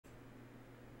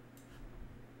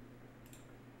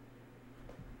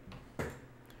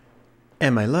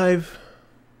Am I live?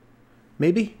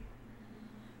 Maybe?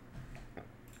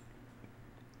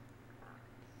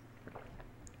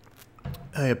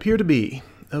 I appear to be.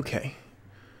 Okay.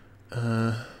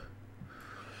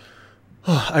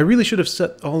 I really should have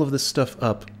set all of this stuff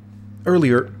up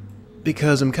earlier,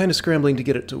 because I'm kind of scrambling to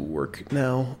get it to work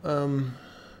now.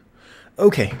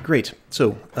 Okay, great.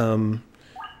 So,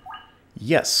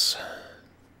 yes.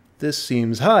 This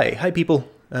seems... Hi people.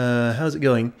 How's it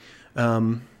going?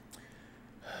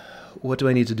 What do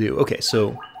I need to do? Okay,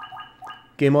 so...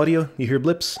 Game audio, you hear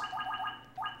blips?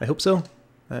 I hope so.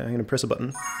 I'm going to press a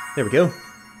button. There we go.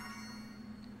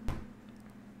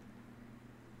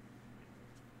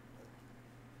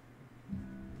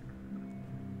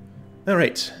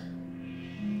 Alright.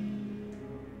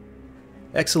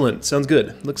 Excellent. Sounds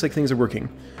good. Looks like things are working.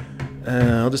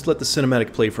 I'll just let the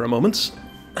cinematic play for a moment.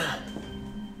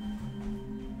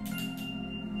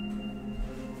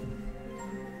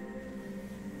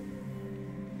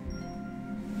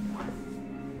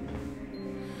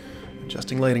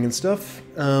 Adjusting lighting and stuff.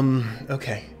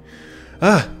 Okay.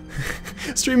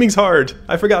 Streaming's hard.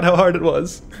 I forgot how hard it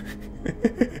was.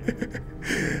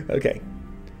 Okay.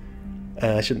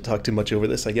 I shouldn't talk too much over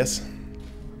this, I guess.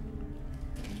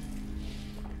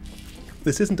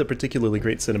 This isn't a particularly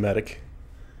great cinematic.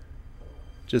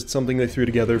 Just something they threw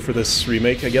together for this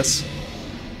remake, I guess.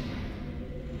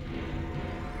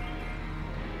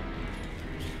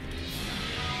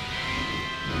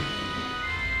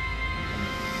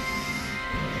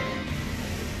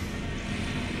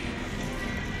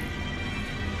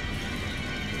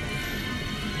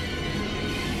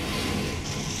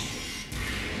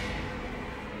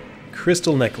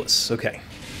 Crystal necklace, okay.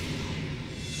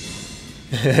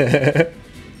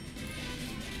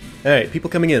 Alright, people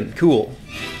coming in, cool.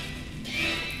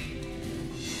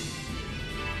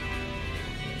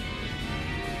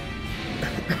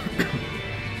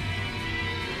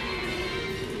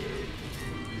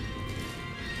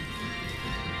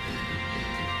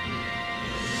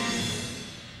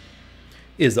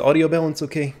 Is the audio balance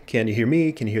okay? Can you hear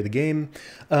me? Can you hear the game?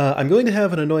 I'm going to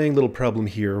have an annoying little problem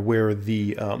here where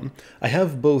the I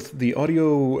have both the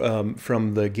audio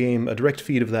from the game, a direct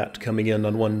feed of that coming in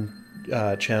on one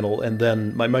channel, and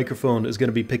then my microphone is going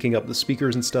to be picking up the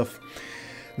speakers and stuff.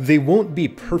 They won't be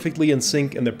perfectly in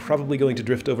sync, and they're probably going to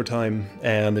drift over time,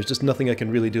 and there's just nothing I can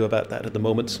really do about that at the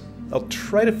moment. I'll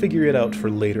try to figure it out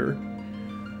for later.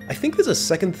 I think there's a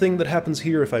second thing that happens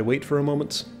here if I wait for a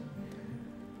moment.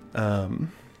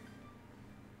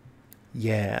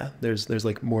 Yeah, there's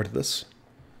like more to this.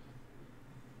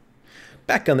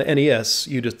 Back on the NES,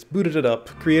 you just booted it up,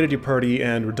 created your party,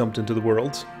 and were dumped into the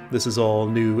world. This is all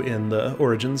new in the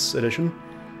Origins edition.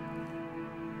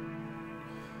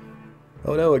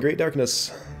 Oh no, a great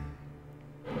darkness.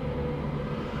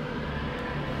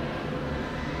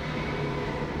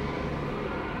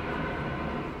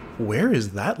 Where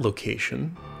is that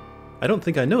location? I don't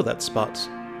think I know that spot.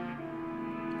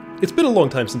 It's been a long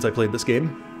time since I played this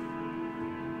game.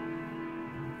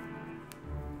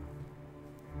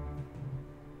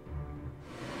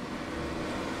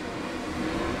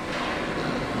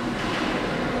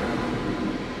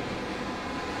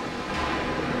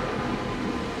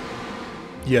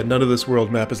 Yeah, none of this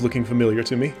world map is looking familiar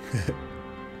to me.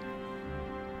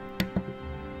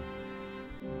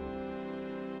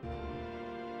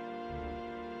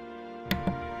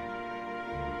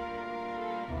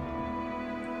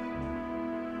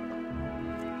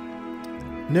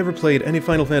 Never played any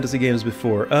Final Fantasy games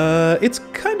before. It's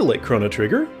kind of like Chrono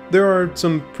Trigger. There are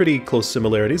some pretty close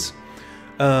similarities.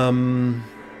 How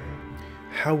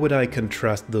would I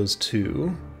contrast those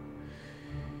two?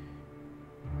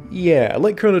 Yeah,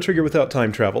 like Chrono Trigger without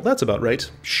time travel. That's about right.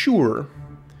 Sure.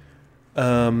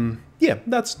 Yeah,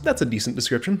 that's a decent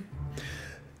description.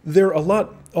 They're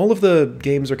all of the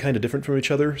games are kind of different from each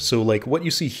other, so like what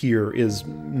you see here is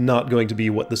not going to be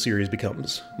what the series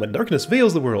becomes. When darkness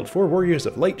veils the world, 4 warriors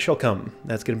of light shall come.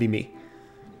 That's going to be me.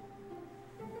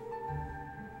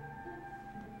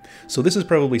 So this is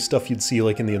probably stuff you'd see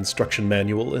like in the instruction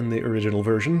manual in the original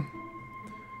version.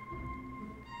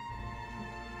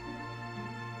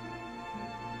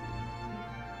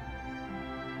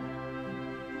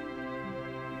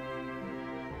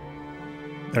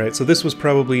 Alright, so this was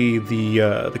probably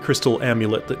the crystal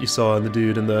amulet that you saw in the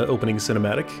dude in the opening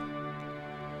cinematic.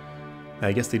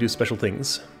 I guess they do special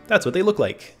things. That's what they look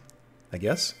like, I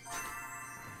guess.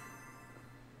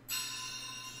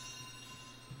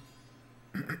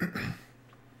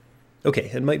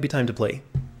 Okay, it might be time to play.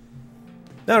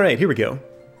 Alright, here we go.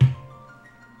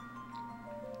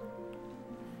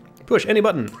 Push any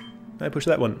button. I push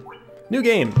that one. New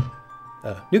game!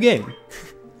 New game!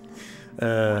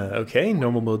 Okay,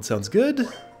 normal mode sounds good.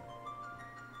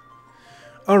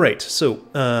 Alright, so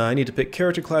I need to pick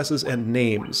character classes and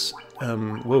names.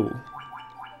 Whoa.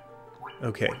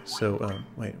 Okay, so,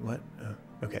 wait, what?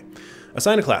 Okay.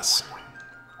 Assign a class.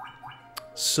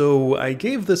 So I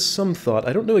gave this some thought.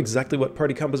 I don't know exactly what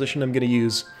party composition I'm going to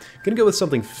use. I'm going to go with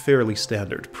something fairly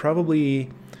standard. Probably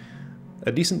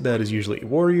a decent bet is usually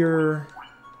warrior,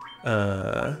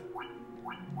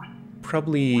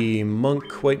 probably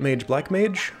monk, white mage, black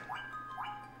mage.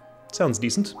 Sounds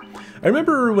decent. I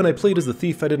remember when I played as the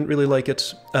thief, I didn't really like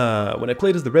it. When I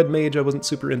played as the red mage, I wasn't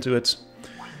super into it.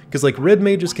 Because, like, red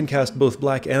mages can cast both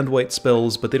black and white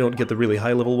spells, but they don't get the really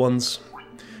high-level ones.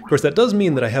 Of course, that does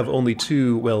mean that I have only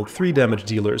 3 damage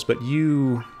dealers, but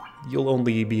you'll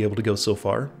only be able to go so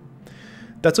far.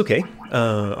 That's okay.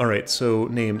 Alright, so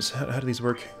names. How do these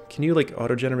work? Can you, like,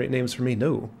 auto-generate names for me?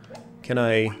 No. Can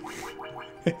I...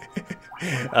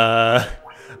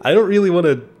 I don't really want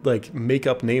to, like, make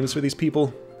up names for these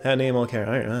people. That name I'll carry.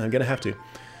 Alright, I'm gonna have to.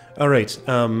 Alright,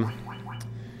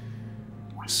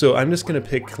 so I'm just gonna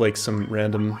pick, like, some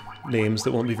random names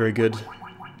that won't be very good.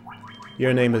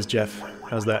 Your name is Jeff.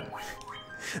 How's that?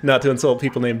 Not to insult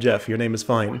people named Jeff. Your name is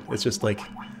fine. It's just, like,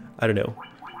 I don't know.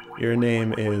 Your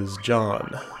name is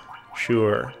John.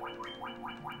 Sure.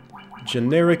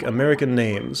 Generic American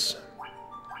names.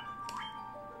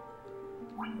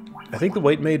 I think the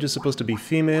white mage is supposed to be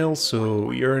female,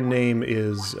 so your name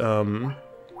is, I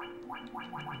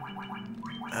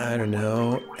don't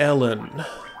know, Ellen.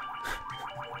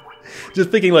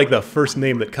 Just picking, like, the first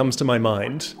name that comes to my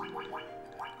mind.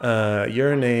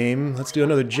 Your name, let's do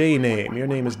another J name. Your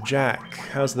name is Jack.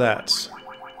 How's that?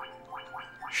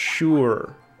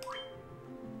 Sure.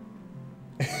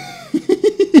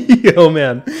 Oh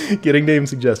man, getting name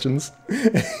suggestions.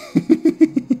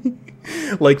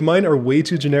 Like, mine are way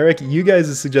too generic. You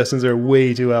guys' suggestions are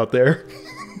way too out there.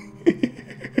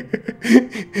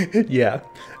 Yeah.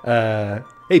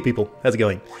 Hey people, how's it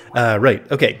going? Right,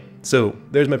 okay, so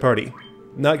there's my party.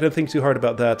 Not gonna think too hard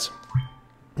about that.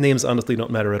 Names honestly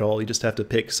don't matter at all. You just have to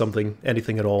pick something,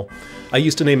 anything at all. I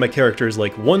used to name my characters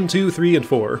like 1, 2, 3, and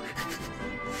 4.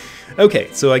 Okay,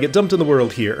 so I get dumped in the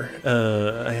world here.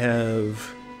 I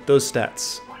have those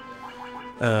stats.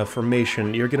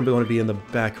 Formation, you're going to want to be in the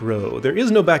back row. There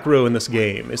is no back row in this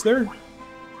game, is there?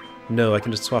 No, I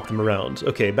can just swap them around.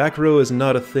 Okay, back row is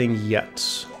not a thing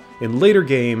yet. In later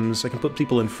games, I can put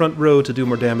people in front row to do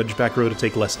more damage, back row to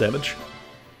take less damage.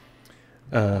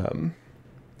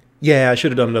 Yeah, I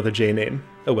should have done another J name.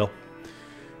 Oh well.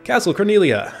 Castle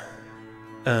Cornelia.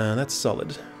 That's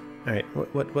solid. Alright,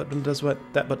 what button does what?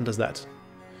 That button does that.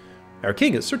 Our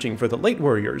king is searching for the light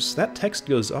warriors. That text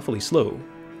goes awfully slow.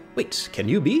 Wait, can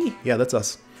you be? Yeah, that's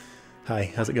us.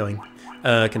 Hi, how's it going?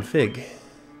 Config.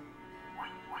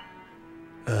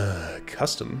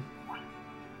 Custom.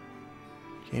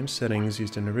 Game settings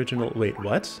used in original... Wait,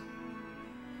 what?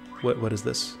 What is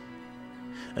this?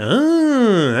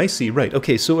 Ah, I see, right.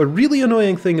 Okay, so a really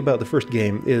annoying thing about the first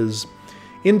game is...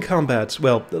 In combat...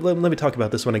 Well, let me talk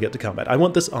about this when I get to combat. I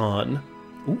want this on.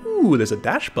 Ooh, there's a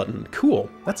dash button. Cool.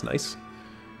 That's nice.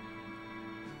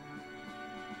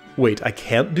 Wait, I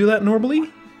can't do that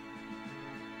normally?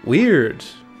 Weird.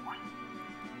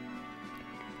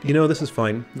 You know, this is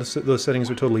fine. Those settings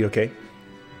are totally okay.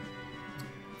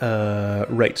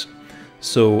 Right.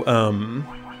 So,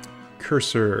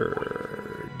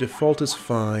 cursor. Default is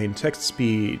fine. Text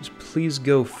speed. Please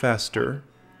go faster.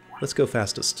 Let's go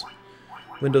fastest.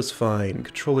 Windows fine.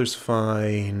 Controller's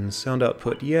fine. Sound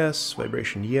output, yes.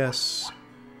 Vibration, yes.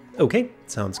 Okay,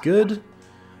 sounds good.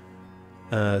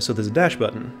 So there's a dash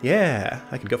button. Yeah,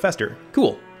 I can go faster.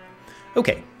 Cool.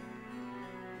 Okay.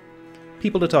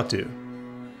 People to talk to.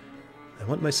 I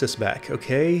want my sis back.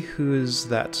 Okay, who is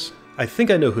that? I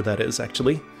think I know who that is,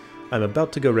 actually. I'm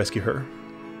about to go rescue her.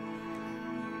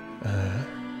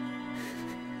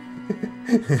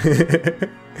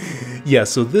 Yeah,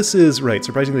 so this is... Right,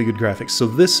 surprisingly good graphics. So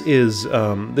this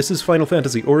is Final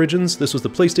Fantasy Origins. This was the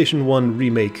PlayStation 1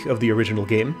 remake of the original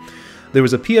game. There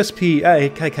was a PSP... I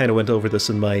kind of went over this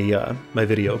in my my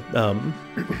video.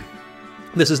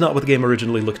 This is not what the game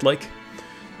originally looked like.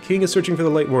 King is searching for the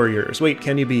Light Warriors. Wait,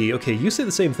 can you be... Okay, you say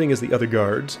the same thing as the other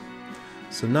guards.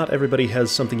 So not everybody has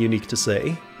something unique to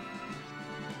say.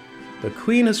 The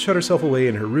queen has shut herself away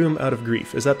in her room out of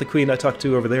grief. Is that the queen I talked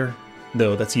to over there?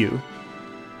 No, that's you.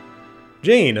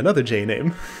 Jane, another J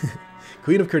name.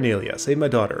 Queen of Cornelia, save my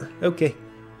daughter. Okay.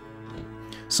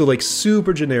 So, like,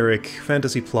 super generic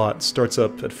fantasy plot starts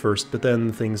up at first, but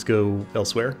then things go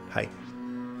elsewhere. Hi.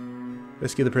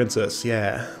 Rescue the princess.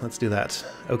 Yeah, let's do that.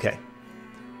 Okay.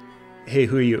 Hey,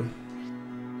 who are you?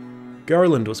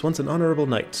 Garland was once an honorable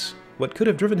knight. What could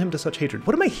have driven him to such hatred?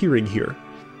 What am I hearing here?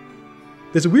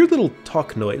 There's a weird little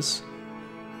talk noise.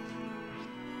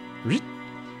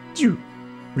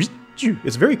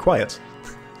 It's very quiet.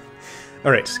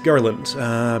 Alright, Garland.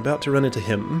 About to run into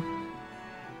him.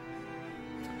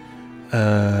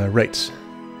 Right.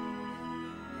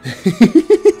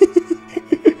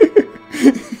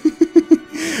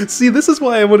 See, this is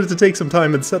why I wanted to take some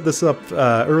time and set this up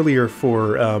earlier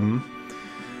for...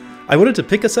 I wanted to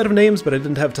pick a set of names, but I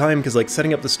didn't have time because, like,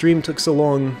 setting up the stream took so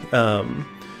long.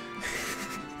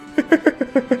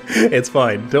 It's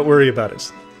fine. Don't worry about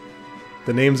it.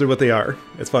 The names are what they are.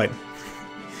 It's fine.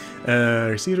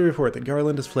 Received a report that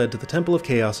Garland has fled to the Temple of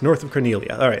Chaos north of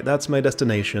Cornelia. Alright, that's my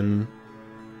destination.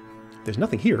 There's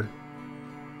nothing here.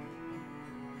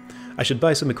 I should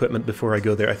buy some equipment before I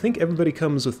go there. I think everybody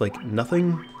comes with, like,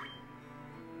 nothing.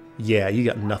 Yeah, you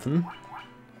got nothing.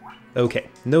 Okay,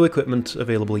 no equipment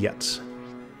available yet.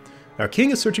 Our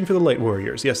king is searching for the Light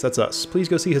Warriors. Yes, that's us. Please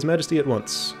go see His Majesty at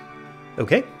once.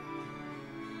 Okay.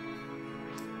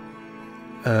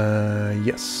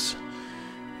 Yes.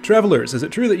 Travelers, is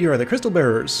it true that you are the Crystal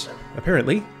Bearers?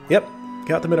 Apparently. Yep,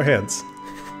 got them in our hands.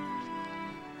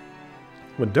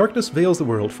 When darkness veils the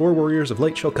world, 4 warriors of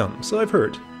light shall come, so I've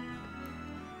heard.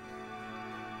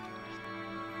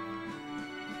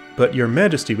 But, Your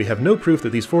Majesty, we have no proof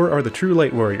that these 4 are the true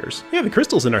Light Warriors. We have the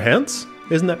crystals in our hands.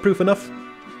 Isn't that proof enough?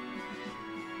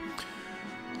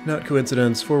 Not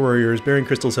coincidence. 4 warriors bearing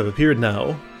crystals have appeared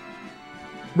now.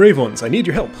 Brave ones, I need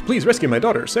your help. Please rescue my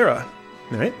daughter, Sarah.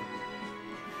 Alright.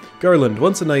 Garland,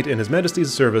 once a knight in His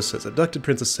Majesty's service, has abducted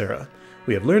Princess Sarah.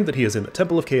 We have learned that he is in the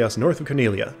Temple of Chaos north of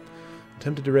Cornelia.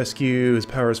 Attempted to rescue, his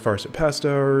powers far surpassed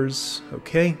ours.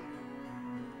 Okay.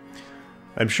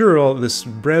 I'm sure all this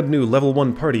brand new level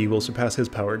 1 party will surpass his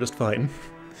power just fine.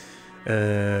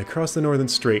 Across the Northern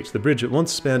Strait, the bridge that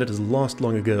once spanned it is lost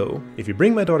long ago. If you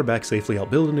bring my daughter back safely, I'll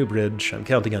build a new bridge. I'm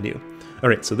counting on you.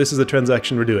 Alright, so this is the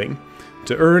transaction we're doing.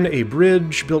 To earn a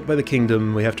bridge built by the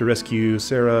kingdom, we have to rescue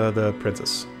Sarah the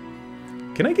princess.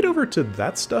 Can I get over to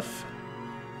that stuff?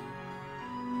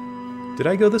 Did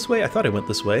I go this way? I thought I went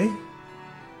this way.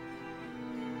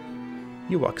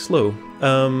 You walk slow.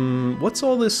 What's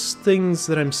all this things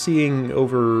that I'm seeing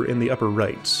over in the upper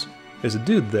right? There's a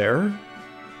dude there.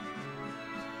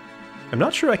 I'm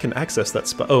not sure I can access that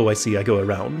spot. Oh, I see. I go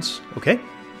around. Okay.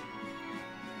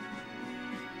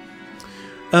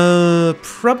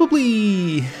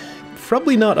 Probably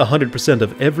not 100%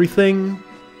 of everything.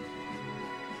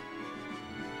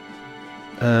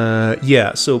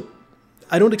 Yeah, so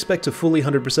I don't expect to fully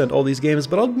 100% all these games,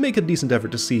 but I'll make a decent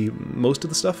effort to see most of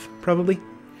the stuff, probably.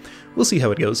 We'll see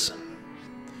how it goes.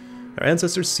 Our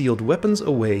ancestors sealed weapons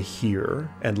away here,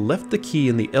 and left the key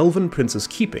in the Elven Prince's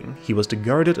keeping. He was to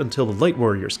guard it until the Light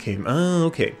Warriors came. Ah,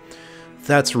 okay.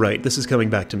 That's right, this is coming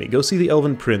back to me. Go see the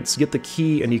Elven Prince, get the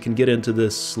key, and you can get into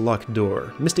this locked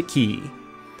door. Mystic Key.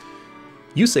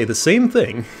 You say the same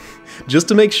thing. Just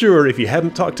to make sure, if you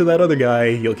hadn't talked to that other guy,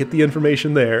 you'll get the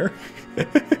information there.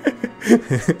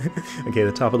 Okay,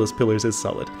 the top of those pillars is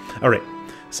solid. Alright,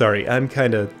 sorry, I'm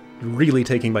kinda really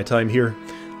taking my time here.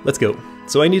 Let's go.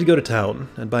 So I need to go to town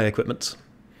and buy equipment.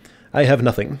 I have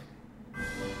nothing.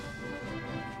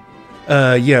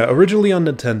 Yeah, originally on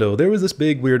Nintendo, there was this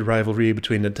big weird rivalry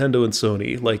between Nintendo and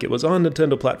Sony. Like, it was on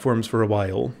Nintendo platforms for a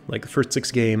while. Like, the first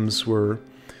 6 games were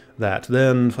that.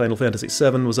 Then Final Fantasy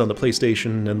VII was on the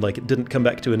PlayStation, and, like, it didn't come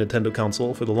back to a Nintendo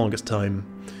console for the longest time.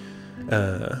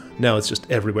 Now it's just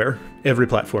everywhere. Every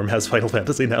platform has Final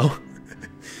Fantasy now.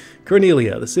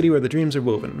 Cornelia, the city where the dreams are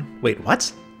woven. Wait,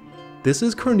 what? This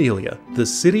is Cornelia, the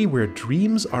city where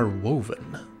dreams are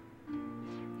woven.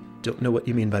 Don't know what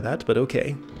you mean by that, but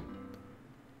okay.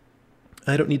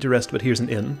 I don't need to rest, but here's an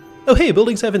inn. Oh hey,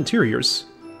 buildings have interiors!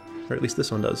 Or at least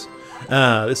this one does.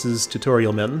 Ah, this is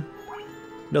tutorial men.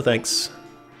 No thanks.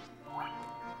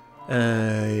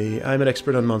 I'm an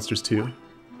expert on monsters too.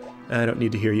 I don't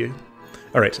need to hear you.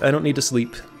 Alright, I don't need to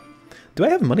sleep. Do I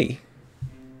have money?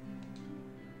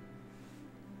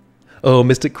 Oh,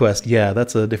 Mystic Quest. Yeah,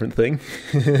 that's a different thing.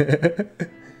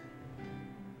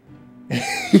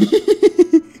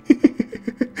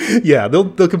 Yeah,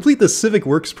 they'll complete the Civic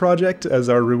Works project as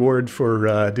our reward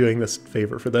for doing this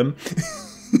favor for them.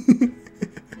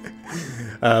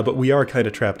 But we are kind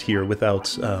of trapped here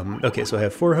without... okay, so I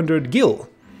have 400 gil.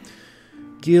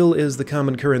 Gil is the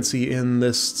common currency in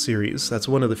this series. That's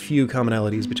one of the few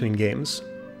commonalities between games.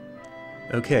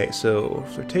 Okay, so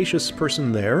flirtatious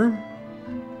person there.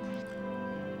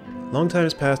 Long time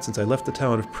has passed since I left the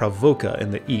town of Pravoka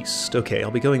in the east. Okay,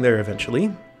 I'll be going there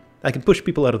eventually. I can push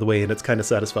people out of the way and it's kind of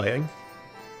satisfying.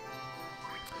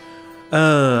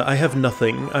 I have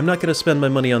nothing. I'm not going to spend my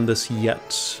money on this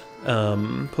yet.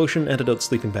 Potion, antidote,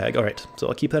 sleeping bag. Alright, so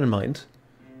I'll keep that in mind.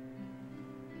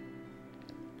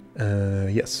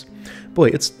 Yes. Boy,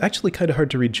 it's actually kind of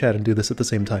hard to read chat and do this at the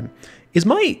same time. Is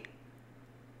my...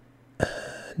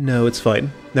 No, it's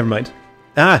fine. Never mind.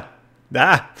 Ah!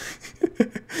 Ah!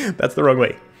 That's the wrong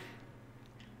way.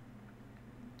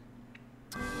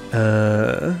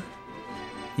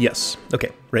 Yes.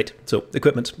 Okay, right. So,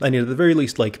 equipment. I need at the very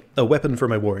least, like, a weapon for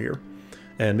my warrior.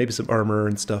 And maybe some armor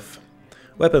and stuff.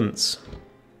 Weapons.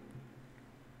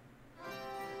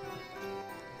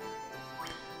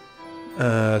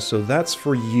 So that's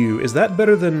for you. Is that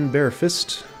better than bare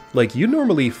fist? Like, you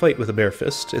normally fight with a bare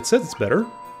fist. It says it's better.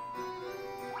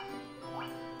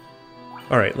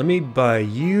 Alright, let me buy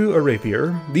you a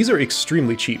rapier. These are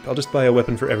extremely cheap. I'll just buy a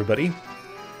weapon for everybody.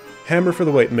 Hammer for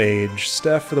the white mage,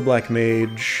 staff for the black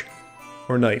mage,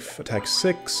 or knife. Attack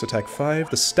 6, attack 5.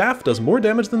 The staff does more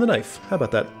damage than the knife. How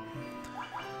about that?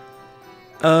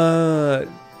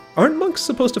 Aren't monks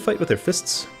supposed to fight with their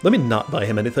fists? Let me not buy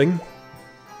him anything.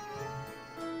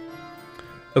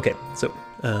 Okay, so,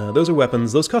 those are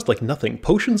weapons. Those cost like nothing.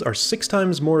 Potions are 6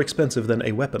 times more expensive than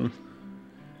a weapon.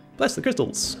 Bless the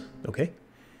crystals. Okay.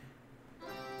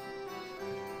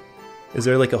 Is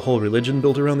there like a whole religion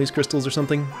built around these crystals or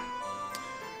something?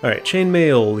 Alright,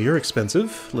 chainmail, you're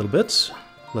expensive. A little bit.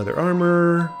 Leather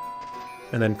armor.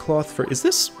 And then cloth for... Is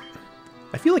this...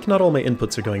 I feel like not all my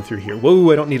inputs are going through here.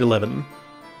 Whoa, I don't need 11.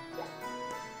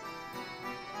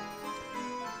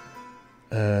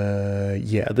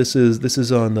 Yeah, this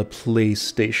is on the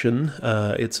PlayStation.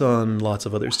 It's on lots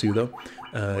of others too, though.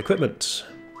 Equipment.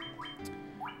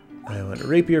 I want a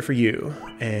rapier for you.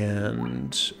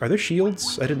 And are there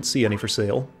shields? I didn't see any for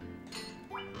sale.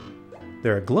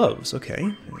 There are gloves,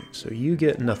 okay. So you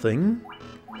get nothing.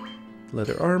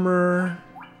 Leather armor.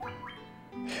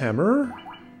 Hammer.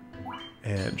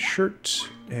 And shirt.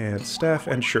 And staff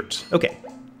and shirt. Okay.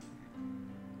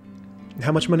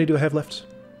 How much money do I have left?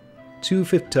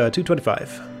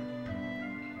 225.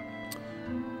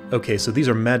 Okay, so these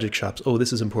are magic shops. Oh,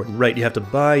 this is important. Right, you have to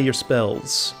buy your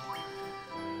spells.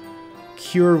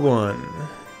 Cure 1.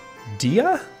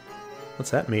 Dia?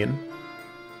 What's that mean?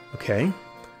 Okay.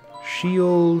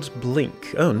 Shield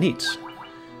Blink. Oh, neat.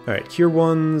 Alright, Cure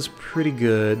 1's pretty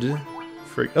good.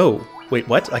 For... Oh, wait,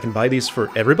 what? I can buy these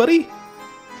for everybody?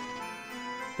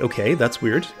 Okay, that's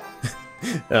weird.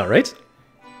 Alright.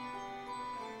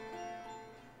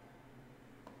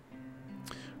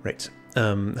 Right.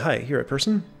 Hi, you're a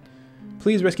person?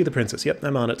 Please rescue the princess. Yep,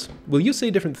 I'm on it. Will you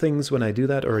say different things when I do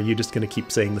that, or are you just going to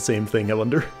keep saying the same thing, I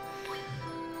wonder?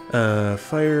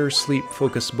 Fire, sleep,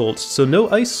 focus, bolt. So no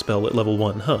ice spell at level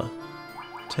 1, huh?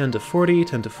 10 to 40,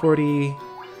 10 to 40...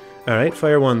 Alright,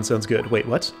 fire 1 sounds good. Wait,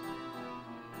 what?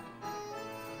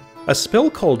 A spell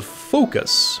called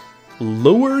Focus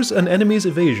lowers an enemy's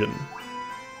evasion.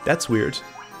 That's weird.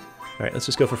 Alright, let's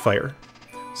just go for fire,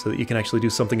 so that you can actually do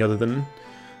something other than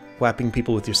whapping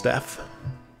people with your staff.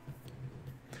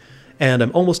 And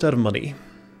I'm almost out of money.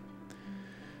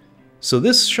 So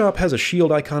this shop has a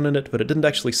shield icon in it, but it didn't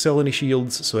actually sell any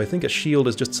shields, so I think a shield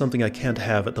is just something I can't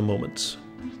have at the moment.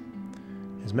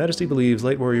 His Majesty believes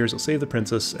light warriors will save the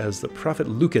princess, as the Prophet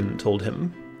Lucan told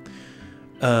him.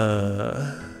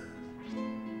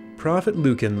 Prophet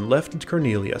Lucan left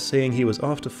Cornelia, saying he was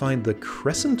off to find the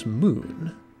crescent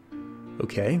moon.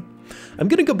 Okay. I'm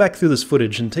gonna go back through this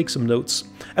footage and take some notes.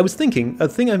 I was thinking, a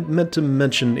thing I meant to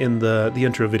mention in the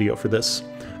intro video for this.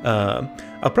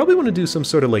 I'll probably want to do some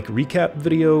sort of like recap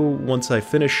video once I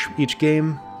finish each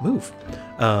game. Move.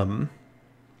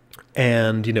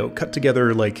 And, you know, cut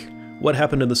together like what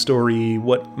happened in the story,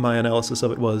 what my analysis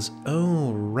of it was.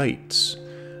 Oh, right.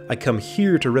 I come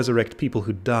here to resurrect people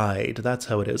who died. That's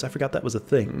how it is. I forgot that was a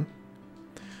thing.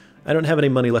 I don't have any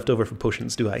money left over for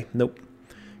potions, do I? Nope.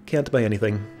 Can't buy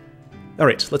anything.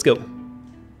 Alright, let's go.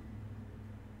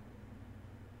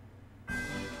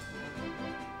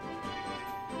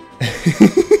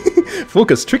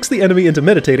 Focus tricks the enemy into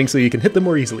meditating so you can hit them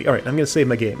more easily. Alright, I'm going to save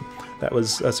my game. That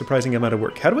was a surprising amount of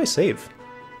work. How do I save?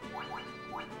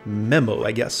 Memo,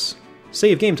 I guess.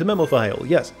 Save game to memo file.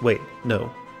 Yes. Wait,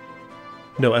 no.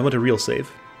 No, I want a real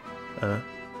save.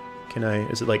 Can I...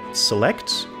 Is it like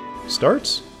select?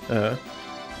 Start?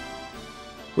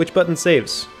 Which button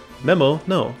saves? Memo?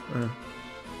 No.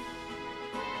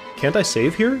 Can't I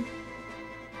save here?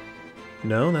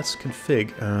 No, that's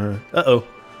config. Uh-oh.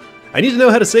 I need to know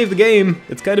how to save the game!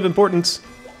 It's kind of important.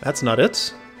 That's not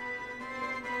it.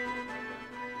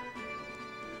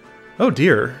 Oh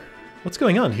dear. What's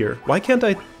going on here? Why can't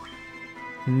I...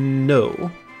 No.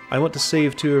 I want to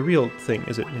save to a real thing.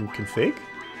 Is it in config?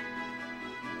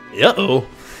 Uh-oh.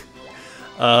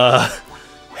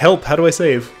 Help, how do I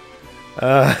save?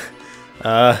 Uh,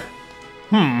 uh,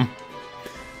 hmm.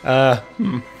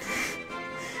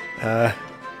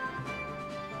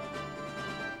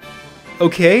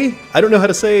 Okay, I don't know how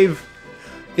to save.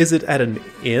 Is it at an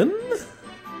inn?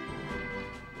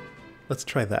 Let's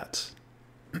try that.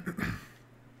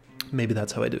 Maybe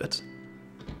that's how I do it.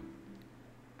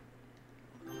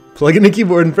 Plug in the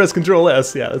keyboard and press Control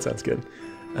S. Yeah, that sounds good.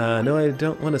 No, I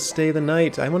don't want to stay the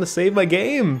night. I want to save my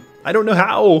game. I don't know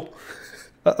how.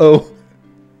 Uh-oh.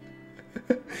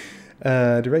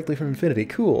 Directly from Infinity.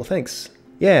 Cool, thanks.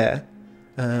 Yeah.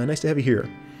 Nice to have you here.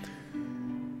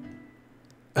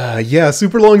 Yeah,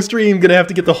 super long stream. Gonna have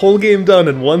to get the whole game done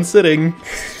in one sitting.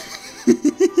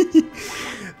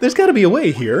 There's gotta be a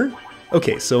way here.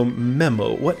 Okay, so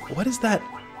memo. What is that?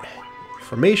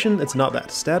 Formation? It's not that.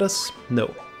 Status?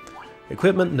 No.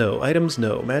 Equipment? No. Items?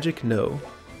 No. Magic? No.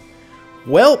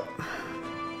 Well,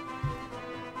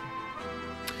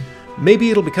 maybe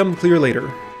it'll become clear later.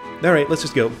 Alright, let's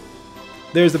just go.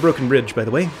 There's the broken bridge, by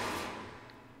the way.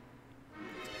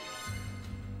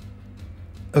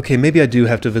 Okay, maybe I do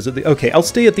have to visit the... Okay, I'll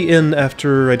stay at the inn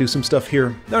after I do some stuff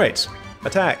here. Alright,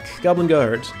 attack, Goblin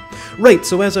Guard. Right,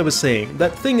 so as I was saying,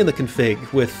 that thing in the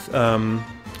config with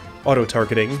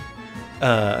auto-targeting,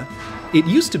 it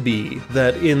used to be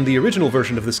that in the original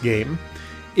version of this game,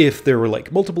 if there were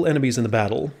like multiple enemies in the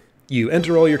battle, you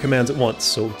enter all your commands at once,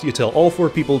 so you tell all 4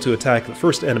 people to attack the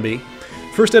first enemy.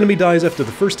 First enemy dies after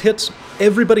the first hit,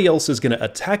 everybody else is going to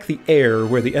attack the air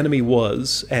where the enemy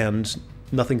was, and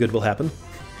nothing good will happen.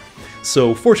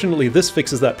 So fortunately this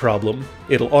fixes that problem.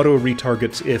 It'll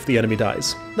auto-retarget if the enemy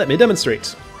dies. Let me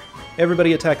demonstrate.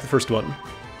 Everybody attack the first one.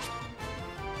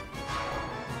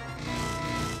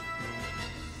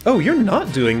 Oh, you're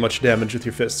not doing much damage with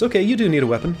your fists. Okay, you do need a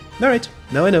weapon. Alright,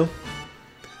 now I know.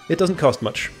 It doesn't cost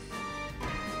much.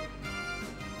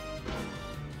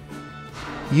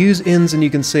 Use inns and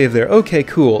you can save there. Okay,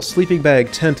 cool. Sleeping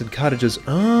bag, tented cottages.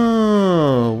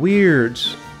 Oh, weird.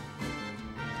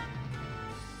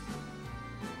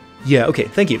 Yeah, okay,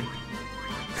 thank you.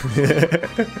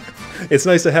 It's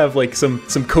nice to have, like, some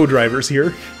co-drivers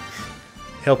here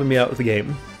helping me out with the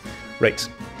game. Right.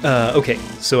 Okay,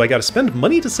 so I gotta spend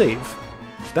money to save.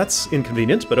 That's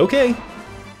inconvenient, but okay.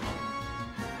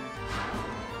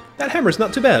 That hammer's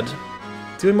not too bad.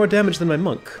 Doing more damage than my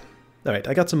monk. Alright,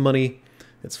 I got some money.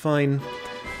 It's fine.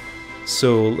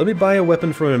 So, let me buy a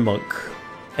weapon from my monk.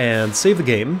 And save the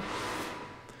game.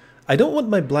 I don't want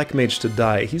my black mage to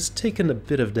die. He's taken a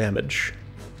bit of damage.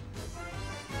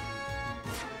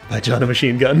 By John a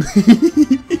machine gun.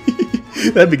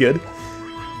 That'd be good.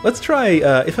 Let's try,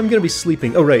 if I'm gonna be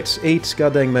sleeping... Oh, right, 8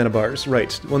 goddang mana bars.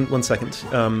 Right, one second.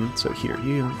 So here,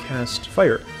 you cast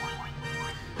Fire.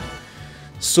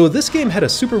 So this game had a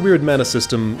super weird mana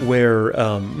system where,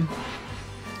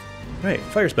 right,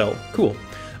 Fire spell, cool.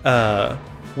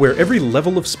 Where every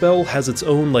level of spell has its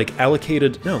own, like,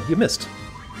 allocated... No, you missed.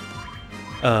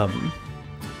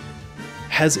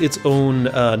 Has its own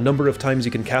number of times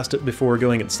you can cast it before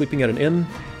going and sleeping at an inn.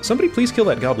 Somebody please kill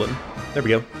that goblin. There we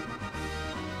go.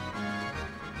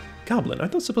 Goblin.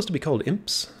 Aren't those supposed to be called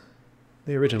imps?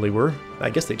 They originally were. I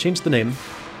guess they changed the name.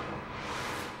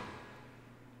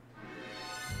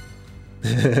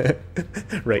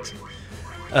 Right.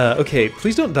 Okay,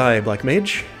 please don't die, Black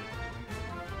Mage.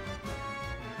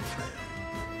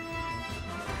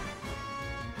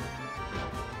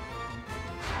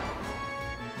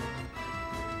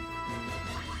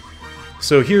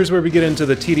 So here's where we get into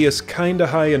the tedious, kinda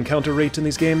high encounter rate in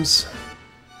these games.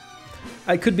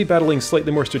 I could be battling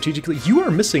slightly more strategically. You are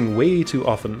missing way too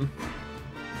often.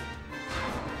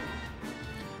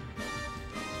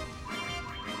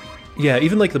 Yeah,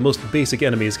 even like the most basic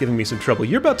enemy is giving me some trouble.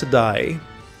 You're about to die.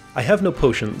 I have no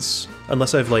potions,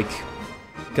 unless I've like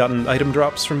gotten item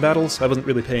drops from battles. I wasn't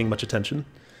really paying much attention.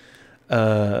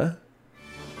 Spell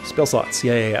slots,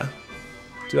 yeah.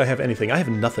 Do I have anything? I have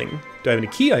nothing. Do I have any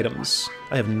key items?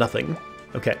 I have nothing.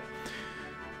 Okay.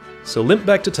 So limp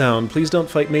back to town. Please don't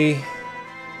fight me.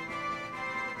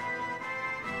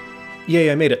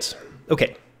 Yay, I made it.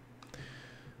 Okay.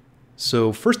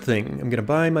 So first thing, I'm gonna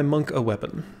buy my monk a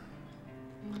weapon.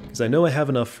 Because I know I have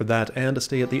enough for that and to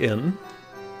stay at the inn.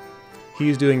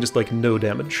 He's doing just like no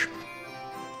damage.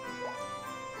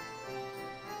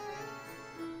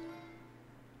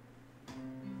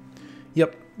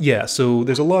 Yep. Yeah, so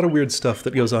there's a lot of weird stuff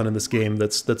that goes on in this game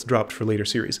that's dropped for later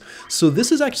series. So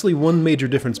this is actually one major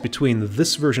difference between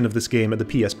this version of this game and the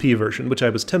PSP version, which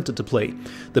I was tempted to play.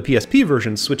 The PSP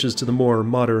version switches to the more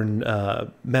modern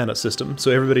mana system, so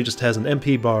everybody just has an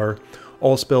MP bar,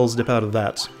 all spells dip out of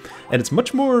that, and it's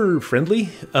much more friendly.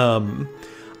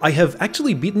 I have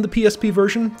actually beaten the PSP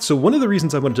version, so one of the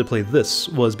reasons I wanted to play this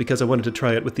was because I wanted to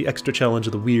try it with the extra challenge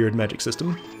of the weird magic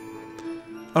system.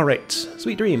 Alright,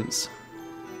 sweet dreams.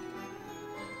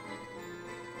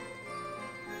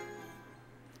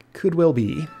 Could well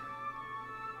be.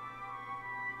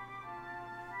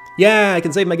 Yeah, I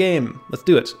can save my game! Let's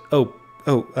do it.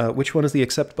 Which one is the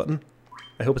accept button?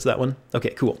 I hope it's that one.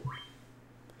 Okay, cool.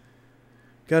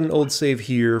 Got an old save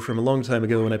here from a long time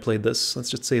ago when I played this.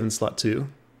 Let's just save in slot 2.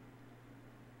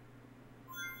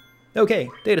 Okay,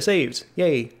 data saved.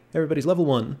 Yay, everybody's level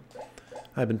 1.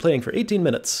 I've been playing for 18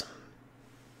 minutes.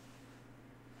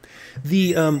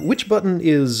 The which button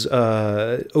is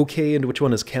okay and which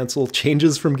one is cancel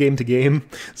changes from game to game,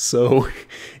 so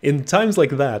in times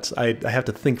like that, I have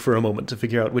to think for a moment to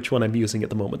figure out which one I'm using at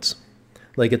the moment.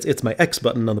 Like, it's my X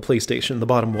button on the PlayStation, the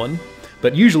bottom one,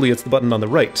 but usually it's the button on the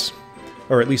right,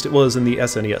 or at least it was in the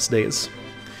SNES days.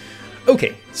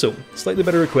 Okay, so, slightly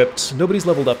better equipped, nobody's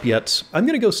leveled up yet. I'm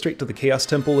gonna go straight to the Chaos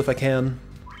Temple if I can,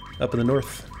 up in the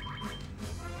north.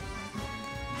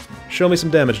 Show me some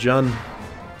damage, John.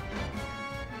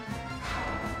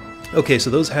 Okay, so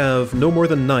those have no more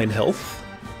than 9 health.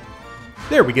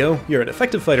 There we go, you're an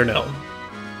effective fighter now.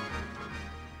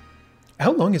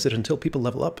 How long is it until people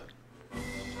level up?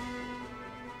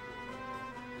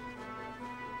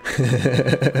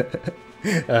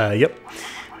 Yep.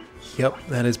 Yep,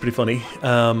 that is pretty funny.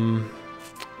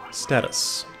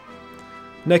 Status.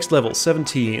 Next level,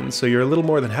 17, so you're a little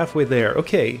more than halfway there.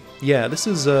 Okay, yeah, this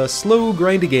is a slow,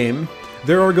 grindy game.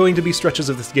 There are going to be stretches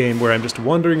of this game where I'm just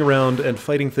wandering around and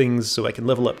fighting things so I can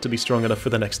level up to be strong enough for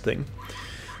the next thing.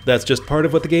 That's just part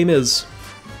of what the game is.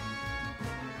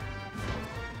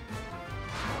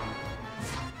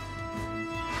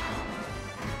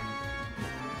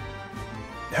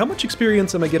 How much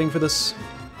experience am I getting for this?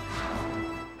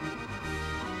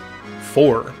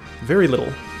 4. Very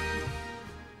little.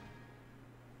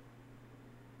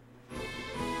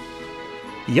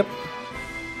 Yep.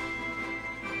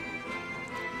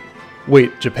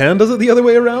 Wait, Japan does it the other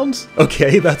way around?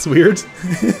 Okay, that's weird.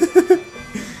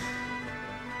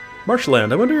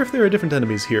 Marshland, I wonder if there are different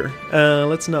enemies here.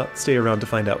 Let's not stay around to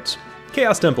find out.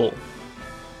 Chaos Temple!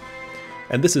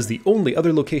 And this is the only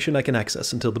other location I can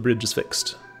access until the bridge is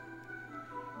fixed.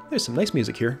 There's some nice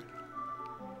music here.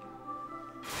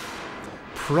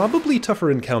 Probably tougher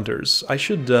encounters. I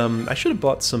should have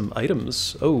bought some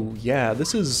items. Oh yeah,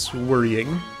 this is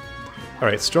worrying.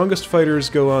 Alright, strongest fighters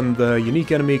go on the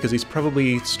unique enemy because he's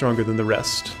probably stronger than the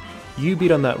rest. You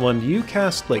beat on that one. You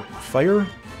cast, like, fire?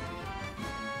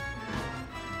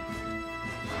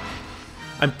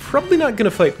 I'm probably not gonna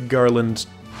fight Garland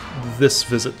this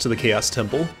visit to the Chaos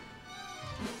Temple.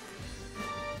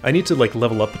 I need to, like,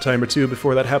 level up a time or two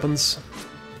before that happens.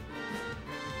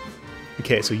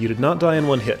 Okay, so you did not die in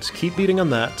one hit. Keep beating on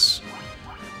that.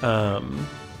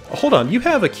 Hold on, you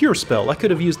have a cure spell. I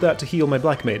could have used that to heal my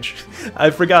Black Mage. I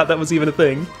forgot that was even a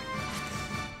thing.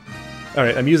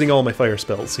 Alright, I'm using all my fire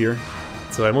spells here,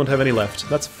 so I won't have any left.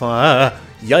 That's fine.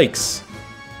 Yikes.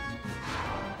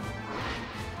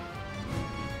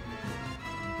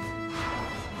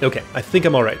 Okay, I think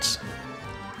I'm alright.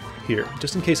 Here,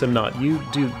 just in case I'm not, you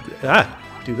do...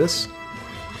 do this.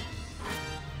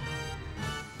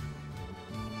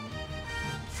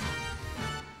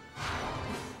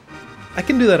 I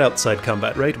can do that outside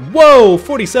combat, right? Whoa!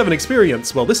 47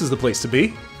 experience! Well, this is the place to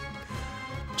be.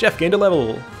 Jeff gained a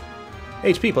level.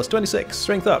 HP plus 26,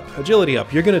 strength up, agility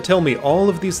up. You're gonna tell me all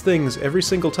of these things every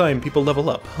single time people level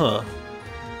up, huh?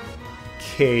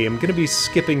 Okay, I'm gonna be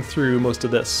skipping through most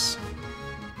of this.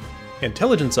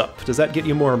 Intelligence up. Does that get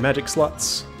you more magic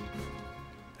slots?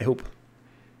 I hope.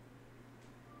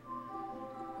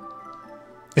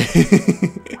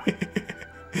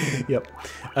 Yep.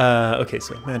 Okay,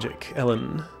 so magic.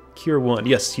 Ellen. Cure 1.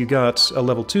 Yes, you got a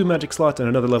level 2 magic slot and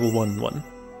another level 1 one.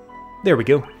 There we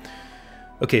go.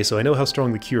 Okay, so I know how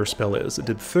strong the cure spell is. It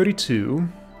did 32.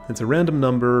 It's a random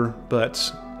number,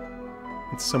 but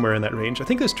it's somewhere in that range. I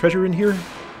think there's treasure in here,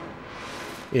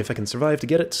 if I can survive to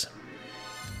get it.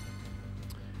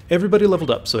 Everybody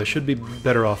leveled up, so I should be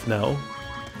better off now.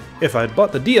 If I'd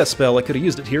bought the DS spell, I could have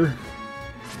used it here.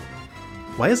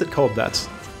 Why is it called that?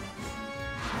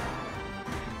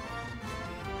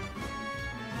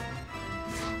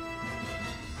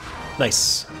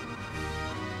 Nice.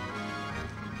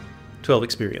 12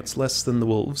 experience, less than the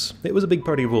wolves. It was a big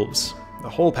party of wolves. A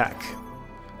whole pack.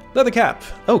 Leather cap!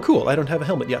 Oh, cool, I don't have a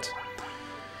helmet yet.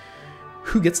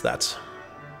 Who gets that?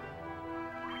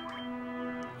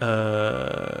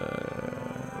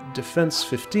 Defense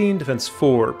 15, defense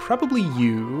 4. Probably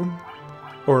you.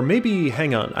 Or maybe,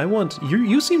 hang on, I want...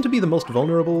 You seem to be the most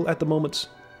vulnerable at the moment.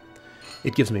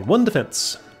 It gives me 1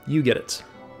 defense. You get it.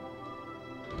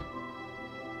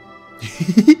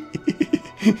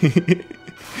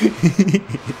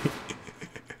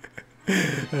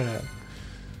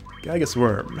 Gygus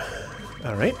worm.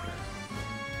 Alright.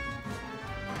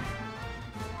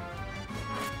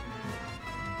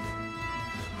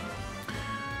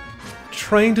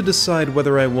 Trying to decide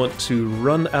whether I want to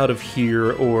run out of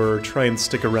here or try and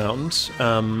stick around.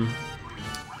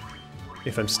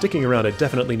 If I'm sticking around, I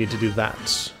definitely need to do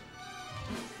that.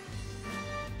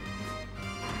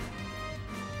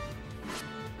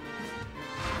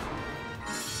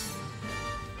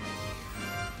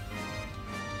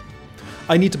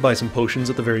 I need to buy some potions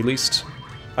at the very least.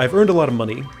 I've earned a lot of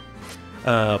money.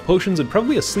 Potions and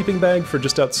probably a sleeping bag for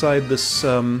just outside this,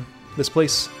 this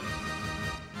place.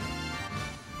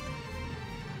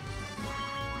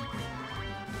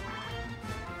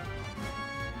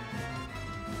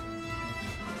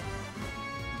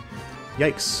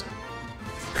 Yikes.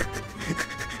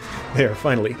 There,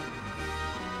 finally.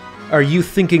 Are you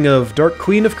thinking of Dark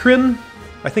Queen of Krynn?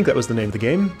 I think that was the name of the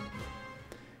game.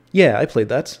 Yeah, I played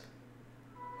that.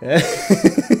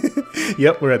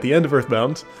 Yep, we're at the end of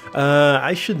Earthbound.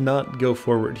 I should not go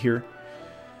forward here.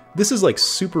 This is like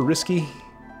super risky.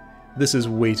 This is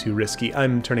way too risky.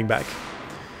 I'm turning back.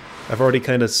 I've already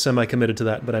kind of semi-committed to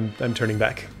that, but I'm turning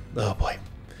back. Oh boy.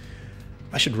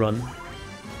 I should run.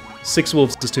 6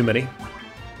 wolves is too many.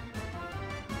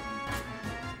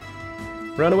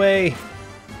 Run away!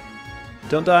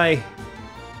 Don't die!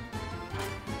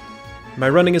 My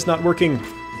running is not working.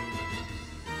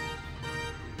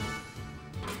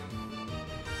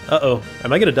 Uh-oh.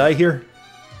 Am I gonna die here?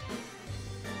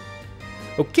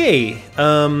 Okay,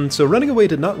 so running away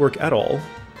did not work at all.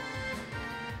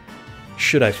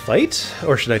 Should I fight?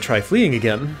 Or should I try fleeing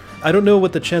again? I don't know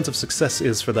what the chance of success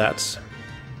is for that.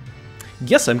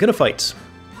 Yes, I'm gonna fight.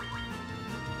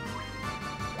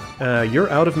 You're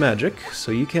out of magic,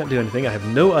 so you can't do anything. I have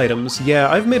no items.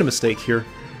 Yeah, I've made a mistake here.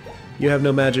 You have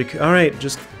no magic. Alright,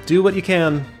 just do what you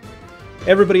can.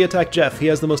 Everybody attack Jeff. He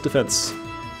has the most defense.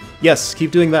 Yes,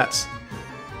 keep doing that.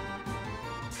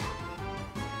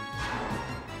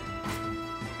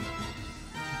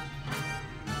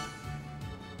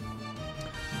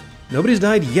 Nobody's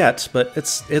died yet, but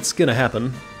it's gonna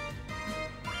happen.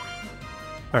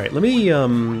 Alright, let me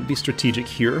be strategic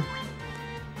here.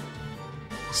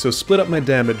 So split up my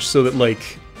damage so that,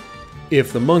 like,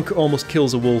 if the monk almost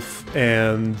kills a wolf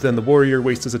and then the warrior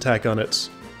wastes his attack on it,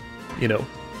 you know,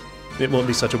 it won't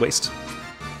be such a waste.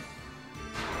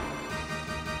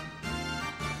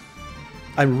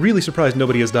 I'm really surprised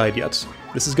nobody has died yet.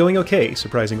 This is going okay,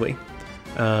 surprisingly.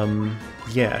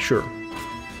 Yeah, sure.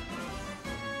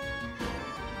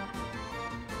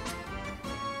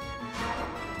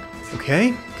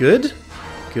 Okay, good.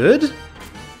 Good.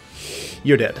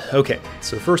 You're dead. Okay,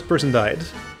 so first person died.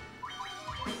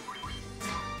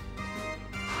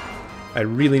 I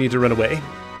really need to run away.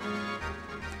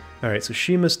 Alright, so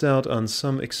she missed out on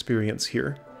some experience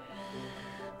here.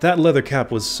 That leather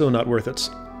cap was so not worth it.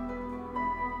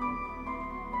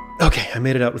 Okay, I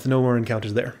made it out with no more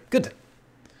encounters there. Good.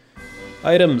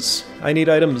 Items. I need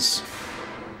items.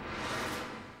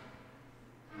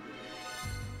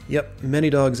 Yep, many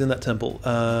dogs in that temple.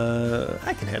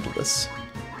 I can handle this.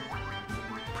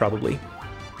 Probably.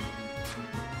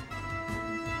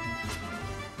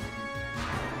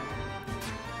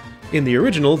 In the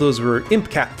original, those were Imp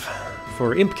Cap,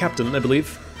 for Imp Captain, I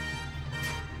believe.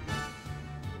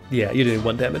 Yeah, you did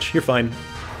 1 damage. You're fine.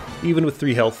 Even with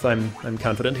 3 health, I'm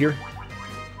confident here.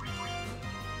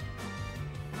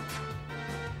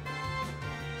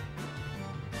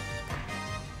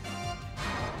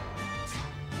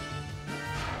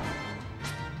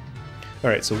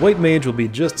 Alright, so White Mage will be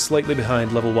just slightly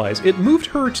behind level-wise. It moved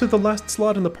her to the last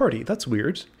slot in the party. That's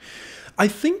weird. I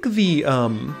think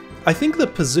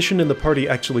the position in the party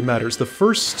actually matters. The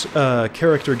first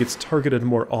character gets targeted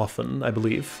more often, I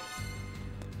believe.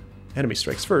 Enemy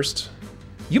strikes first.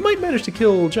 You might manage to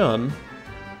kill John.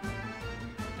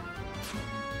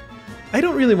 I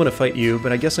don't really want to fight you,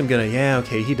 but I guess I'm gonna... Yeah,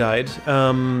 okay, he died.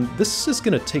 This is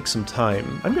gonna take some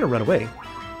time. I'm gonna run away.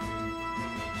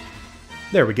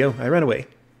 There we go, I ran away.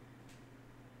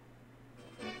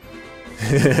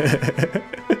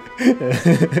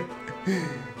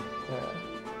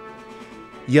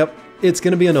 Yep, it's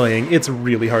gonna be annoying. It's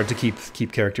really hard to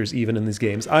keep characters even in these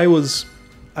games.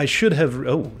 I should have...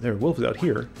 Oh, there are wolves out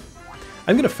here.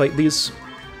 I'm gonna fight these.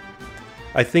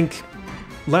 I think...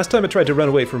 Last time I tried to run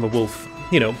away from a wolf,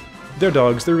 you know, they're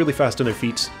dogs, they're really fast on their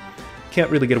feet. Can't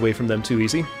really get away from them too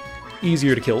easy.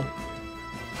 Easier to kill.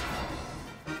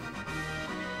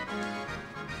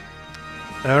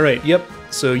 Alright, yep.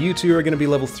 So you two are going to be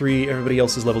level 3, everybody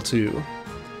else is level 2.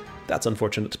 That's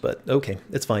unfortunate, but okay,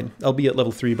 it's fine. I'll be at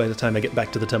level 3 by the time I get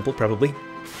back to the temple, probably.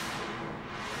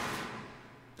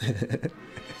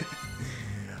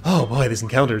 Oh boy, these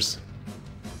encounters.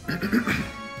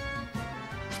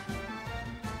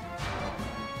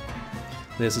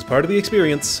 This is part of the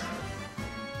experience.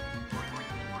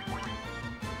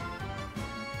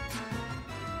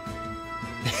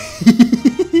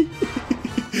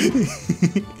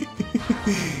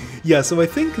 Yeah, so I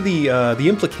think the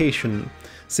implication,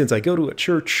 since I go to a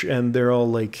church and they're all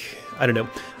like, I don't know,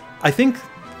 I think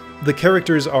the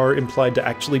characters are implied to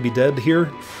actually be dead here,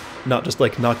 not just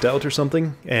like knocked out or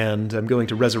something, and I'm going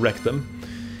to resurrect them.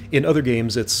 In other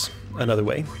games, it's another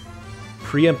way.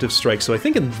 Preemptive strike, so I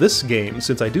think in this game,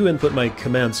 since I do input my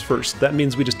commands first, that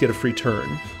means we just get a free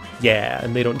turn. Yeah,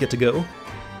 and they don't get to go.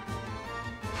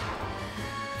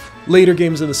 Later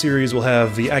games in the series will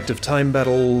have the active time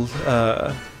battle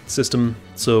system,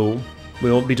 so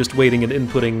we won't be just waiting and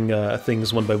inputting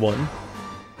things one by one.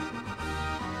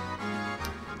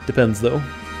 Depends, though.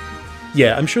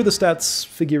 Yeah, I'm sure the stats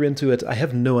figure into it. I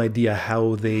have no idea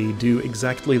how they do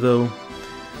exactly, though.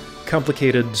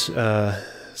 Complicated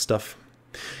stuff.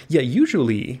 Yeah,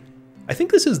 usually, I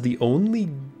think this is the only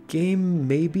game,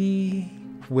 maybe,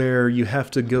 where you have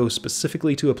to go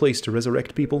specifically to a place to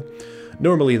resurrect people.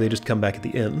 Normally, they just come back at the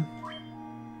inn.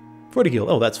 40 gil.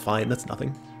 Oh, that's fine. That's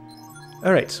nothing.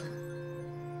 Alright.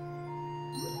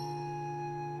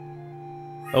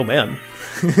 Oh, man.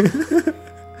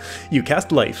 You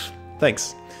cast life.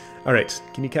 Thanks. Alright,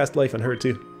 can you cast life on her,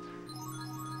 too?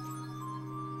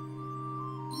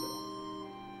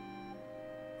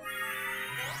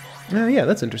 Yeah,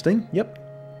 that's interesting. Yep.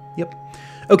 Yep.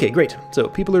 Okay, great. So,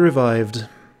 people are revived.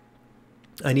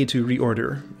 I need to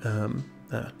reorder.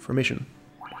 Formation.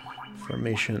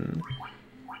 Formation.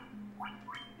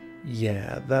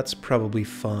 Yeah, that's probably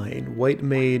fine. White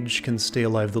mage can stay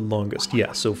alive the longest.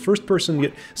 Yeah, so first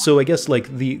person... So I guess,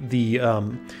 like, the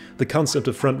concept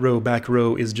of front row, back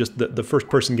row is just that the first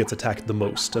person gets attacked the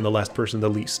most, and the last person the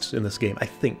least in this game, I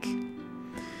think.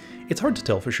 It's hard to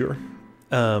tell for sure.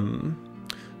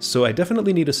 So I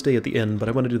definitely need to stay at the inn, but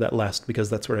I want to do that last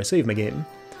because that's where I save my game.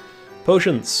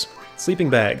 Potions. Sleeping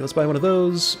bag. Let's buy one of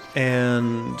those,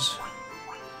 and...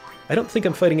 I don't think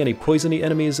I'm fighting any poisony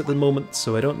enemies at the moment,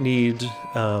 so I don't need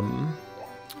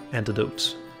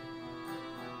antidote.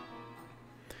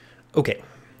 Okay,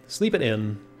 sleep it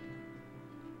in.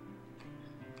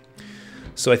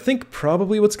 So I think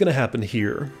probably what's going to happen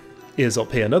here is I'll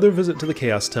pay another visit to the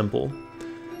Chaos Temple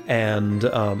and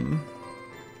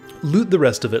loot the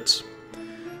rest of it.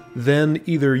 Then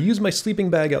either use my sleeping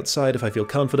bag outside if I feel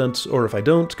confident, or if I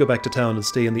don't, go back to town and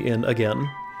stay in the inn again.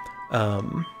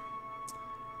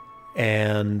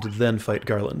 And then fight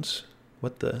Garland.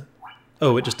 What the...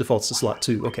 Oh, it just defaults to slot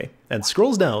 2, okay. And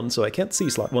scrolls down, so I can't see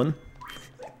slot 1.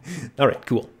 Alright,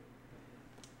 cool.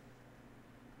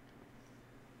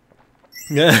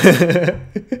 Yep,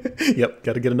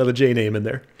 gotta get another J name in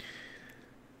there.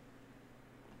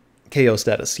 KO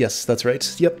status, yes, that's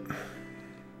right, yep.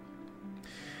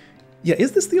 Yeah,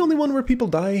 is this the only one where people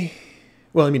die?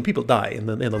 Well, I mean, people die in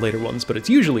the later ones, but it's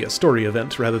usually a story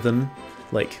event rather than,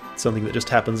 like, something that just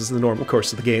happens in the normal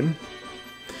course of the game.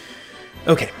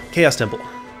 Okay, Chaos Temple.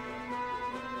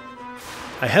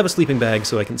 I have a sleeping bag,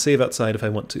 so I can save outside if I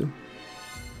want to.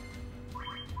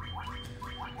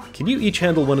 Can you each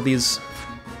handle one of these?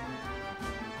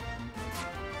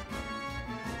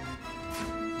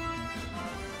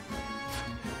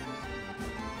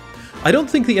 I don't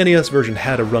think the NES version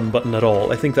had a run button at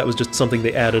all. I think that was just something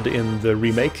they added in the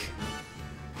remake.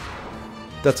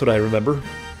 That's what I remember.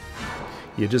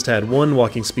 You just had one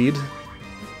walking speed.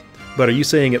 But are you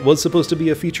saying it was supposed to be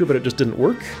a feature, but it just didn't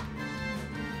work?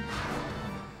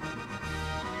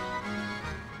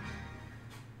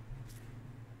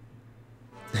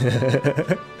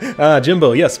 Ah,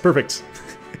 Jimbo, yes, perfect.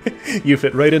 You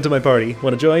fit right into my party.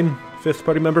 Want to join? 5th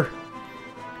party member?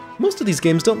 Most of these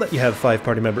games don't let you have 5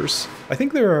 party members. I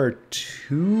think there are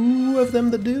 2 of them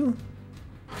that do.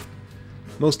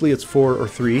 Mostly it's 4 or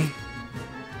 3.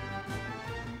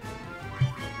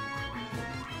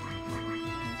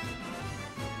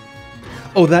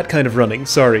 Oh, that kind of running.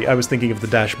 Sorry, I was thinking of the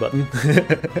dash button.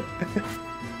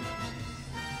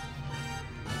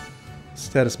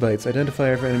 Status bytes.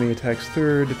 Identifier for enemy attacks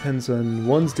 3rd. Depends on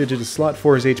 1's digit is slot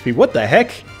 4's HP. What the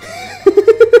heck?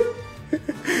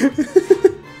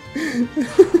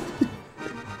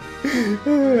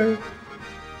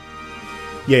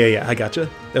 Yeah, I gotcha.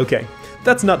 Okay.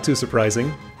 That's not too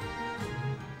surprising.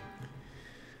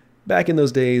 Back in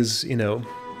those days, you know,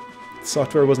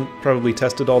 software wasn't probably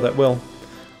tested all that well.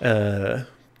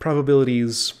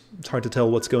 Probabilities, it's hard to tell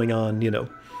what's going on, you know.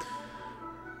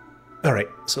 Alright,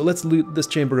 so let's loot this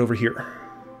chamber over here.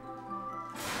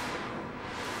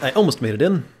 I almost made it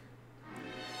in.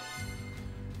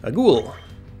 A ghoul.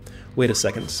 Wait a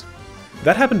second.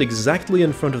 That happened exactly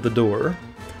in front of the door.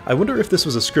 I wonder if this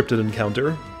was a scripted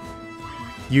encounter.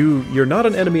 You're not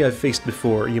an enemy I've faced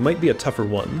before. You might be a tougher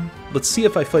one. Let's see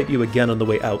if I fight you again on the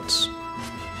way out.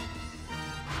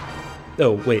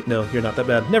 Oh, wait, no, you're not that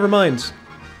bad. Never mind.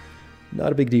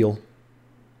 Not a big deal.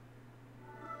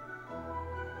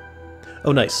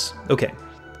 Oh, nice. Okay.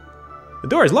 The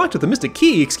door is locked with the Mystic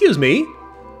Key, excuse me!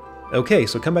 Okay,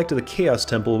 so come back to the Chaos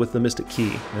Temple with the Mystic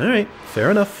Key. Alright, fair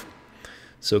enough.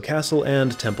 So castle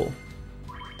and temple.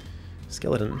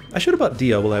 Skeleton. I should have bought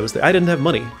Dia while I was there. I didn't have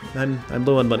money. I'm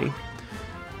low on money.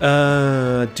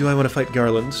 Do I want to fight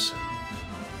Garland?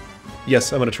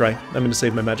 Yes, I'm going to try. I'm going to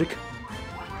save my magic.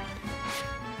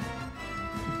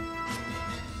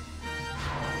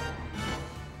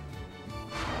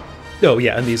 Oh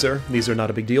yeah, and these are not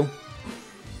a big deal.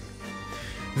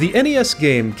 The NES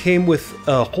game came with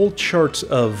a whole chart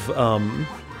of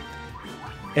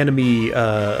enemy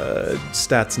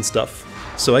stats and stuff,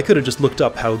 so I could have just looked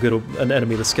up how good an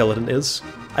enemy the skeleton is.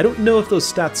 I don't know if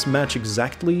those stats match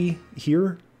exactly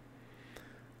here.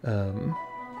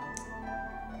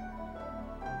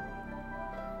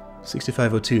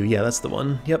 6502, yeah, that's the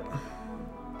one. Yep.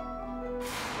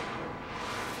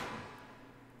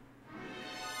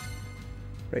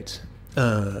 Right.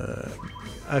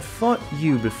 I've fought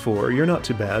you before. You're not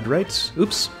too bad, right?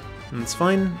 Oops. That's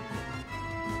fine.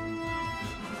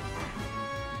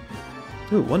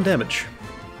 Ooh, 1 damage.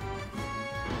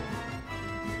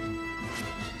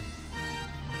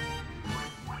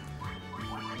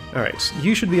 Alright,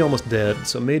 you should be almost dead,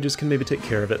 so mages can maybe take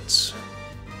care of it.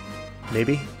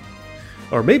 Maybe.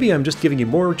 Or maybe I'm just giving you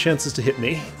more chances to hit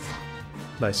me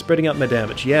by spreading out my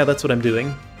damage. Yeah, that's what I'm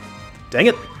doing. Dang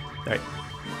it! Alright.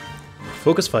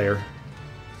 Focus fire.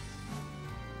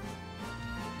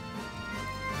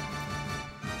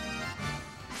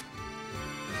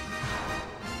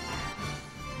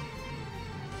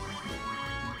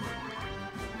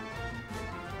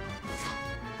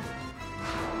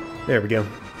 There we go.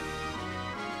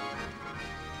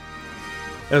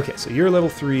 Okay, so you're level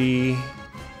 3.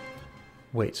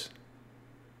 Wait.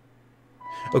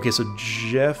 Okay, so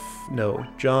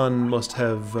John must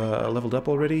have leveled up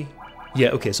already?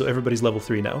 Yeah, okay, so everybody's level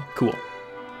 3 now. Cool.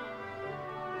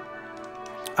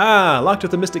 Ah, locked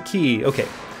with the Mystic Key. Okay.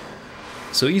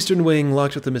 So Eastern Wing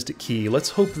locked with the Mystic Key. Let's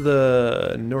hope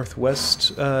the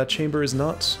Northwest chamber is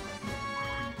not.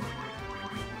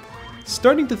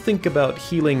 Starting to think about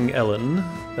healing Ellen.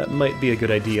 That might be a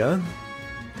good idea.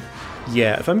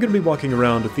 Yeah, if I'm going to be walking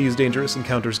around with these dangerous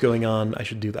encounters going on, I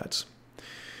should do that.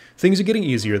 Things are getting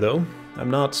easier, though. I'm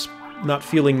not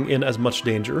feeling in as much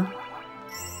danger.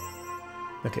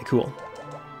 Okay, cool.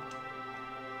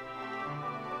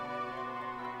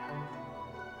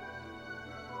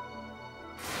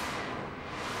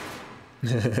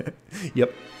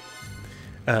 Yep.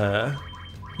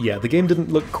 Yeah, the game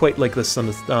didn't look quite like this on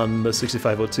the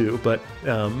 6502, but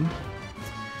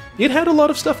it had a lot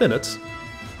of stuff in it.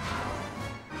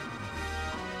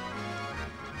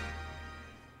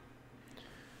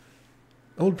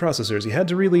 Old processors, you had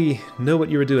to really know what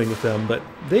you were doing with them, but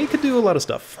they could do a lot of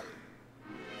stuff.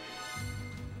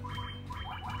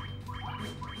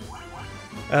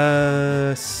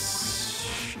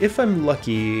 If I'm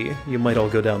lucky, you might all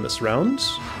go down this round.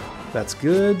 That's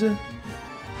good.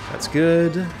 That's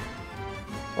good.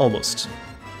 Almost.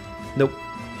 Nope.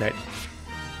 Alright.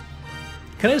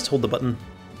 Can I just hold the button?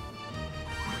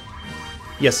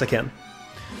 Yes, I can.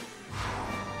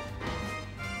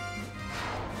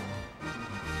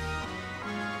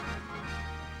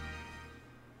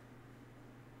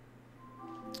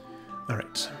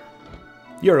 Alright.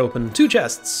 You're open. 2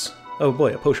 chests! Oh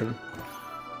boy, a potion.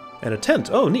 And a tent.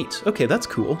 Oh, neat. Okay, that's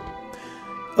cool.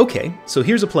 Okay, so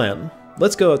here's a plan.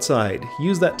 Let's go outside,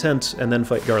 use that tent, and then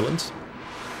fight Garland.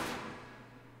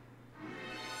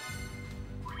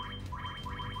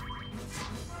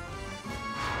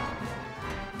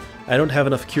 I don't have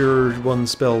enough Cure 1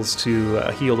 spells to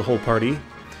heal the whole party,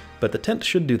 but the tent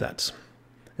should do that.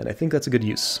 And I think that's a good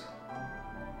use.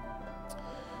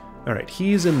 Alright,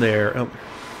 he's in there. Oh.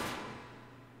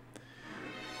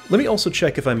 Let me also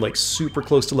check if I'm like super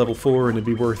close to level 4 and it'd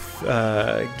be worth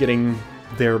getting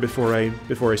there before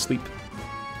I sleep.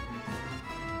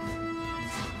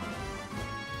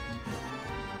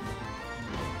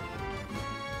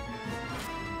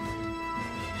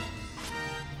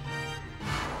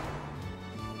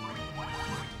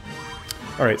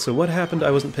 Alright, so what happened? I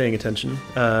wasn't paying attention.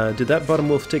 Did that bottom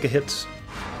wolf take a hit?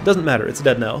 Doesn't matter, it's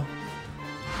dead now.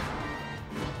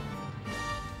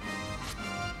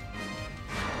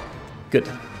 Good.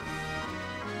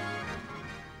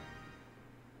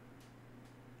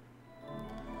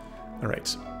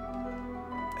 Alright.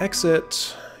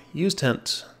 Exit. Use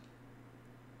tent.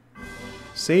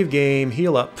 Save game.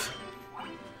 Heal up.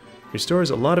 Restores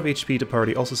a lot of HP to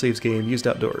party. Also saves game. Used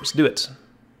outdoors. Do it.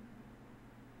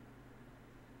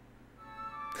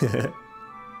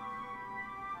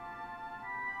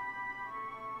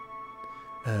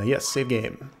 Yes, save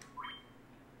game.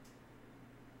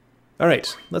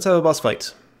 Alright, let's have a boss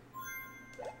fight.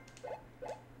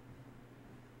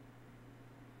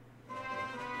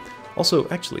 Also,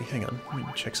 actually, hang on, let me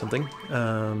check something.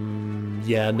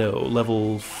 Yeah, no,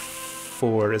 level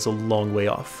 4 is a long way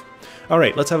off.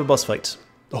 Alright, let's have a boss fight.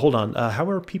 Hold on, how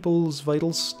are people's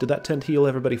vitals? Did that tent heal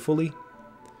everybody fully?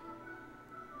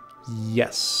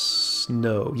 Yes,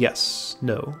 no, yes,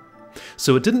 no.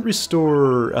 So it didn't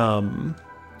restore,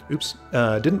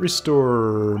 didn't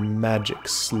restore magic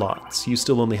slots. You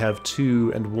still only have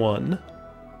 2 and 1.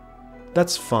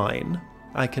 That's fine.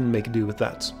 I can make do with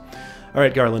that.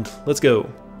 Alright, Garland, let's go.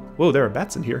 Whoa, there are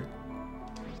bats in here.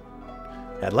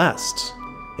 At last.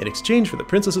 In exchange for the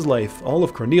princess's life, all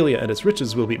of Cornelia and its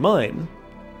riches will be mine.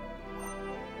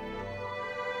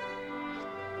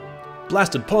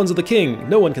 Blasted pawns of the king!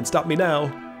 No one can stop me now!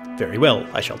 Very well,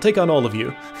 I shall take on all of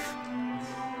you.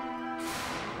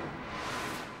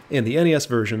 In the NES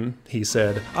version, he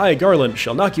said, I, Garland,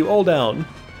 shall knock you all down.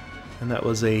 And that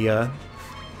was a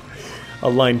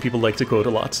line people like to quote a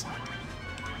lot.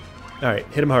 Alright,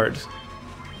 hit him hard.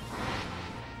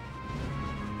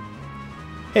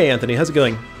 Hey Anthony, how's it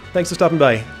going? Thanks for stopping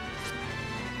by.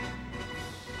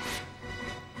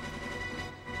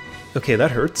 Okay,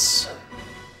 that hurts.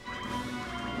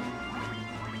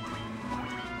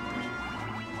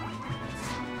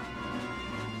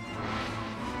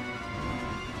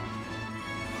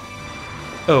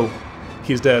 Oh,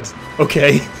 he's dead.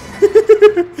 Okay.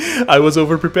 I was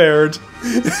overprepared.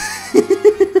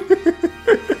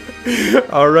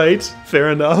 Alright, fair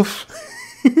enough.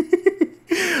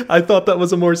 I thought that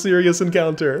was a more serious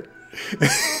encounter.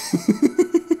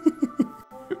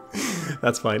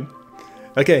 That's fine.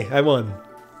 Okay, I won.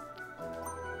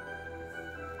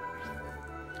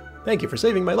 Thank you for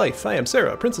saving my life. I am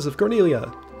Sarah, Princess of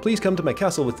Cornelia. Please come to my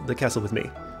castle with me.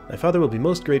 My father will be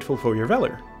most grateful for your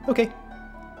valor. Okay.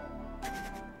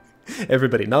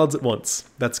 Everybody nods at once.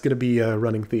 That's gonna be a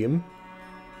running theme.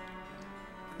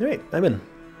 Alright, I'm in.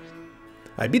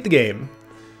 I beat the game.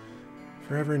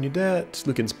 Forever in your debt.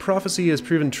 Lucan's prophecy has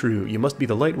proven true. You must be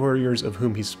the light warriors of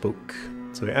whom he spoke.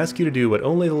 So I ask you to do what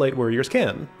only the light warriors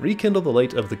can. Rekindle the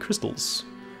light of the crystals.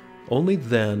 Only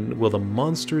then will the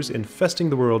monsters infesting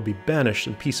the world be banished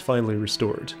and peace finally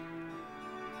restored.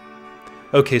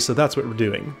 Okay, so that's what we're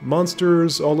doing.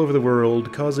 Monsters all over the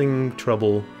world causing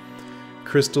trouble.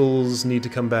 Crystals need to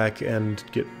come back and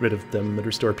get rid of them and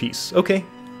restore peace. Okay.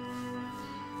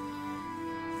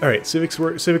 Alright, Civic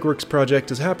Works project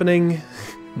is happening,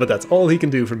 but that's all he can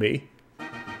do for me.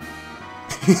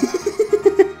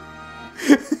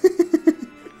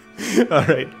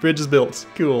 Alright, bridge is built.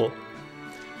 Cool.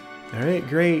 Alright,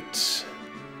 great.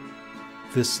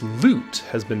 This loot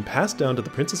has been passed down to the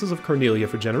princesses of Cornelia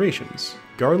for generations.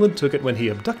 Garland took it when he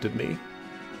abducted me.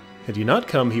 Had you not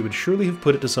come, he would surely have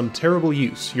put it to some terrible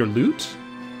use. Your loot?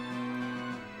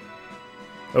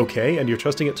 Okay, and you're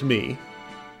trusting it to me.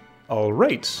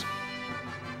 Alright.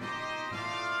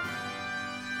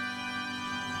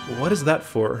 What is that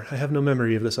for? I have no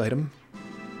memory of this item.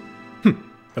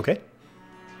 Okay.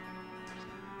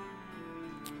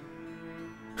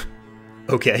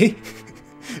 Okay.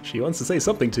 She wants to say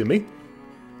something to me.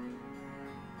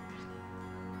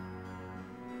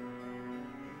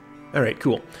 Alright,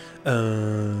 cool.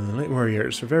 Light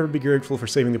Warriors, forever be grateful for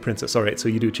saving the princess. Alright, so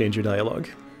you do change your dialogue.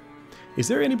 Is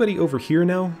there anybody over here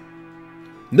now?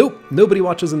 Nope, nobody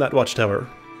watches in that watchtower.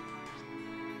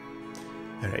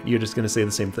 Alright, you're just gonna say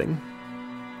the same thing.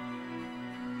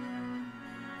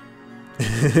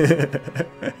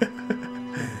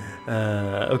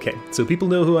 Okay, so people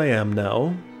know who I am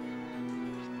now.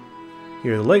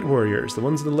 Here are the Light Warriors, the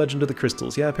ones in the Legend of the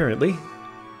Crystals. Yeah, apparently.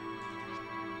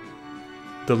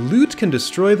 The loot can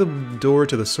destroy the door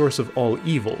to the source of all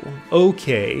evil.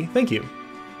 Okay, thank you.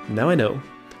 Now I know.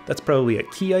 That's probably a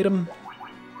key item.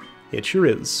 It sure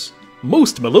is.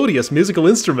 Most melodious musical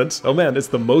instrument! Oh man, it's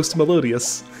the most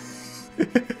melodious.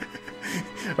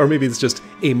 Or maybe it's just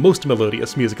a most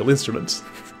melodious musical instrument.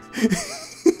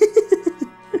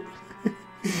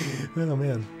 Oh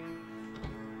man.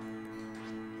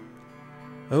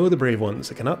 Oh, the brave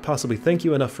ones. I cannot possibly thank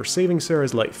you enough for saving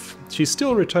Sarah's life. She's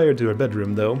still retired to her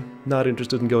bedroom, though. Not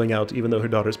interested in going out, even though her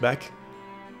daughter's back.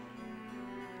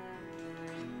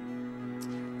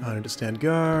 Honor to stand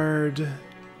guard.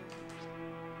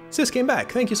 Sis came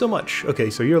back. Thank you so much. Okay,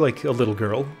 so you're like a little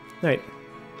girl. Right.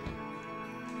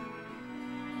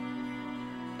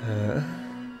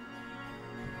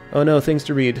 Oh no, things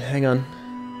to read. Hang on.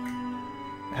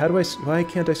 How do I... Why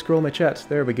can't I scroll my chat?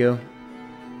 There we go.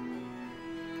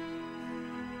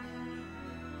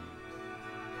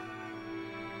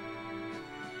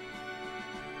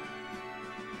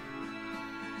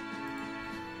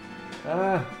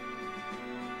 Ah.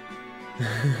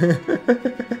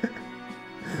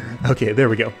 Okay, there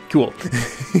we go. Cool.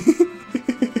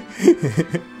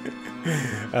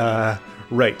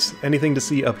 Right. Anything to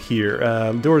see up here?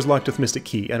 Doors locked with mystic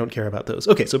key. I don't care about those.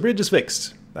 Okay, so bridge is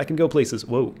fixed. I can go places.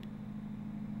 Whoa.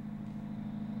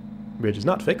 Bridge is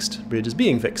not fixed. Bridge is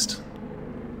being fixed.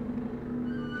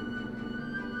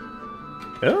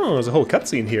 Oh, there's a whole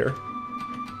cutscene here.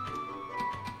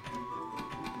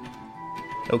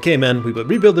 Okay, man, we will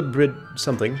rebuild the bridge...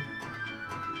 something.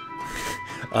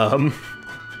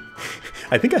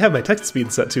 I think I have my text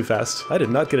speed set too fast. I did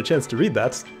not get a chance to read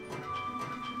that.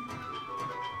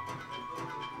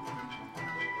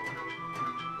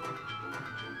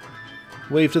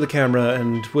 Wave to the camera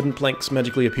and wooden planks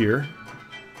magically appear.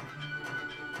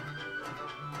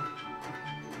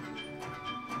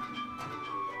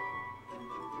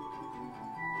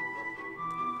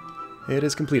 It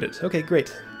is completed. Okay,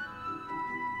 great.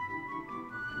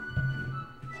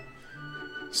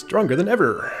 Stronger than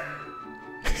ever!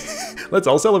 Let's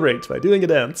all celebrate by doing a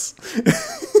dance.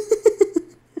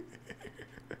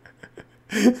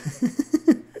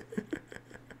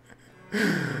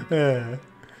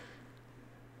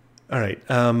 Alright,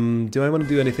 do I want to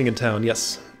do anything in town?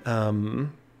 Yes.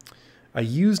 I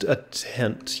used a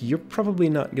tent. You're probably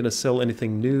not going to sell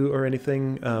anything new or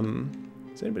anything.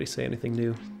 Does anybody say anything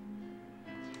new?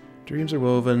 Dreams are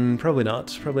woven. Probably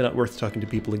not. Probably not worth talking to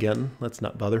people again. Let's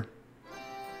not bother.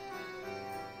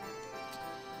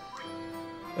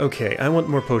 Okay, I want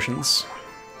more potions.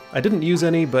 I didn't use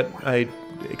any, but I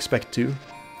expect to.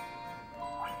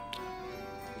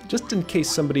 Just in case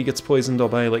somebody gets poisoned, I'll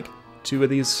buy like 2 of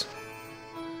these.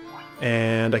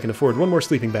 And I can afford 1 more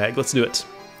sleeping bag. Let's do it.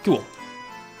 Cool.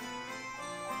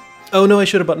 Oh no, I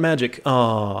should have bought magic.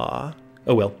 Ah.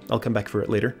 Oh well, I'll come back for it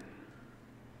later.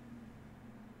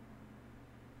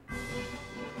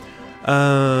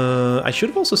 I should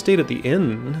have also stayed at the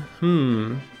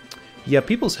inn. Yeah,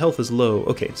 people's health is low.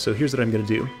 Okay, so here's what I'm gonna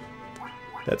do.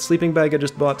 That sleeping bag I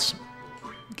just bought,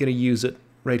 gonna use it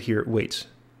right here. Wait.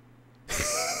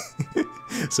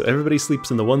 So everybody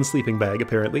sleeps in the 1 sleeping bag,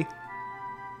 apparently.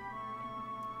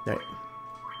 Alright.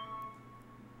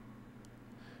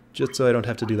 Just so I don't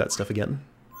have to do that stuff again.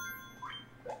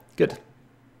 Good.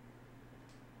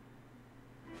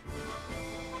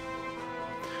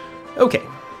 Okay.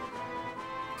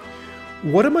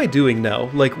 What am I doing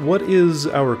now? Like, what is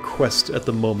our quest at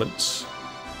the moment?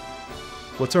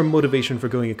 What's our motivation for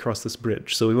going across this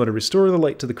bridge? So we want to restore the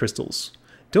light to the crystals.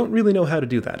 Don't really know how to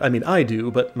do that. I mean, I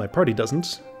do, but my party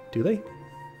doesn't. Do they?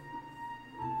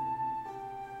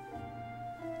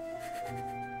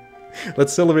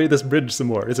 Let's celebrate this bridge some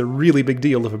more. It's a really big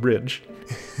deal of a bridge.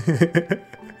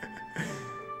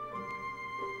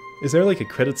 Is there like a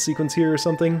credits sequence here or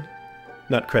something?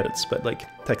 Not credits, but like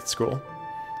text scroll.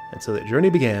 And so the journey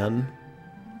began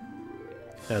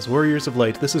as warriors of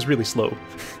light. This is really slow.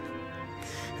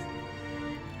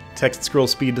 Text scroll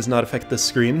speed does not affect this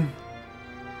screen.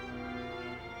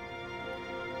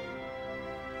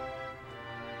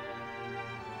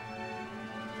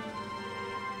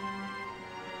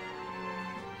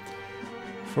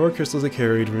 Four crystals they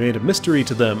carried remained a mystery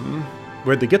to them.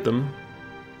 Where'd they get them?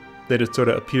 They just sort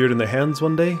of appeared in their hands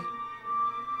one day?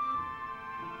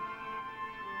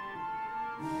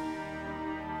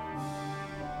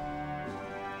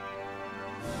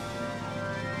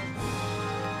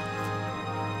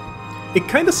 It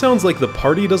kind of sounds like the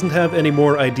party doesn't have any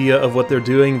more idea of what they're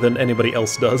doing than anybody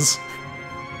else does.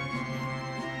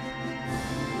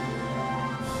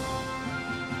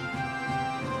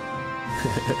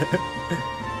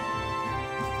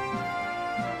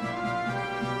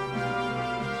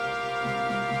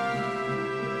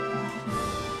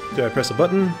 Do I press a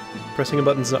button? Pressing a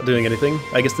button's not doing anything.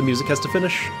 I guess the music has to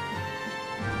finish.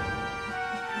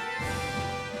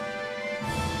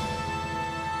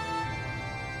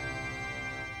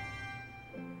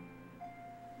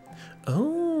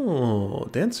 Oh,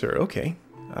 dancer, okay.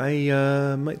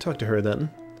 I might talk to her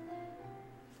then.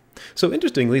 So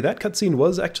interestingly, that cutscene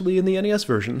was actually in the NES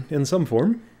version, in some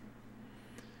form.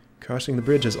 Crossing the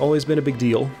bridge has always been a big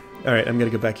deal. Alright, I'm gonna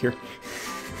go back here.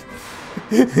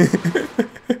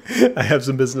 I have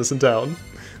some business in town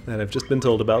that I've just been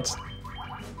told about.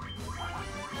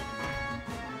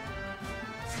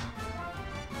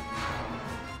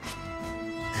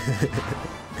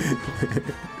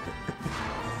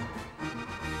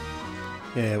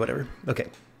 Yeah, whatever. Okay.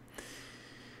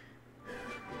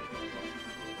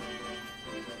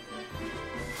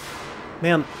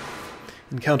 Man,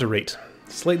 encounter rate.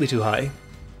 Slightly too high.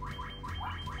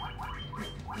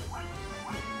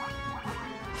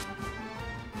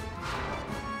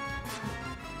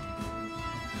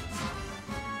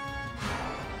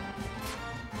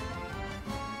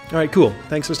 Alright, cool.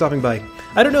 Thanks for stopping by.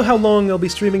 I don't know how long I'll be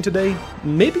streaming today.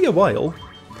 Maybe a while.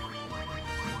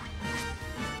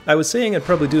 I was saying I'd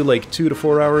probably do like 2 to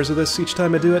 4 hours of this each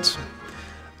time I do it.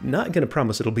 Not gonna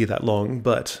promise it'll be that long,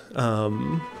 but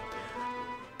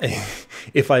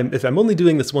if I'm only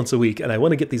doing this once a week and I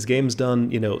want to get these games done,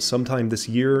 you know, sometime this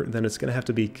year, then it's gonna have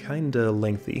to be kinda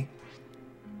lengthy.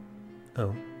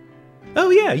 Oh. Oh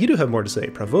yeah, you do have more to say.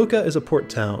 Pravoka is a port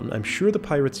town. I'm sure the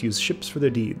pirates use ships for their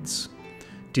deeds.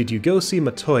 Did you go see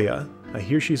Matoya? I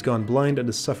hear she's gone blind and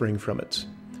is suffering from it.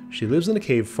 She lives in a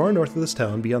cave far north of this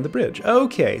town beyond the bridge.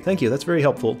 Okay, thank you, that's very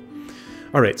helpful.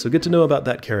 Alright, so good to know about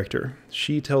that character.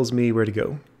 She tells me where to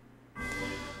go.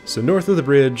 So north of the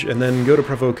bridge, and then go to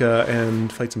Pravoka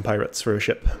and fight some pirates for a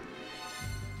ship.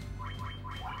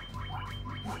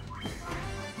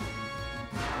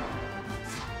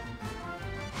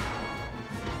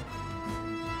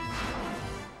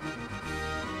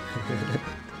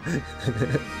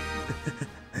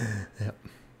 Yep.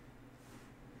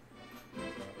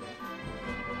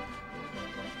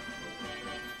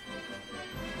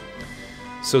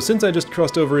 So since I just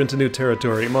crossed over into new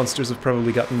territory, monsters have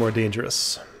probably gotten more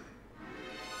dangerous.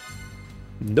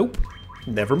 Nope.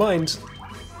 Never mind.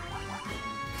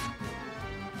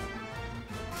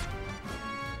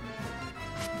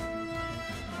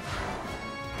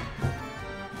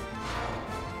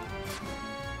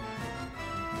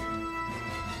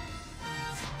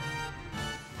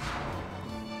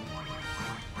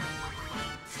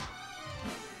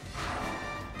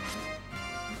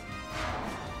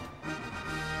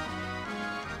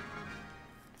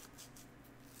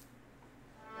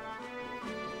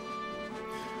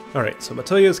 Alright, so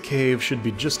Matoya's cave should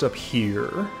be just up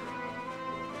here.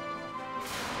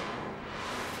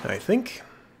 I think.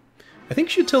 I think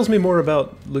she tells me more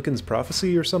about Lucan's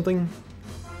prophecy or something.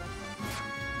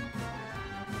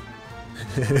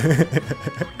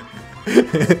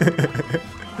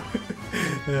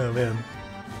 Oh man.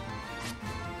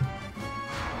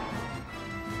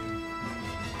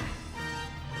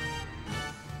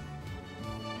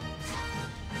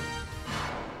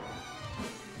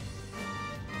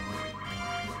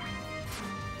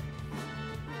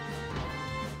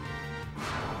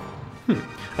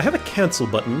 I have a cancel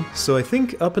button, so I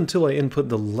think up until I input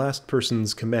the last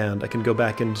person's command, I can go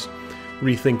back and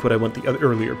rethink what I want the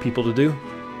earlier people to do.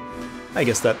 I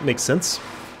guess that makes sense,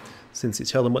 since you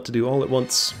tell them what to do all at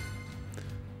once.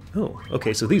 Oh,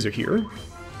 okay, so these are here.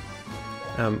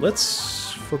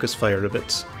 Let's focus fire a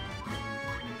bit.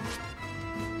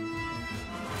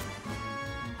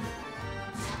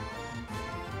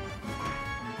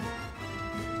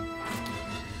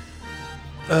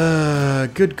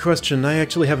 Good question. I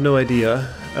actually have no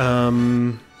idea.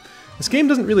 This game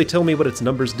doesn't really tell me what its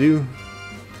numbers do.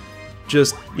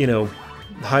 Just, you know,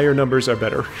 higher numbers are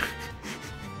better.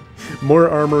 More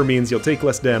armor means you'll take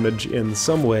less damage in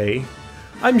some way.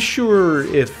 I'm sure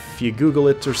if you Google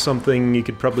it or something, you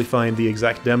could probably find the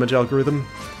exact damage algorithm.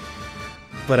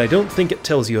 But I don't think it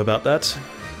tells you about that.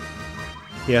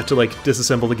 You have to, like,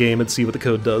 disassemble the game and see what the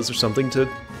code does or something to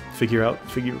figure out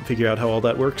how all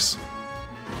that works.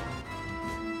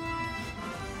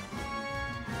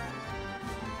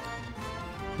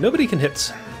 Nobody can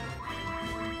hit.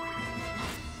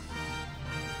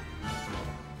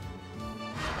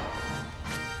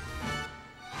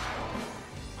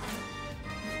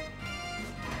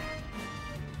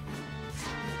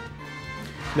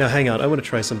 Now hang on, I want to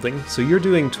try something. So you're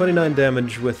doing 29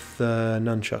 damage with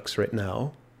nunchucks right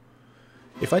now.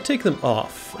 If I take them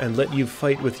off and let you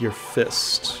fight with your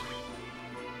fist...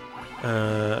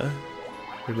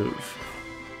 remove.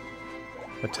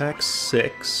 Attack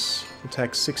 6...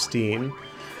 Attack 16.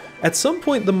 At some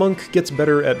point the monk gets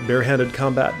better at barehanded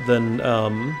combat than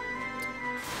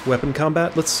weapon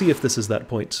combat. Let's see if this is that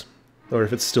point. Or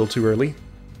if it's still too early.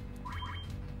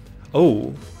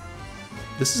 Oh.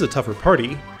 This is a tougher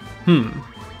party.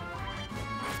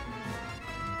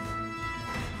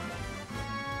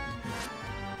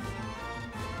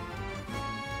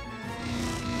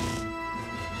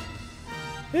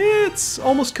 It's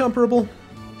almost comparable.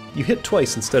 You hit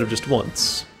twice instead of just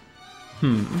once.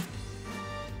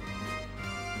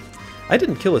 I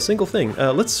didn't kill a single thing.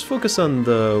 Let's focus on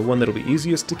the one that'll be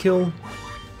easiest to kill.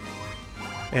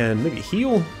 And maybe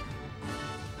heal?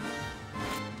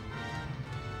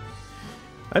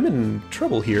 I'm in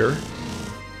trouble here.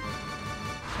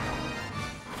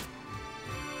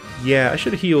 Yeah, I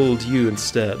should have healed you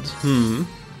instead.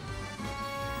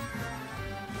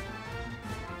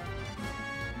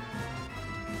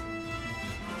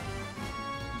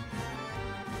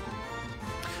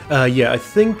 Yeah, I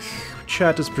think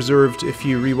chat is preserved if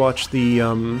you rewatch the,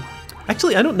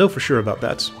 Actually, I don't know for sure about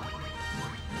that.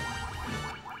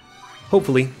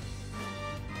 Hopefully.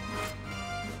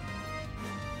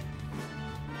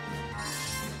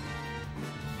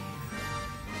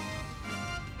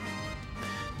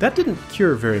 That didn't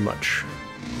cure very much.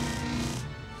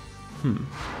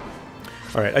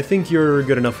 Alright, I think you're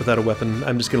good enough without a weapon.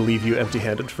 I'm just gonna leave you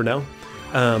empty-handed for now.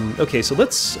 Okay, so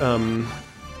let's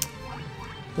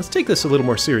take this a little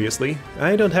more seriously.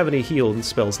 I don't have any heal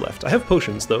spells left. I have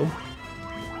potions, though.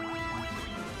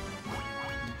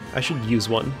 I should use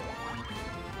one.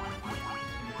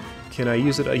 Can I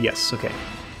use it? Yes, okay.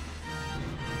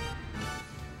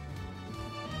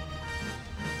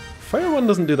 Fire one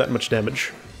doesn't do that much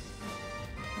damage.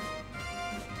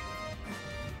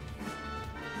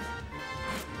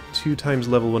 Two times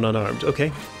level when unarmed.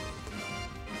 Okay.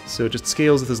 So it just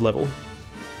scales with his level.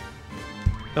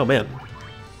 Oh, man.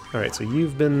 Alright, so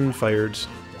you've been fired.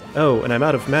 Oh, and I'm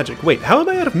out of magic. Wait, how am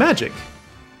I out of magic?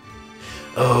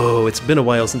 Oh, it's been a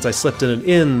while since I slept in an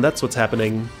inn. That's what's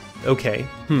happening. Okay.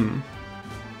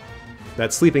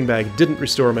 That sleeping bag didn't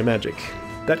restore my magic.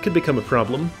 That could become a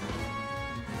problem.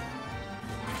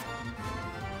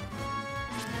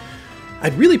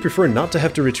 I'd really prefer not to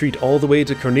have to retreat all the way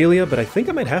to Cornelia, but I think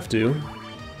I might have to.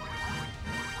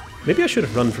 Maybe I should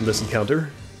have run from this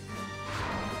encounter.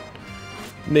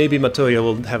 Maybe Matoya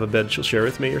will have a bed she'll share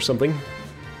with me or something.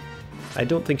 I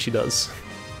don't think she does.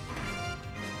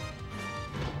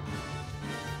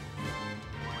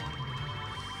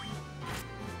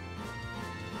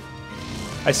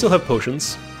 I still have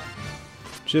potions.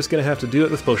 Just gonna have to do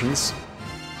it with potions.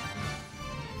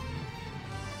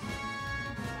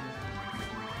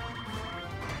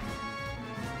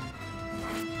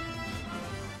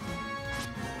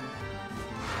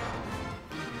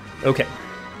 Okay.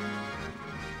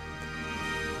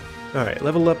 Alright,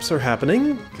 level ups are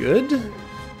happening. Good.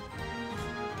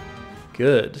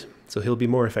 Good. So he'll be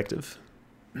more effective.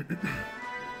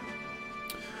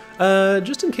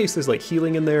 Just in case there's like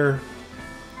healing in there,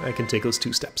 I can take those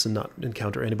 2 steps and not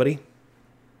encounter anybody.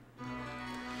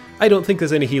 I don't think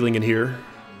there's any healing in here.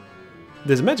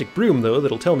 There's a magic broom, though,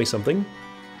 that'll tell me something.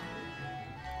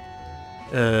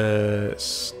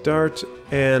 Start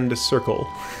and circle.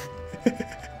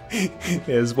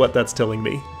 Is what that's telling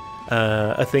me.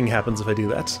 A thing happens if I do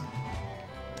that.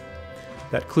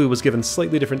 That clue was given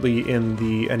slightly differently in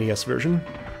the NES version.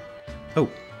 Oh.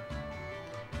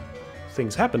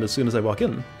 Things happen as soon as I walk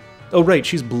in. Oh right,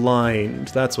 she's blind.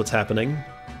 That's what's happening.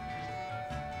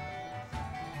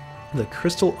 The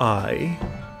crystal eye.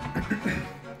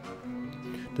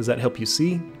 Does that help you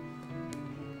see?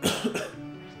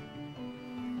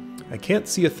 I can't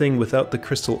see a thing without the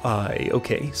crystal eye.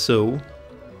 Okay, so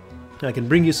I can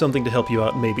bring you something to help you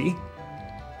out, maybe.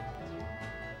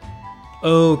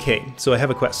 Okay, so I have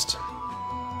a quest.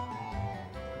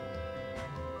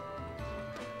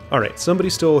 Alright, somebody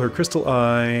stole her crystal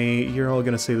eye. You're all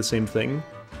gonna say the same thing.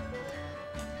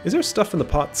 Is there stuff in the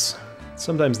pots?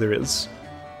 Sometimes there is.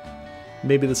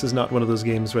 Maybe this is not one of those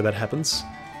games where that happens.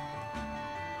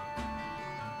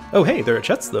 Oh hey, there are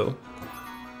chests though.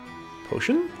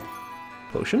 Potion?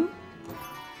 Potion?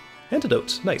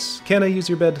 Antidote. Nice. Can I use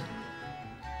your bed?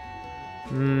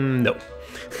 No.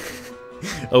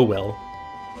 Oh well.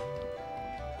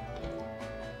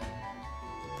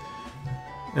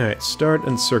 Alright, start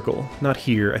and circle. Not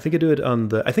here. I think I do it on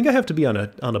the... I think I have to be on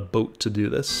a boat to do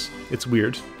this. It's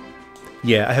weird.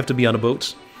 Yeah, I have to be on a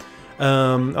boat.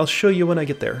 I'll show you when I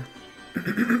get there.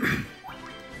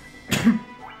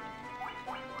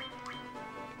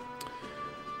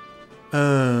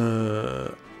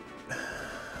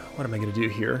 What am I gonna do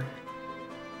here?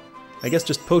 I guess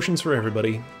just potions for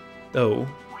everybody. Oh,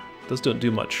 those don't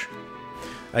do much.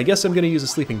 I guess I'm gonna use a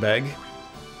sleeping bag.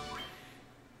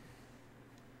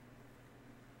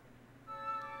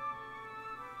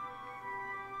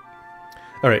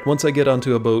 Alright, once I get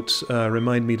onto a boat,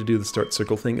 remind me to do the start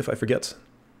circle thing if I forget.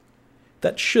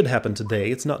 That should happen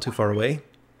today, it's not too far away.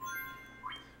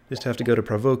 Just have to go to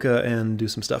Pravoka and do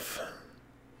some stuff.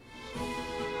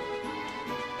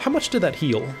 How much did that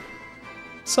heal?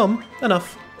 Some.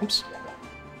 Enough. Oops.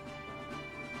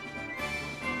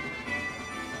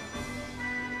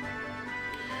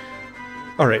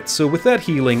 Alright, so with that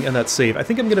healing and that save, I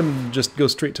think I'm gonna just go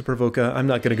straight to Pravoka. I'm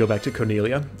not gonna go back to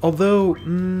Cornelia. Although,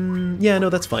 yeah, no,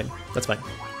 that's fine. That's fine.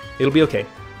 It'll be okay.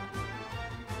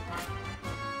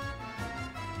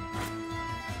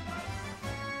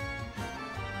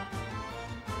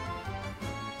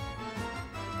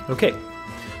 Okay.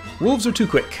 Wolves are too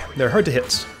quick. They're hard to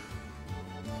hit.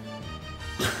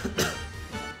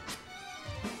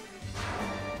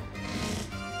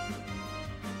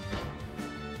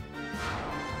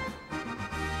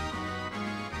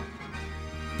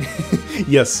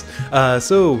 Yes.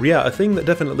 So, yeah, a thing that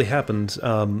definitely happened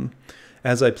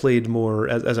as I played more,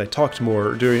 as I talked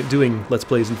more doing Let's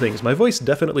Plays and things, my voice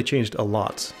definitely changed a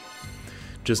lot.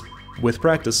 Just with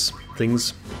practice,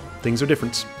 things are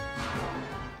different.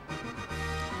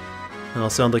 I'll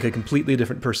sound like a completely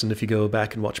different person if you go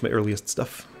back and watch my earliest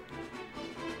stuff.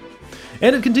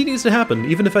 And it continues to happen.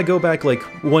 Even if I go back like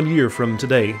 1 year from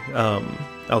today,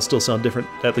 I'll still sound different,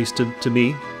 at least to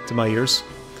me, to my ears,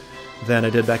 than I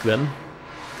did back then.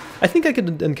 I think I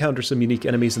could encounter some unique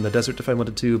enemies in the desert if I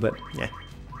wanted to, but yeah.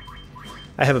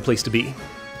 I have a place to be.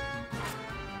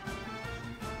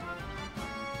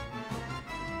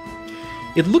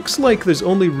 It looks like there's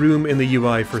only room in the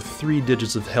UI for 3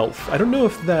 digits of health. I don't know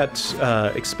if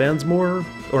that expands more,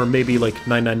 or maybe like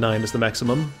 999 is the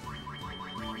maximum.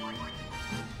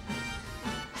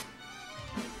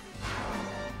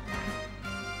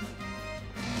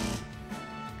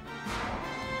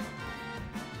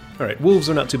 Alright, wolves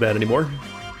are not too bad anymore.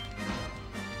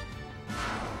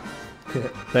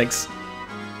 Thanks.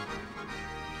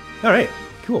 Alright,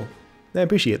 cool. I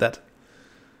appreciate that.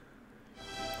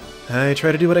 I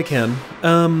try to do what I can.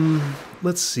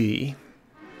 Let's see.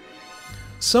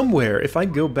 Somewhere, if I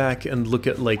go back and look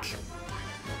at, like,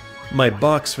 my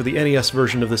box for the NES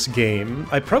version of this game,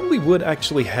 I probably would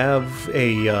actually have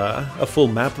a full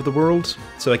map of the world,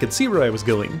 so I could see where I was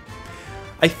going.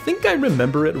 I think I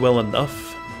remember it well enough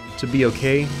to be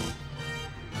okay.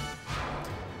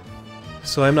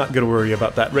 So I'm not going to worry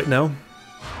about that right now.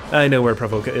 I know where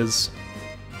Pravoka is.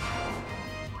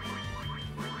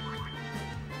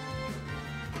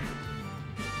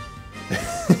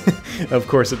 Of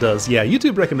course it does. Yeah,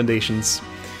 YouTube recommendations.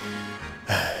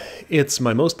 It's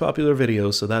my most popular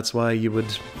video, so that's why you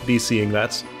would be seeing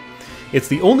that. It's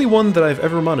the only one that I've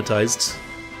ever monetized.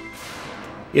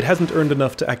 It hasn't earned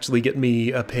enough to actually get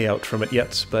me a payout from it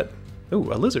yet, but...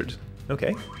 Ooh, a lizard.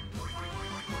 Okay.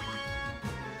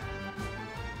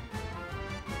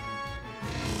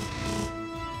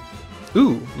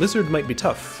 Ooh, lizard might be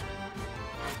tough.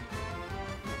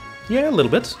 Yeah, a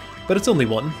little bit, but it's only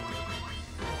one.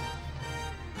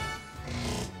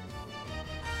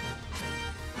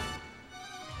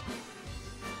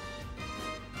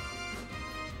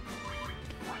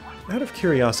 Out of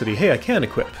curiosity, hey, I can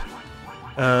equip.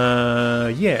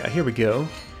 Yeah, here we go.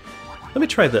 Let me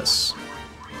try this.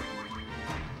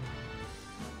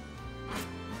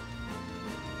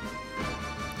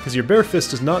 Because your bare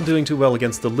fist is not doing too well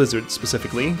against the lizard,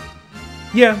 specifically.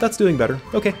 Yeah, that's doing better.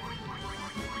 Okay.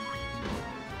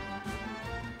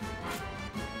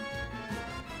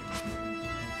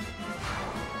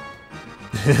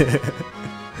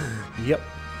 Yep.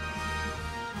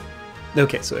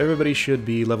 Okay, so everybody should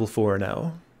be level 4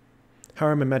 now. How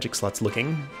are my magic slots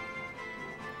looking?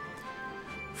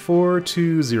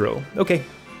 420. Okay.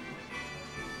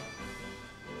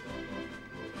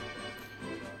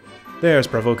 There's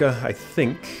Pravoka, I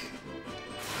think.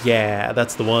 Yeah,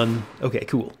 that's the one. Okay,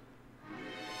 cool.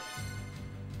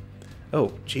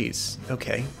 Oh, jeez.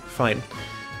 Okay, fine.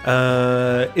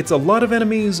 It's a lot of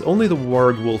enemies. Only the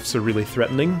warg wolves are really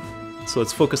threatening, so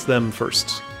let's focus them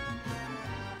first.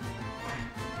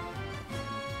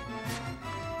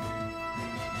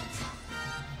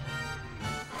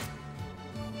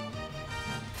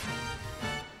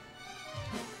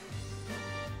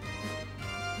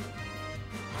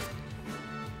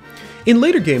 In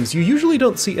later games, you usually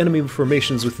don't see enemy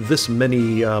formations with this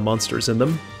many monsters in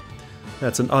them.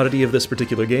 That's an oddity of this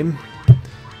particular game.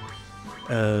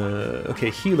 Okay,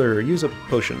 healer, use a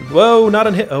potion. Whoa, not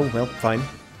on him. Oh, well, fine.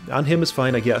 On him is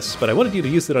fine, I guess, but I wanted you to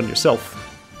use it on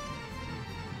yourself.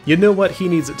 You know what? He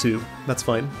needs it too. That's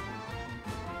fine.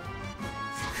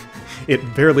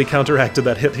 It barely counteracted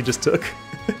that hit he just took.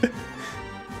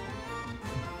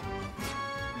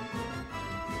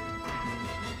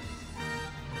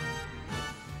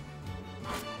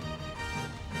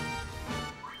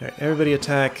 Alright, everybody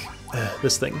attack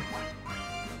this thing.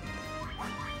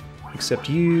 Except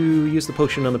you use the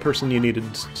potion on the person you needed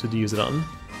to use it on.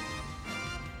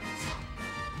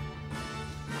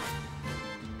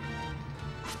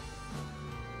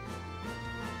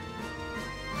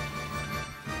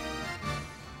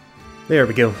 There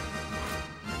we go.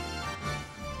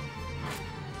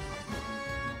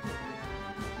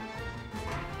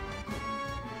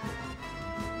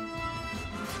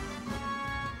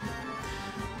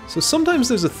 So sometimes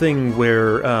there's a thing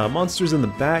where monsters in the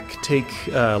back take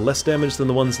less damage than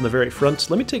the ones in the very front.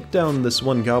 Let me take down this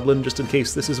one goblin just in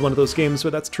case this is one of those games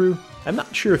where that's true. I'm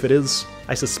not sure if it is.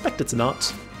 I suspect it's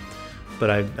not, but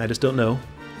I just don't know.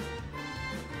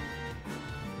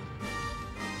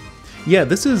 Yeah,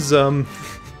 this is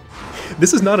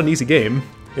this is not an easy game.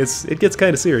 It gets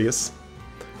kind of serious.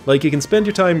 Like, you can spend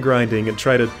your time grinding and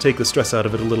try to take the stress out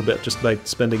of it a little bit just by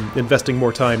investing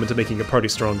more time into making your party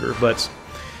stronger, but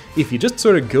if you just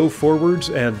sort of go forward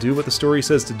and do what the story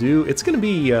says to do, it's going to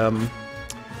be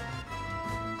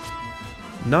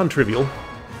non-trivial.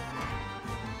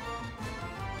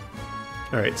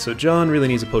 Alright, so John really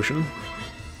needs a potion.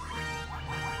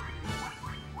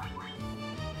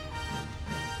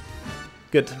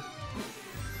 Good.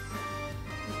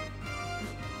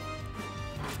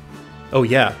 Oh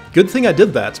yeah, good thing I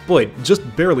did that. Boy,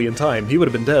 just barely in time. He would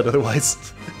have been dead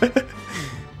otherwise.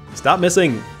 Stop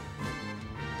missing!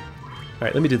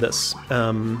 Alright, let me do this.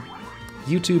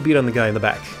 You two beat on the guy in the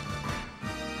back.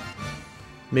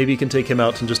 Maybe you can take him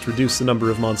out and just reduce the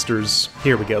number of monsters.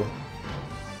 Here we go.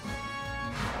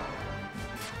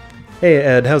 Hey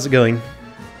Ed, how's it going?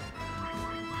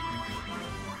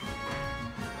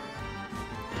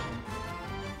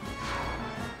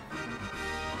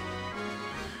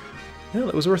 Well,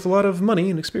 it was worth a lot of money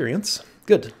and experience.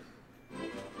 Good.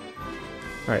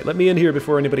 Alright, let me in here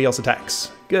before anybody else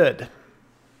attacks. Good.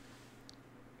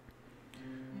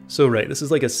 So right, this is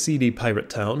like a seedy pirate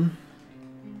town.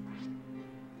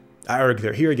 Arg,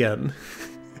 they're here again.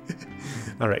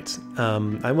 Alright,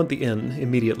 I want the inn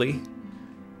immediately.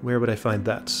 Where would I find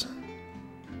that?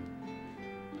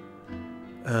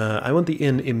 I want the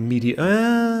inn immediate.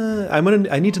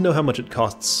 I need to know how much it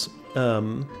costs.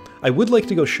 I would like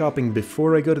to go shopping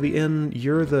before I go to the inn.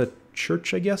 You're the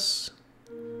church, I guess?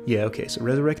 Yeah, okay, so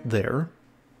resurrect there.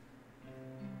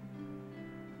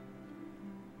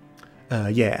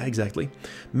 Yeah, exactly.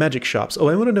 Magic shops. Oh,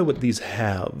 I want to know what these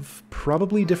have.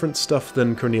 Probably different stuff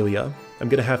than Cornelia. I'm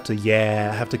gonna have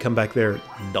to come back there.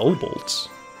 Null bolts.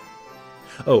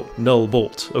 Oh, null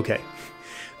bolt. Okay.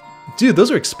 Dude,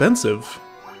 those are expensive.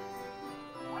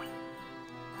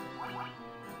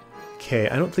 Okay,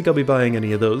 I don't think I'll be buying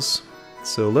any of those.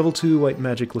 So level 2 white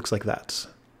magic looks like that.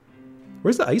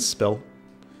 Where's the ice spell?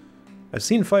 I've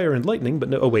seen fire and lightning, but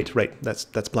no. Oh wait, right. That's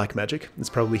black magic. It's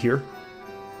probably here.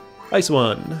 Ice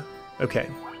one. Okay.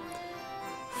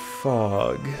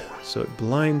 Fog. So it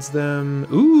blinds them.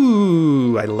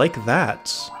 Ooh, I like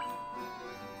that.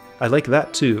 I like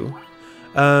that too.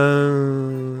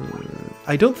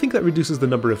 I don't think that reduces the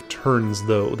number of turns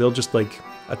though. They'll just like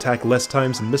attack less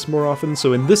times and miss more often.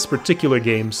 So in this particular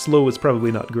game, slow is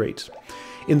probably not great.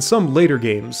 In some later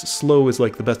games, slow is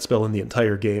like the best spell in the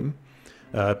entire game.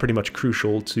 Pretty much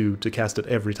crucial to cast it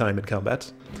every time in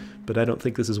combat. But I don't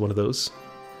think this is one of those.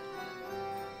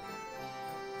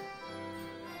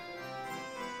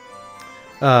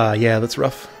 Yeah, that's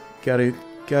rough. Gotta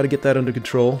get that under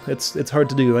control. It's hard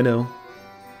to do, I know.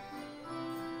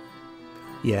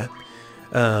 Yeah.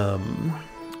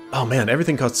 Oh man,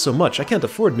 everything costs so much. I can't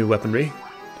afford new weaponry.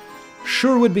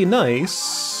 Sure would be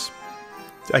nice.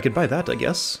 I could buy that, I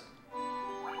guess.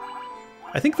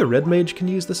 I think the red mage can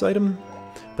use this item,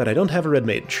 but I don't have a red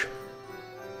mage.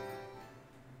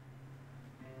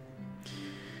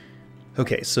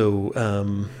 Okay, so,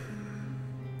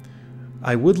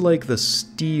 I would like the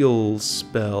steel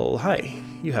spell. Hi,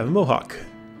 you have a mohawk.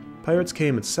 Pirates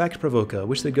came and sacked Provoca.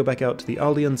 Wish they'd go back out to the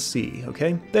Aldean Sea.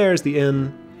 Okay, there's the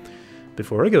inn.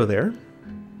 Before I go there,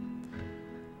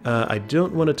 I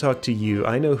don't want to talk to you.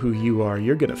 I know who you are.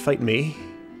 You're gonna fight me.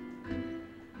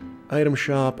 Item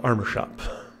shop, armor shop.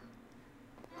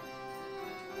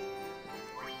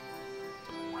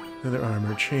 Leather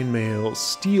armor, chainmail,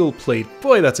 steel plate.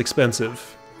 Boy, that's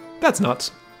expensive. That's not.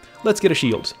 Let's get a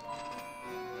shield.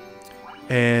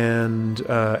 And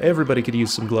everybody could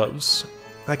use some gloves.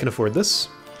 I can afford this.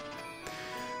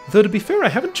 Though to be fair, I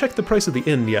haven't checked the price of the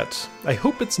inn yet. I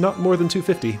hope it's not more than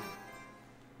 $250.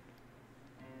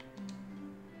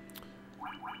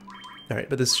 Alright,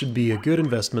 but this should be a good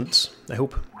investment, I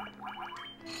hope.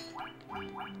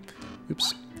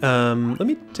 Oops. Let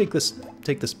me take this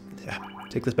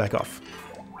back off.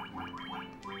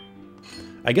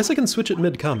 I guess I can switch it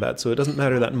mid-combat, so it doesn't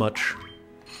matter that much.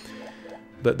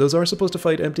 But those are supposed to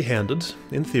fight empty-handed,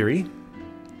 in theory.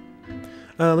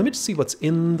 Let me just see what's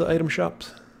in the item shop.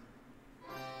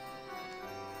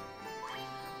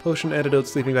 Potion, antidote,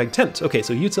 sleeping bag, tent. Okay,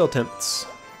 so you'd sell tents.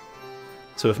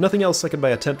 So if nothing else, I can buy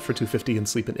a tent for 250 and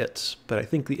sleep in it, but I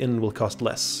think the inn will cost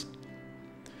less.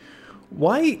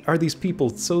 Why are these people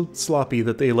so sloppy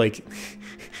that they, like,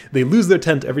 they lose their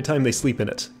tent every time they sleep in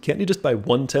it? Can't you just buy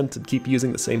one tent and keep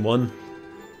using the same one?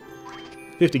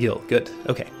 50 gil, good,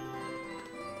 okay.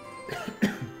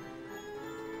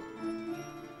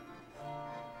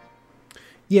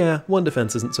 Yeah, one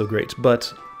defense isn't so great,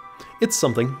 but it's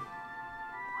something.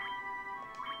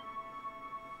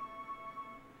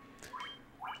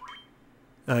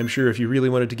 I'm sure if you really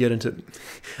wanted to get into...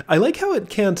 I like how it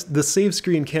can't... The save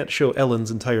screen can't show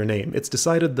Ellen's entire name. It's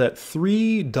decided that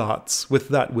 3 dots with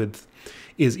that width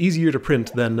is easier to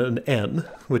print than an N,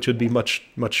 which would be much,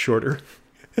 much shorter.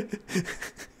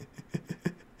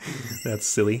 That's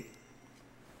silly.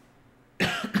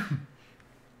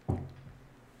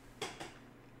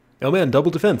 Oh man,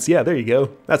 double defense. Yeah, there you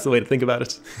go. That's the way to think about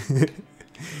it.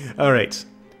 Alright.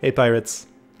 Hey, pirates.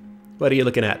 What are you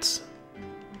looking at?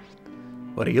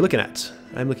 What are you looking at?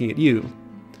 I'm looking at you.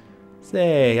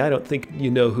 Say, I don't think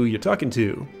you know who you're talking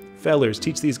to. Fellers,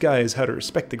 teach these guys how to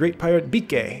respect the great pirate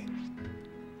Bike.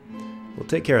 We'll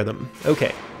take care of them.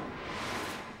 Okay.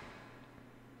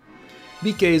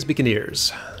 Bike's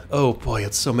Buccaneers. Oh boy,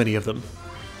 it's so many of them.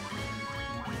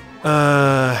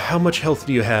 How much health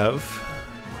do you have?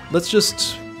 Let's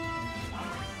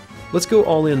go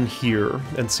all in here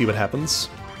and see what happens.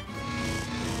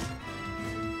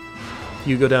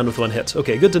 You go down with 1 hit.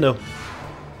 Okay, good to know.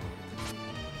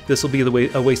 This'll be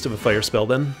a waste of a fire spell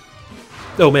then.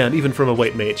 Oh man, even from a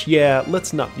white mage. Yeah,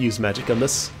 let's not use magic on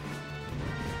this.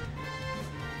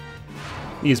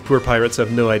 These poor pirates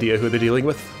have no idea who they're dealing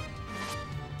with.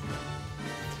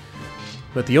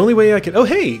 But the only way I can... Oh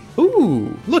hey!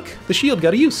 Ooh! Look! The shield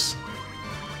got a use!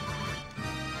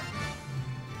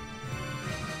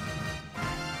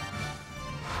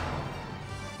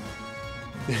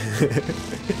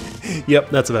 Yep,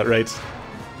 that's about right.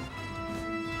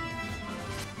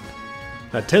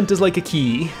 A tent is like a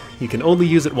key. You can only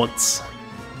use it once.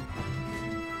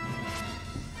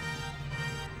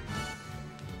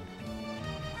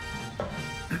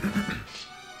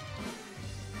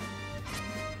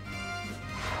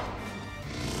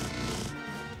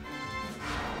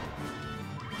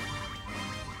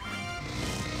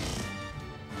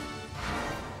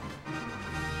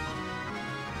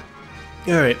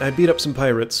 Alright, I beat up some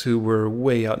pirates who were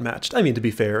way outmatched. I mean, to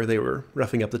be fair, they were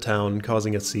roughing up the town,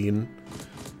 causing a scene.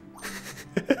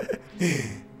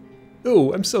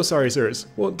 Oh, I'm so sorry, sirs.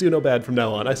 Won't do no bad from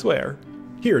now on, I swear.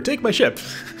 Here, take my ship!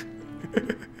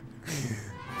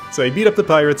 So he beat up the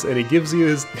pirates, and he gives you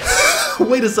his...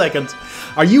 Wait a second!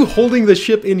 Are you holding the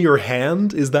ship in your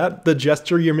hand? Is that the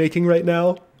gesture you're making right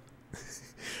now?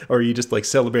 Or are you just, like,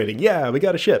 celebrating, yeah, we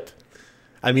got a ship?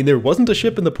 I mean, there wasn't a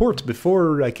ship in the port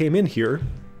before I came in here.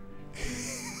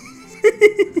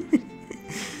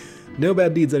 No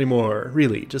bad deeds anymore,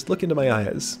 really. Just look into my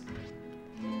eyes.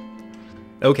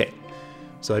 Okay.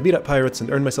 So I beat up pirates and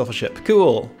earned myself a ship.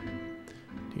 Cool.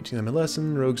 Teaching them a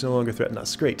lesson. Rogues no longer threaten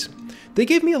us. Great. They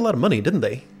gave me a lot of money, didn't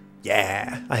they?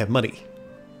 Yeah, I have money.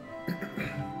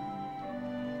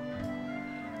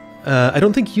 I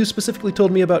don't think you specifically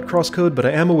told me about crosscode, but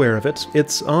I am aware of it.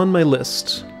 It's on my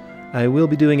list. I will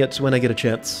be doing it when I get a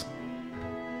chance.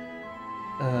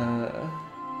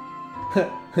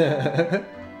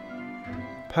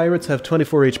 Pirates have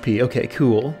 24 HP. Okay,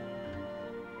 cool.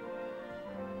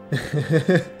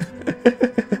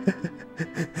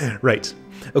 Right.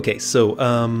 Okay, so,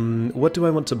 what do I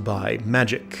want to buy?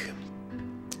 Magic.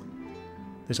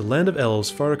 There's a land of elves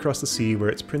far across the sea where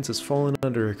its prince has fallen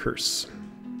under a curse.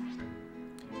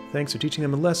 Thanks for teaching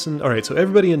them a lesson. Alright, so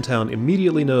everybody in town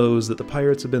immediately knows that the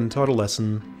pirates have been taught a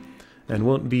lesson and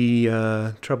won't be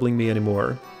troubling me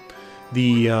anymore.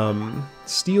 The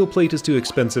steel plate is too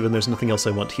expensive and there's nothing else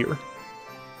I want here.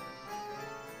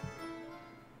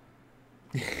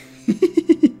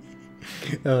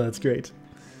 Oh, that's great.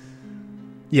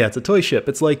 Yeah, it's a toy ship.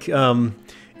 It's like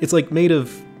made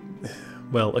of...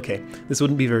 Well, okay, this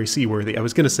wouldn't be very seaworthy. I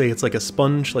was going to say it's like a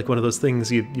sponge, like one of those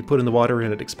things you put in the water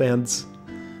and it expands.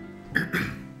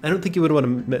 I don't think you would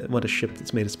want a ship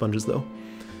that's made of sponges, though.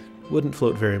 Wouldn't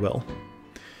float very well.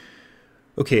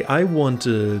 Okay, I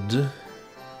wanted...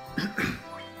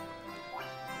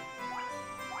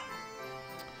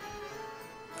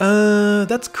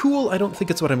 That's cool. I don't think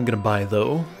it's what I'm gonna buy,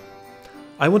 though.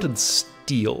 I wanted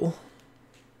steel.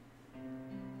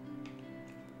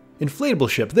 Inflatable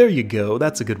ship, there you go.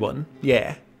 That's a good one.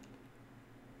 Yeah.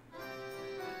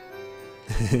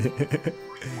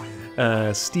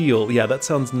 Steel, yeah, that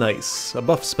sounds nice. A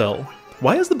buff spell.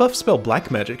 Why is the buff spell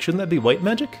black magic? Shouldn't that be white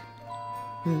magic?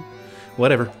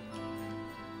 Whatever.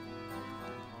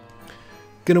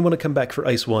 Gonna want to come back for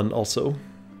Ice 1 also.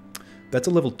 That's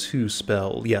a level 2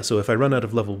 spell. Yeah, so if I run out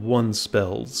of level 1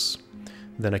 spells,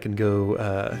 then I can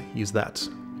go use that.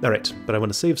 Alright, but I want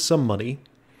to save some money.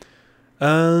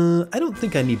 I don't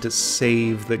think I need to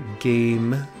save the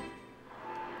game.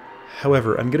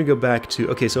 However, I'm going to go back to...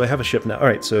 Okay, so I have a ship now.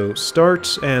 Alright, so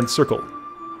start and circle.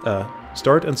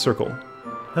 Start and circle.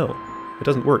 Oh, it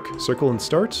doesn't work. Circle and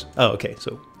start? Oh, okay,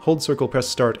 so hold circle, press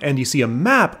start, and you see a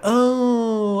map!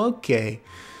 Oh, okay.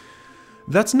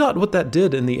 That's not what that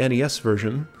did in the NES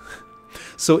version.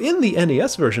 So in the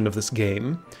NES version of this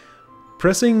game,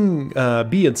 pressing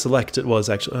B and select it was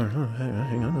actually... Oh,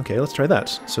 hang on, okay, let's try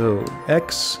that. So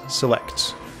X,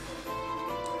 select.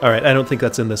 Alright, I don't think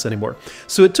that's in this anymore.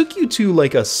 So it took you to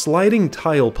like a sliding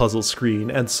tile puzzle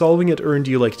screen, and solving it earned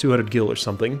you like 200 gil or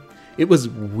something. It was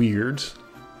weird.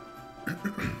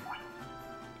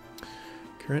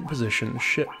 Current position,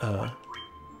 shit,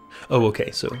 Oh,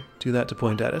 okay, so do that to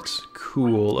point at it.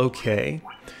 Cool, okay.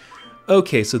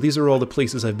 Okay, so these are all the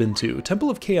places I've been to. Temple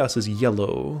of Chaos is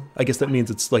yellow. I guess that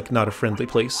means it's like not a friendly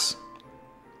place.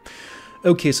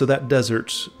 Okay, so that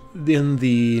desert in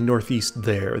the northeast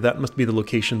there, that must be the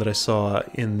location that I saw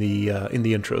in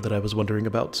the intro that I was wondering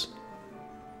about.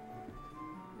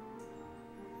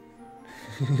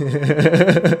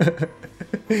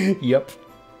 Yep.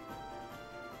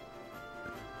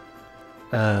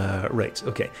 Right,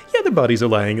 okay. Yeah, their bodies are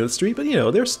lying in the street, but you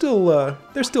know, they're still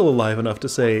alive enough to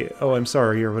say, oh, I'm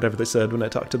sorry, or whatever they said when I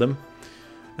talked to them.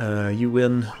 You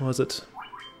win, was it?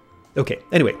 Okay,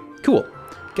 anyway, cool.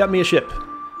 Got me a ship.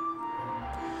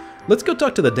 Let's go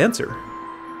talk to the dancer.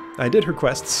 I did her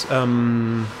quests.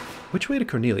 Which way to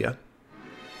Cornelia?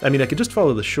 I mean, I could just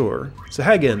follow the shore. So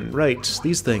Hagen, right,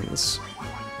 these things.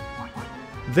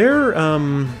 They're,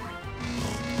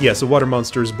 yeah, so water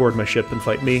monsters board my ship and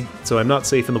fight me, so I'm not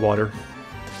safe in the water.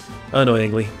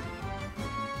 Annoyingly.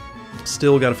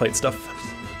 Still gotta fight stuff.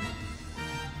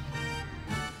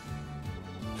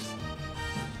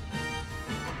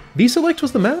 B-select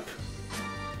was the map?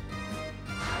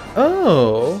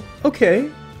 Oh, okay.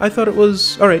 I thought it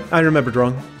was... Alright, I remembered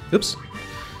wrong. Oops.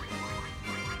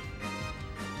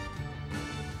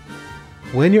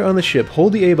 When you're on the ship,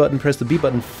 hold the A button, press the B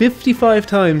button 55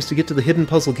 times to get to the hidden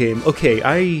puzzle game. Okay,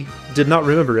 I did not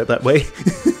remember it that way.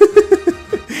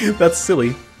 That's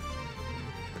silly.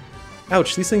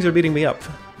 Ouch, these things are beating me up.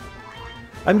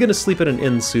 I'm gonna sleep at an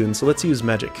inn soon, so let's use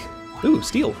magic. Ooh,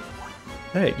 steel.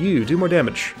 Alright, you, do more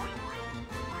damage.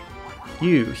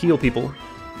 You, heal people.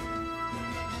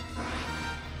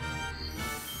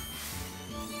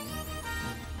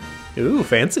 Ooh,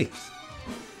 fancy.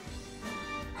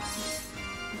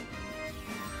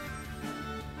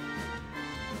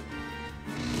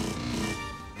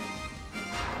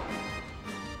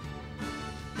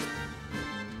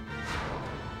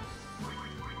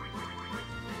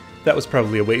 That was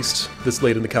probably a waste, this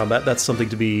late in the combat. That's something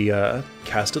to be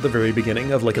cast at the very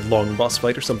beginning of like a long boss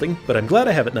fight or something, but I'm glad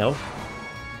I have it now.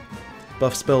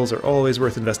 Buff spells are always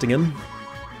worth investing in.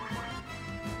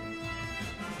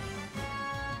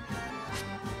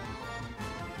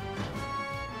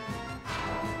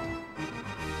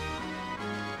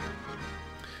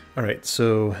 Alright,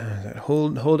 so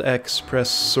hold X,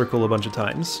 press circle a bunch of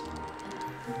times.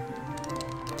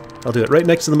 I'll do it right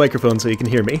next to the microphone so you can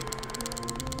hear me.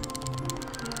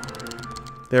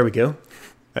 There we go.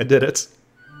 I did it.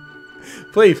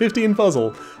 Play 15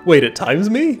 puzzle. Wait, it times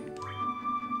me?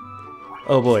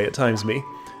 Oh boy, it times me.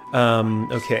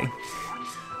 Okay.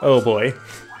 Oh boy.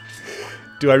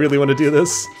 Do I really want to do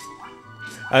this?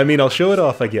 I mean, I'll show it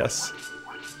off, I guess.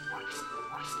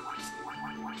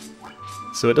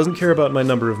 So it doesn't care about my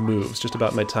number of moves, just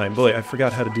about my time. Boy, I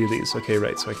forgot how to do these. Okay,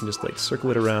 right, so I can just like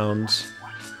circle it around.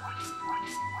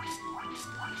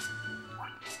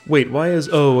 Wait, why is...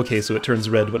 Oh, okay, so it turns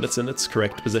red when it's in its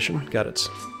correct position. Got it.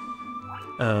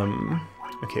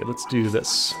 Okay, let's do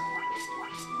this.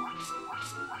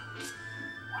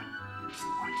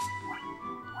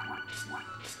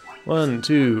 One,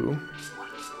 two...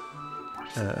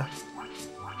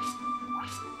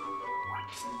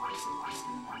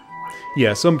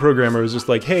 Yeah, some programmer was just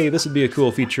like, hey, this would be a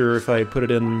cool feature if I put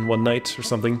it in one night or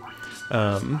something.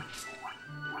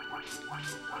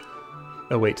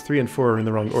 Oh wait, 3 and 4 are in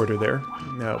the wrong order there.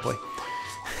 Oh boy.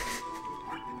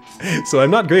 So I'm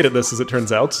not great at this, as it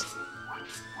turns out.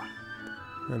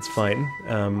 That's fine.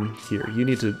 Here, you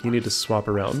need to swap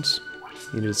around.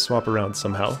 You need to swap around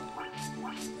somehow.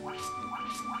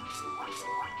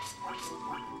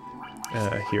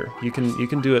 Here, you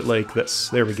can do it like this.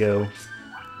 There we go.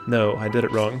 No, I did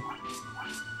it wrong.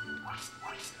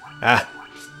 Ah.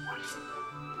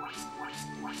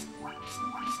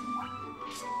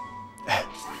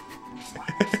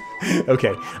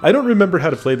 Okay, I don't remember how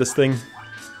to play this thing.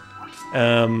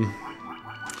 How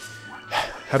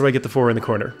do I get the 4 in the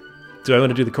corner? Do I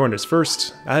want to do the corners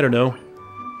first? I don't know.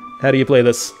 How do you play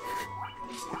this?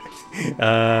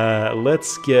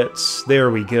 Let's get...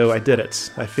 There we go, I did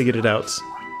it. I figured it out.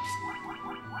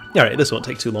 Alright, this won't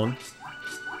take too long.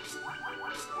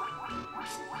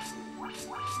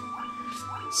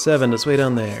 7, it's way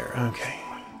down there. Okay.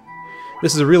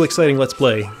 This is a real exciting Let's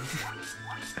Play.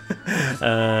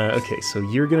 Okay, so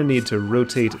you're gonna need to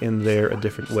rotate in there a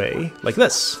different way. Like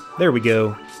this! There we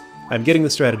go. I'm getting the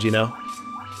strategy now.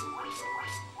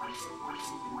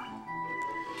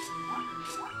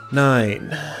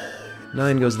 9.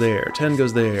 9 goes there. 10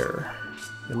 goes there.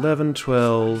 11,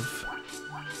 12...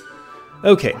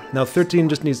 Okay, now 13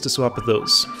 just needs to swap with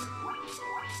those.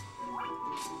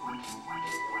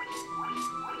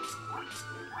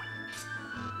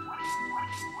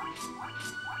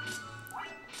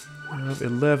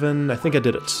 11, I think I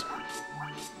did it.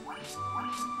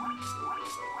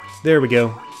 There we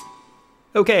go.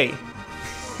 Okay.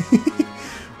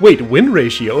 Wait, win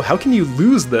ratio? How can you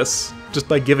lose this? Just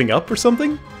by giving up or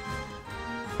something?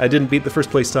 I didn't beat the first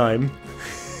place time.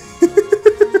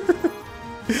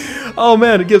 Oh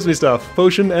man, it gives me stuff.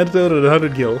 Potion, antidote, and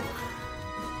 100 gil.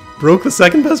 Broke the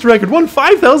second best record. Won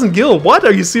 5,000 gil. What?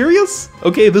 Are you serious?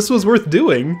 Okay, this was worth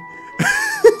doing.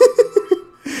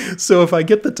 So if I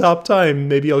get the top time,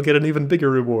 maybe I'll get an even bigger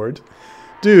reward.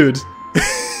 Dude.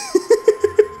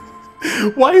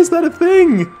 Why is that a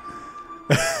thing?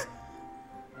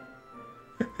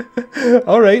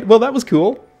 Alright, well that was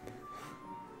cool.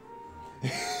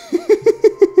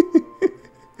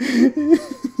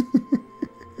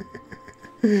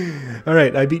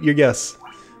 Alright, I beat your guess.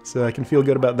 So I can feel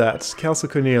good about that. Castle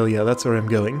Cornelia, that's where I'm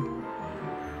going.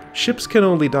 Ships can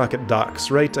only dock at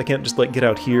docks, right? I can't just, like, get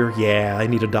out here. Yeah, I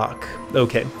need a dock.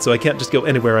 Okay, so I can't just go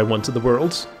anywhere I want in the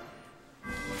world.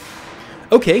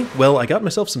 Okay, well, I got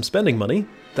myself some spending money.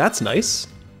 That's nice.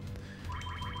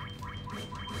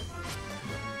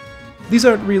 These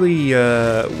aren't really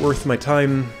worth my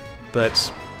time,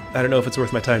 but I don't know if it's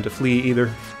worth my time to flee either.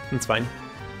 It's fine.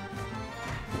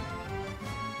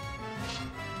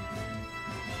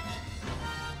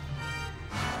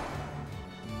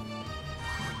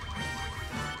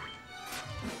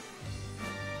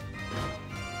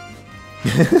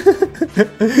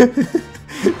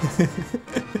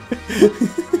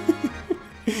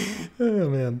 Oh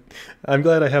man, I'm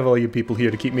glad I have all you people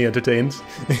here to keep me entertained.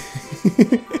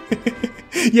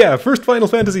 Yeah, first Final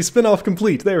Fantasy spin-off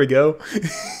complete, there we go.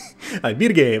 I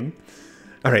beat a game.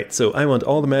 Alright, so I want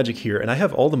all the magic here, and I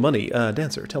have all the money.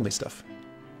 Dancer, tell me stuff.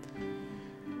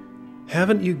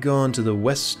 Haven't you gone to the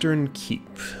Western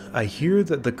Keep? I hear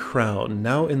that the Crown,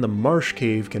 now in the Marsh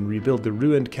Cave, can rebuild the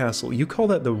ruined castle. You call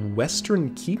that the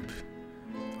Western Keep?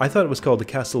 I thought it was called the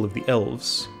Castle of the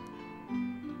Elves.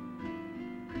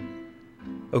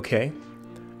 Okay.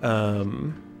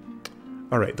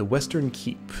 Alright, the Western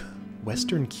Keep.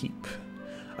 Western Keep.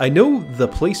 I know the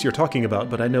place you're talking about,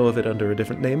 but I know of it under a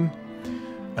different name.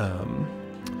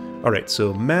 Alright,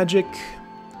 so magic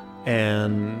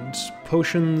and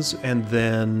potions and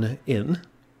then inn.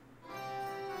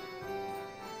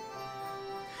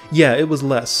 Yeah, it was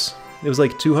less. It was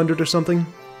like 200 or something.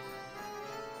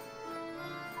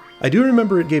 I do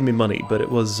remember it gave me money, but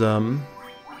it wasn't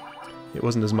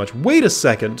as much. Wait a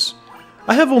second!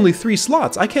 I have only 3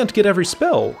 slots! I can't get every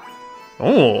spell!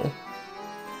 Oh!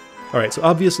 Alright, so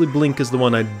obviously Blink is the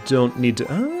one I don't need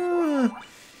to...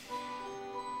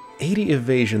 80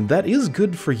 evasion, that is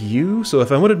good for you. So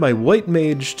if I wanted my white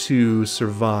mage to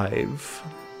survive...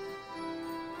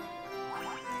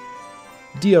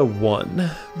 Dia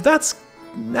 1. That's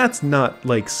not,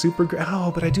 like, super great.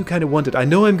 Oh, but I do kind of want it. I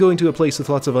know I'm going to a place with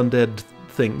lots of undead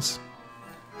things.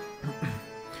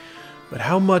 But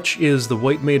how much is the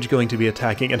white mage going to be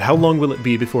attacking, and how long will it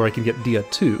be before I can get Dia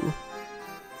 2?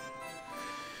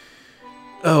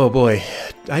 Oh boy,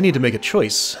 I need to make a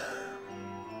choice.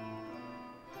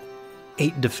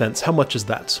 8 defense, how much is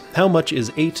that? How much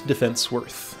is 8 defense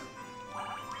worth?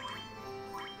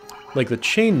 Like the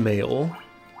chainmail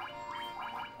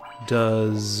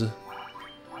does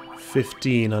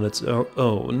 15 on its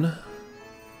own.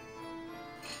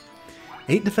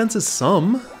 8 defense is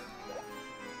some.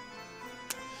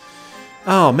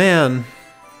 Oh man.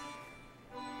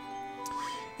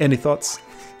 Any thoughts?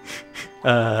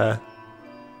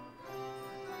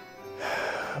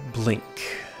 Blink.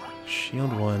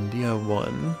 Shield 1, Dia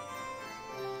 1.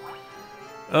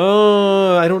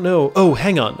 I don't know. Oh,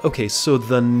 hang on. Okay, so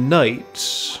the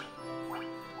knight.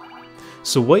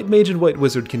 So white mage and white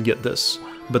wizard can get this,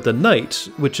 but the knight,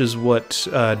 which is what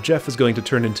Jeff is going to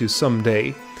turn into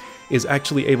someday, is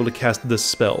actually able to cast this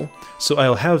spell. So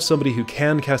I'll have somebody who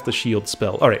can cast the shield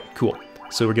spell. Alright, cool.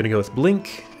 So we're going to go with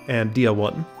Blink and Dia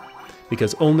 1,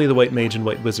 because only the White Mage and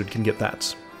White Wizard can get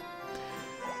that.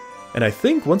 And I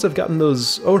think once I've gotten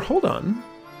those... Oh, hold on.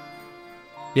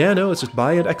 Yeah, no, it's just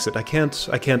buy and exit. I can't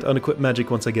unequip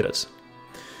magic once I get it.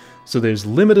 So there's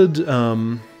limited...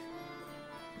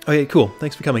 Okay, cool.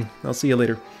 Thanks for coming. I'll see you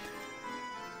later.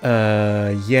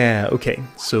 Yeah, okay.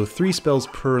 So 3 spells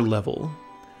per level.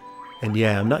 And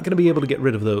yeah, I'm not going to be able to get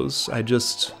rid of those. I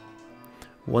just...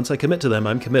 Once I commit to them,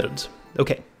 I'm committed.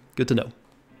 Okay, good to know.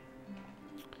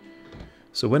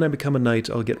 So when I become a knight,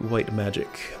 I'll get white magic.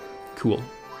 Cool.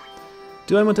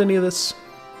 Do I want any of this?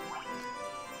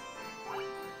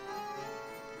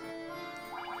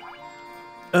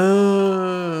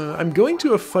 I'm going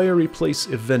to a fiery place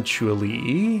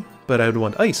eventually, but I would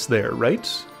want ice there, right?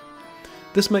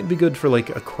 This might be good for, like,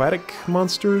 aquatic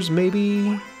monsters,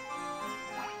 maybe?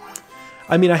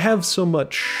 I mean, I have so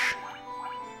much...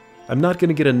 I'm not going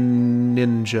to get a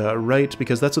ninja, right?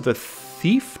 Because that's what the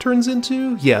thief turns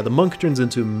into? Yeah, the monk turns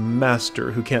into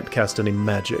master, who can't cast any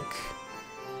magic.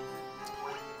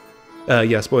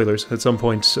 Yeah, spoilers. At some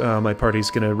point, my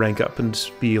party's going to rank up and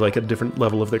be, like, a different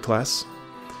level of their class.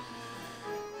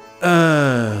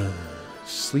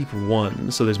 Sleep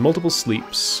 1. So there's multiple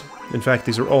sleeps. In fact,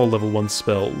 these are all level 1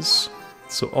 spells.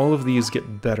 So all of these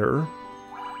get better.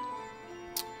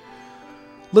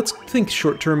 Let's think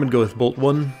short-term and go with Bolt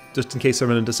 1, just in case I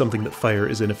run into something that fire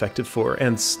is ineffective for.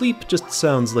 And Sleep just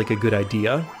sounds like a good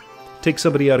idea. Take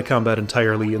somebody out of combat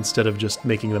entirely instead of just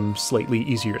making them slightly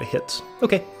easier to hit.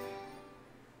 Okay.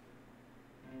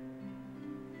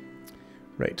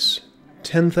 Right.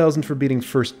 10,000 for beating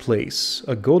first place.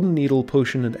 A golden needle,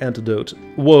 potion, and antidote.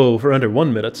 Whoa, for under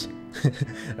 1 minute.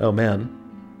 Oh man.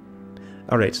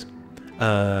 Alright.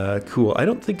 Cool. I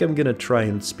don't think I'm gonna try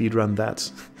and speedrun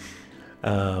that.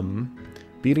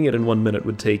 Beating it in 1 minute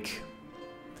would take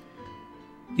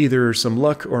either some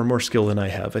luck or more skill than I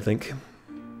have, I think.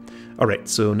 Alright,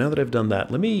 so now that I've done that,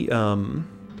 let me...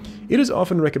 It is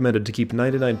often recommended to keep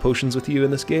 99 potions with you in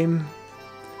this game.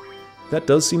 That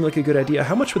does seem like a good idea.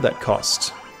 How much would that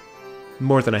cost?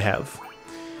 More than I have.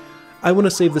 I want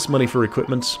to save this money for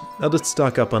equipment. I'll just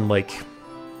stock up on, like,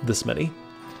 this many.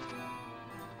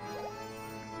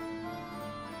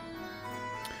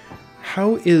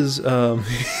 How is,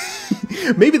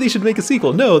 Maybe they should make a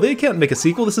sequel. No, they can't make a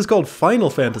sequel. This is called Final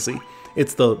Fantasy.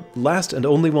 It's the last and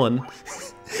only one.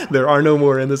 There are no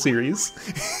more in the series.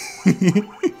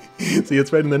 See,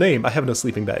 it's right in the name. I have no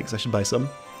sleeping bags. I should buy some.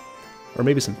 Or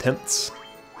maybe some tents.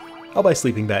 I'll buy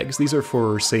sleeping bags. These are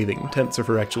for saving. Tents are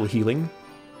for actual healing.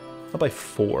 I'll buy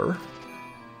 4.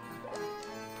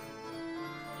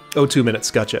 Oh, 2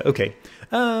 minutes. Gotcha. Okay.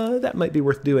 That might be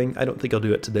worth doing. I don't think I'll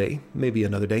do it today. Maybe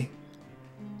another day.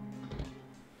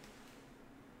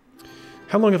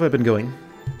 How long have I been going?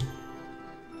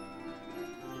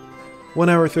 1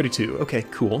 hour 32. Okay,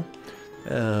 cool.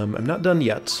 I'm not done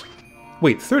yet.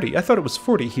 Wait, 30? I thought it was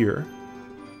 40 here.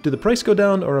 Did the price go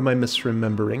down, or am I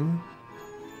misremembering?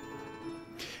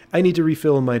 I need to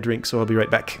refill my drink, so I'll be right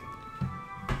back.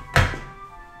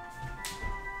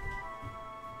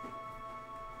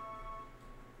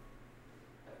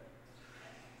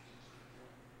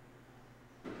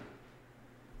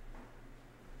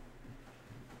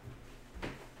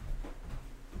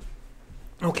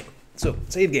 Okay, so,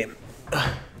 save game.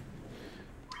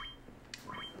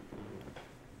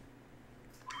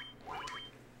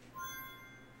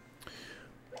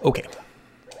 Okay.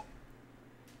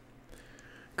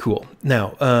 Cool.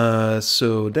 Now,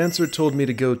 so Dancer told me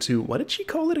to go to, what did she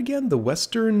call it again? The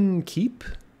Western Keep?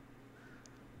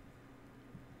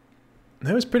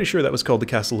 I was pretty sure that was called the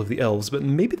Castle of the Elves, but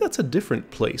maybe that's a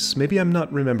different place. Maybe I'm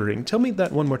not remembering. Tell me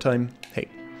that one more time. Hey.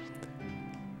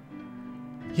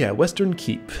 Yeah, Western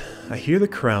Keep. I hear the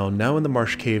crown, now in the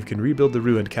Marsh Cave, can rebuild the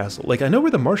ruined castle. Like, I know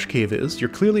where the Marsh Cave is. You're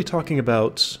clearly talking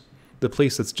about the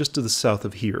place that's just to the south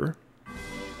of here.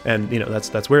 And, you know,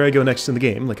 that's where I go next in the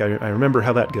game. Like, I remember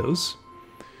how that goes.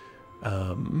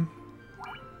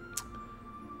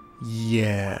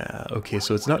 Yeah, okay,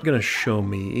 so it's not going to show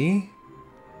me.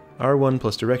 R1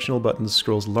 plus directional buttons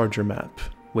scrolls larger map.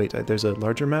 Wait, there's a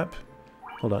larger map?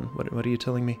 Hold on, what are you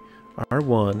telling me?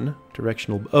 R1,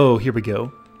 directional... Oh, here we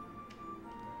go.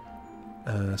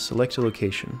 Select a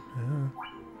location.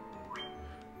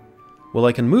 Well,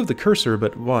 I can move the cursor,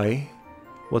 but why?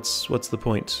 What's the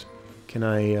point? Can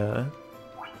I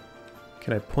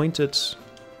point it?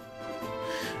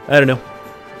 I don't know.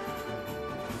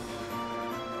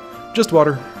 Just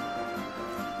water.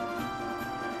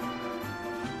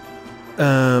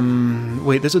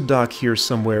 Wait, there's a dock here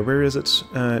somewhere. Where is it?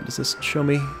 Does this show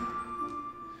me?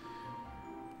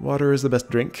 Water is the best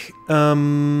drink.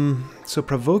 So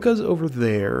Pravoka's over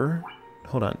there.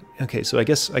 Hold on. Okay, so I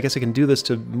guess I can do this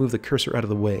to move the cursor out of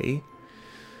the way.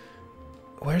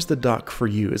 Where's the dock for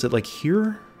you? Is it like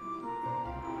here?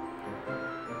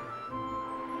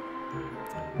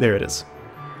 There it is.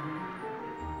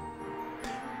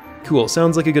 Cool,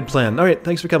 sounds like a good plan. Alright,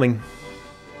 thanks for coming.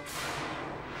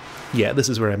 Yeah, this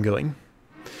is where I'm going.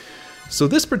 So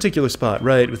this particular spot,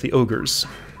 right, with the ogres.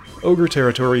 Ogre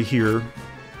territory here.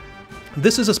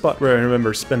 This is a spot where I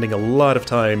remember spending a lot of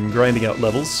time grinding out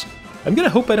levels. I'm gonna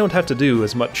hope I don't have to do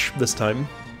as much this time.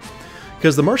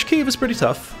 Because the Marsh Cave is pretty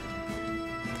tough.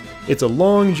 It's a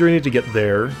long journey to get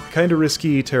there, kinda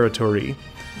risky territory,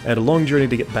 and a long journey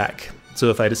to get back. So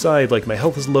if I decide, like, my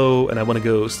health is low and I want to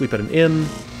go sleep at an inn,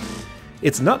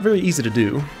 it's not very easy to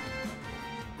do.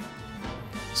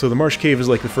 So the Marsh Cave is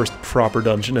like the first proper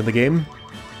dungeon in the game.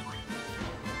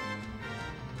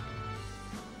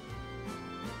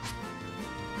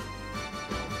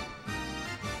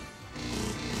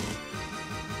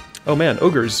 Oh man,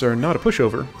 ogres are not a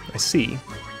pushover. I see.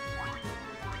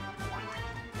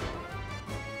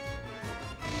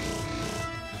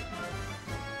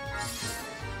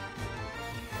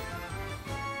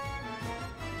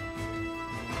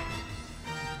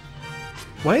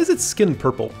 Why is its skin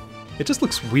purple? It just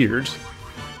looks weird.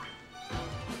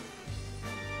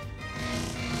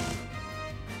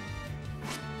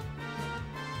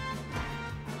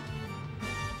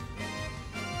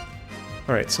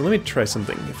 Alright, so let me try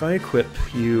something. If I equip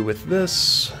you with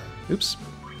this... Oops.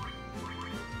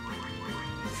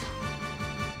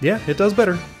 Yeah, it does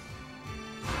better.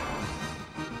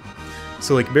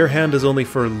 So, like, bare hand is only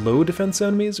for low defense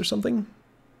enemies or something?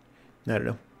 I don't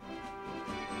know.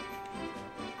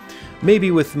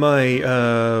 Maybe with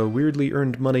my weirdly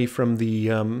earned money from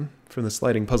the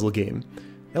sliding puzzle game,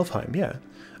 Elfheim, yeah,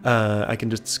 I can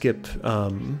just skip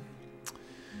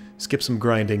some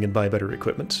grinding and buy better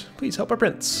equipment. Please help our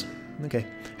prince. Okay,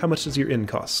 how much does your inn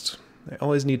cost? I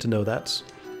always need to know that.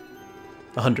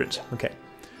 100. Okay.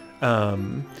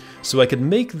 So I could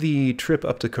make the trip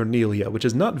up to Cornelia, which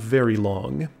is not very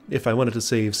long. If I wanted to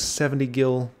save 70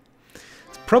 gil,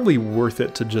 it's probably worth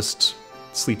it to just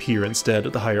sleep here instead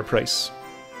at the higher price.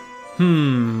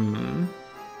 Ooh.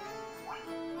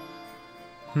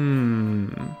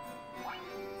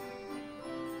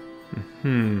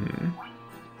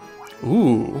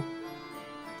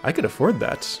 I could afford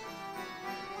that.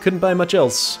 Couldn't buy much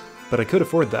else, but I could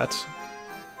afford that.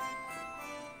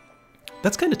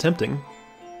 That's kind of tempting.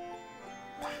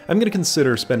 I'm going to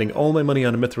consider spending all my money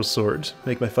on a mithril sword,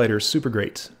 make my fighter super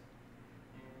great.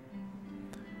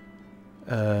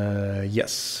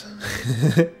 Yes.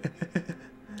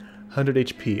 100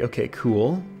 HP. Okay,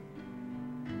 cool.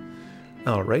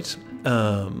 Alright.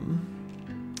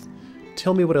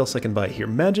 Tell me what else I can buy here.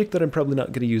 Magic that I'm probably not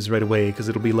going to use right away because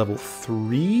it'll be level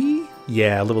 3?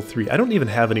 Yeah, level 3. I don't even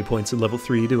have any points in level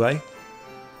 3, do I?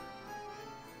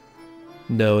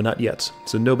 No, not yet.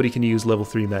 So nobody can use level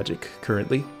 3 magic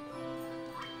currently.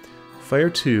 Fire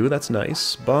 2, that's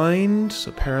nice. Bind,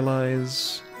 so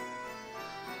paralyze...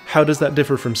 How does that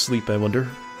differ from sleep, I wonder?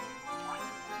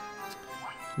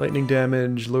 Lightning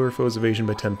damage, lower foes' evasion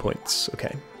by 10 points.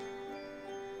 Okay.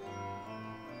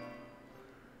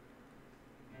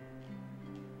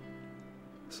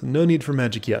 So no need for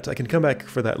magic yet. I can come back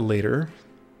for that later.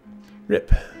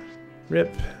 Rip.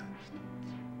 Rip.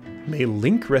 May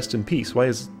Link rest in peace. Why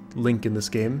is Link in this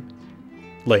game?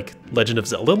 Like, Legend of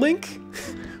Zelda Link?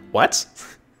 What?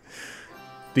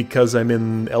 Because I'm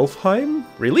in Elfheim?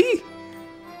 Really?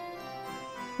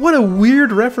 What a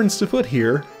weird reference to put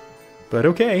here, but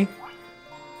okay.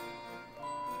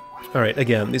 Alright,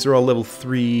 again, these are all level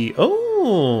 3...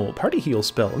 Oh, party heal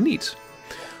spell, neat.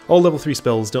 All level 3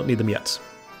 spells, don't need them yet.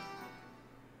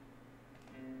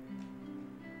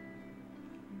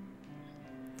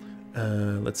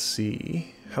 Let's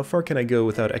see... How far can I go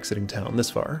without exiting town?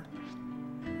 This far.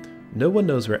 No one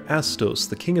knows where Astos,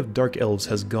 the king of dark elves,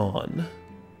 has gone.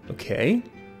 Okay.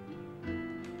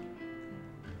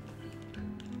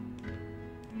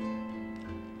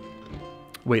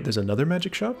 Wait, there's another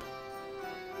magic shop?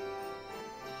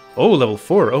 Oh, level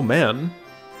 4. Oh, man.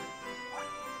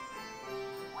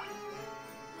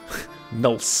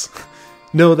 Nulse.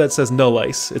 No, that says null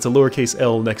ice. It's a lowercase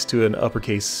L next to an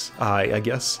uppercase I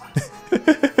guess.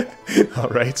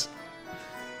 Alright.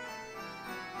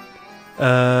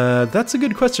 That's a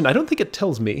good question. I don't think it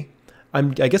tells me. I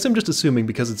guess I'm just assuming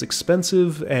because it's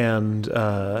expensive and...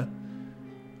 yeah,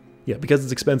 because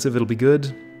it's expensive it'll be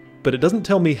good. But it doesn't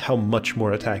tell me how much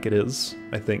more attack it is,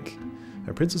 I think.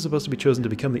 Our prince is supposed to be chosen to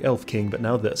become the Elf King, but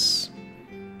now this.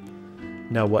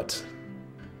 Now what?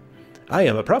 I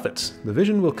am a prophet. The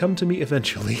vision will come to me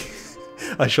eventually.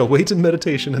 I shall wait in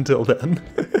meditation until then.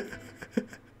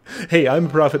 Hey, I'm a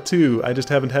prophet too. I just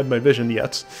haven't had my vision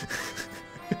yet.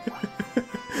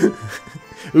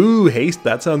 Ooh, haste.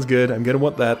 That sounds good. I'm gonna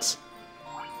want that.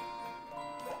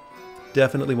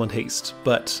 Definitely want haste,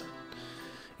 but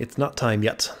it's not time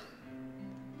yet.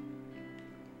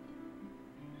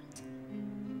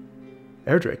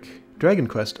 Erdrick. Dragon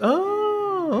Quest.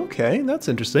 Oh, okay. That's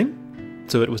interesting.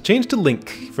 So it was changed to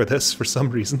Link for this for some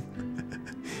reason.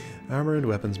 Armor and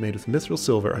weapons made with mithril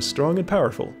silver are strong and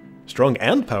powerful. Strong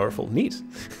and powerful. Neat.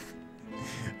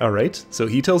 Alright, so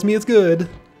he tells me it's good.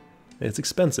 It's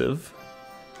expensive.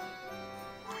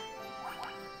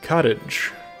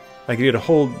 Cottage. I can get a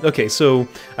hold... Okay, so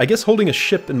I guess holding a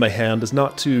ship in my hand is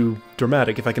not too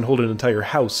dramatic if I can hold an entire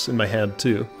house in my hand,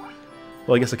 too.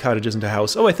 Well, I guess a cottage isn't a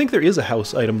house. Oh, I think there is a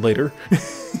house item later.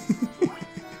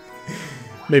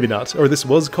 Maybe not. Or this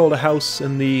was called a house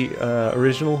in the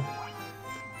original.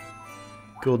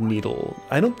 Golden Needle.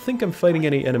 I don't think I'm fighting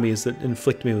any enemies that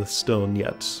inflict me with stone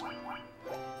yet.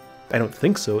 I don't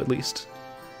think so, at least.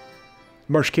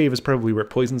 Marsh Cave is probably where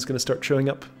poison's going to start showing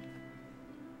up.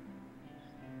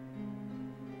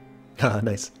 Ah,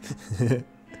 nice.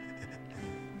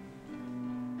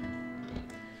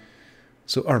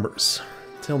 So, armors.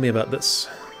 Tell me about this.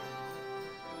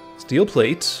 Steel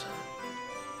plate.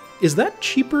 Is that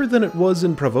cheaper than it was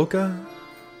in Pravoka?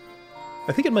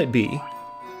 I think it might be.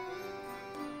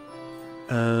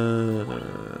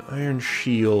 Iron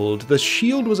shield. The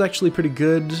shield was actually pretty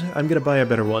good. I'm gonna buy a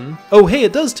better one. Oh, hey,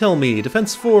 it does tell me!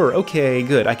 Defense 4. Okay,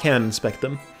 good. I can inspect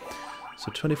them.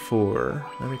 So 24.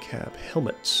 Armor cap.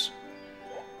 Helmet.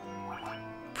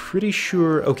 Pretty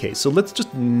sure... Okay, so let's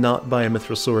just not buy a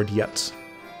mithril sword yet.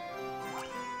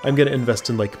 I'm gonna invest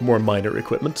in, like, more minor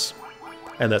equipment.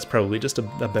 And that's probably just a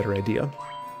better idea.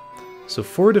 So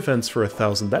 4 defense for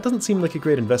 1,000. That doesn't seem like a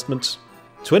great investment.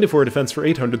 24 defense for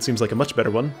 800 seems like a much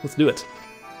better one. Let's do it.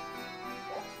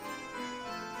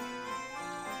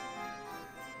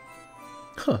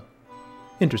 Huh.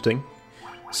 Interesting.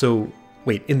 So,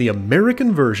 wait, in the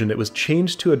American version it was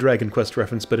changed to a Dragon Quest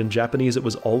reference, but in Japanese it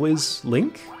was always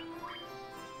Link?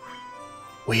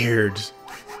 Weird.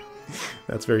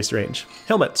 That's very strange.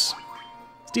 Helmets.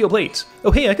 Steel plate. Oh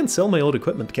hey, I can sell my old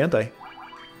equipment, can't I?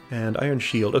 And iron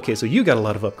shield. Okay, so you got a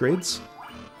lot of upgrades.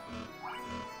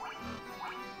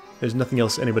 There's nothing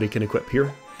else anybody can equip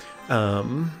here.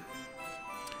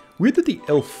 Weird that the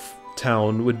elf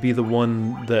town would be the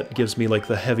one that gives me, like,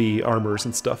 the heavy armors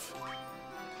and stuff.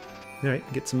 Alright,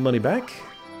 get some money back.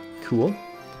 Cool.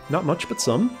 Not much, but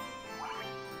some.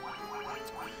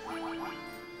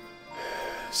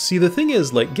 See, the thing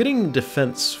is, like, getting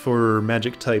defense for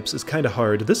magic types is kind of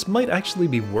hard. This might actually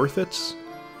be worth it.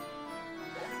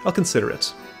 I'll consider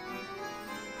it.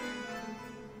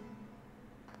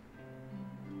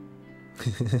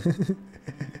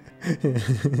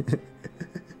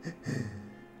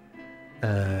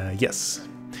 Yes.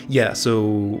 Yeah,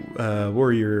 so,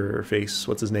 Warrior Face,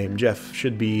 what's his name? Jeff,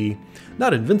 should be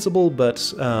not invincible,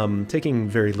 but taking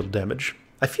very little damage.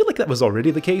 I feel like that was already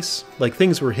the case. Like,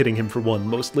 things were hitting him for 1,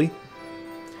 mostly.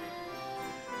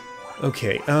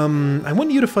 Okay, I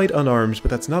want you to fight unarmed, but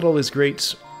that's not always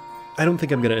great. I don't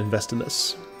think I'm going to invest in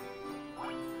this.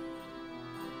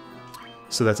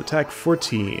 So that's attack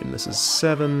 14. This is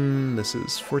 7. This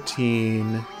is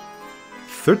 14.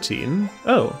 13?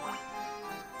 Oh.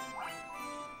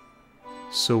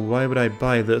 So why would I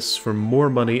buy this for more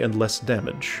money and less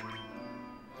damage?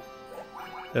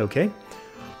 Okay.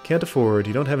 Can't afford.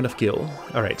 You don't have enough gil.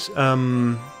 Alright,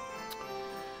 I'm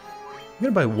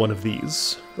gonna buy one of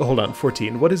these. Oh, hold on.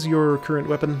 14. What is your current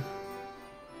weapon?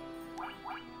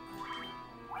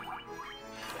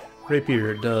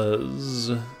 Rapier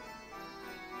does...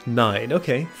 9.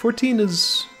 Okay. 14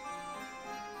 is...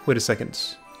 Wait a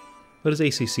second. What does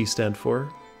ACC stand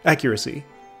for? Accuracy.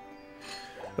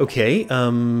 Okay,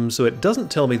 so it doesn't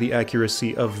tell me the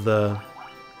accuracy of the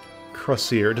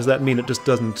Crossier. Does that mean it just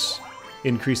doesn't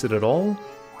increase it at all?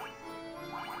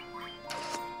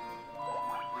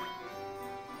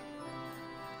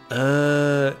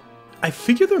 I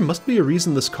figure there must be a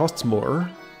reason this costs more.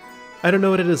 I don't know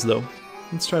what it is, though.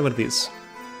 Let's try one of these.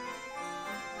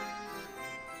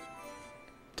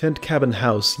 Tent, cabin,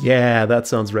 house. Yeah, that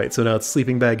sounds right. So now it's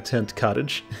sleeping bag, tent,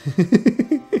 cottage.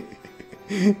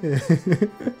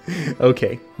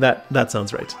 Okay, that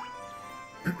sounds right.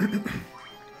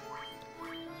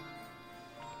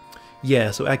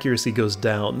 Yeah, so accuracy goes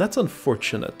down. That's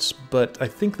unfortunate, but I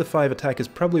think the 5 attack is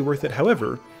probably worth it.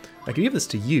 However, I could give this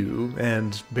to you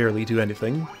and barely do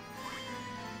anything.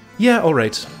 Yeah,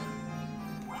 alright.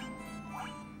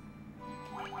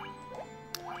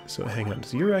 So hang on,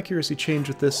 does your accuracy change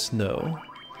with this? No.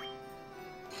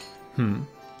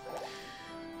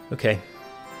 Okay.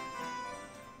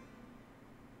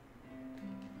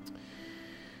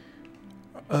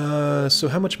 So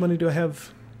how much money do I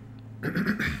have?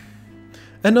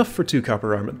 Enough for 2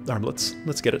 copper armlets.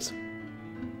 Let's get it.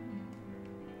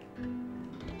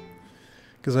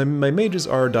 Because my mages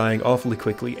are dying awfully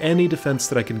quickly. Any defense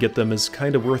that I can get them is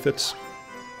kind of worth it.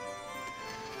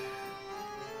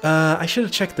 I should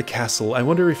have checked the castle. I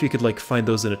wonder if you could, like, find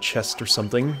those in a chest or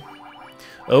something.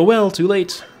 Oh well, too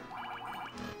late.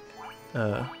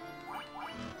 Oh.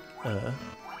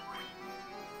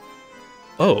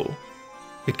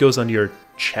 It goes on your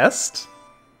chest?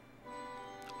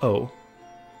 Oh.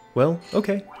 Well,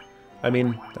 okay. I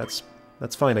mean, that's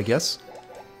fine, I guess.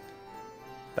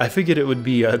 I figured it would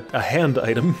be a hand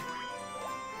item.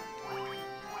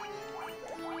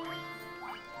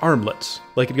 Armlet.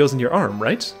 Like it goes in your arm,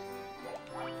 right?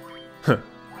 Huh.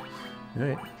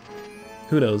 Alright.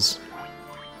 Who knows?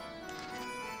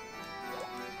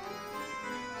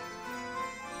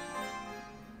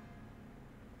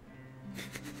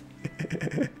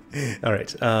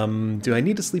 Alright, do I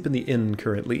need to sleep in the inn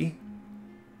currently?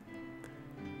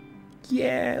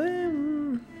 Yeah,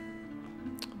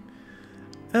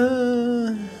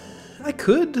 I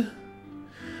could.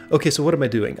 Okay, so what am I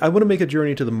doing? I want to make a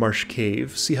journey to the Marsh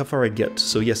Cave, see how far I get.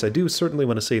 So yes, I do certainly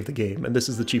want to save the game, and this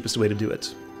is the cheapest way to do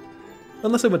it.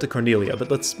 Unless I went to Cornelia, but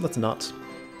let's not.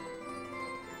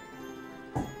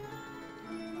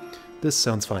 This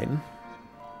sounds fine.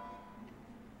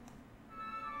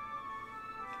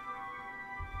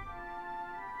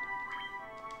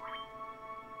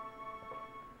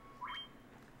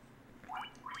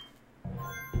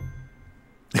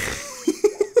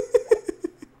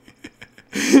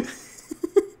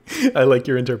 I like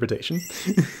your interpretation.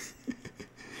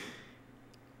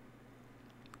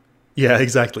 Yeah,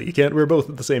 exactly. You can't wear both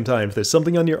at the same time. If there's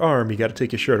something on your arm, you gotta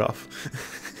take your shirt off.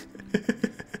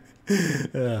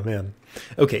 Oh, man.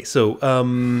 Okay, so,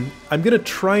 I'm gonna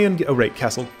try and get... Oh, right,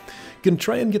 castle. Gonna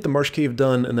try and get the Marsh Cave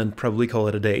done and then probably call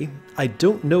it a day. I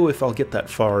don't know if I'll get that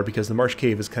far because the Marsh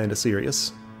Cave is kinda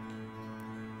serious.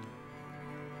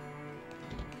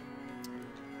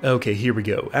 Okay, here we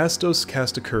go. Astos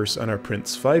cast a curse on our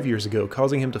prince 5 years ago,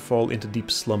 causing him to fall into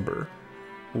deep slumber.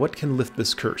 What can lift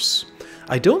this curse?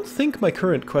 I don't think my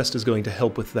current quest is going to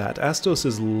help with that. Astos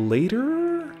is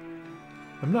later?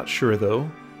 I'm not sure, though.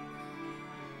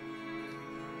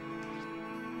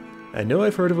 I know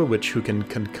I've heard of a witch who can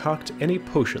concoct any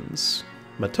potions.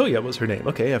 Matoya was her name.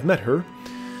 Okay, I've met her.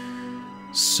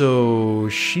 So,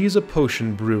 she's a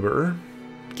potion brewer.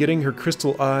 Getting her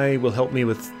crystal eye will help me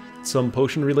with some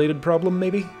potion-related problem,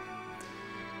 maybe?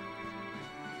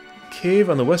 Cave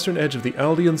on the western edge of the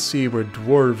Aldean Sea where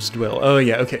dwarves dwell. Oh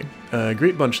yeah, okay.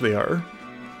 Great bunch they are.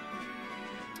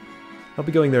 I'll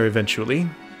be going there eventually.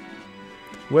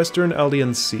 Western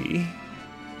Aldean Sea.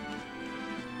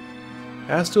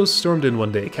 Astos stormed in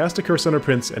one day, cast a curse on her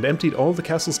prince, and emptied all the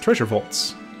castle's treasure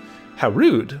vaults. How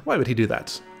rude! Why would he do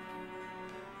that?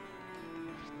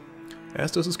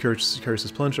 Astos' curse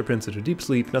has plunged our prince into deep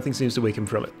sleep. Nothing seems to wake him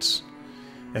from it.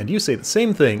 And you say the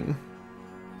same thing.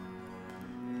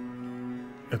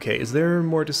 Okay, is there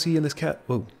more to see in this cat?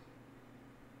 Whoa.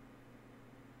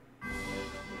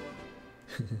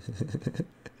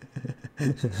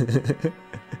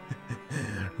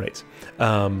 Right.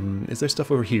 Is there stuff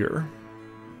over here?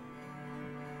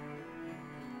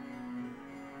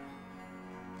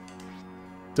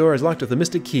 Door is locked with a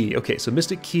Mystic Key. Okay, so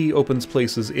Mystic Key opens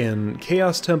places in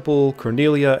Chaos Temple,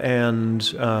 Cornelia, and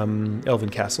Elven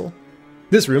Castle.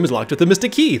 This room is locked with a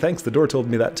Mystic Key! Thanks, the door told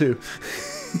me that too.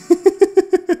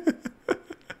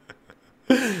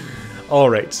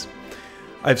 Alright.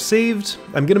 I've saved.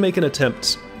 I'm going to make an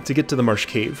attempt to get to the Marsh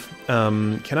Cave.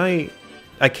 Can I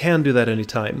can do that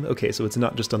anytime. Okay, so it's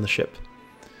not just on the ship.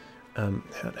 How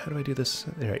do I do this?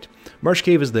 Alright. Marsh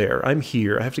Cave is there. I'm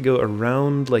here. I have to go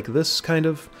around like this, kind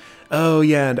of. Oh,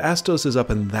 yeah, and Astos is up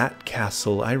in that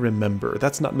castle. I remember.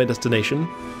 That's not my destination.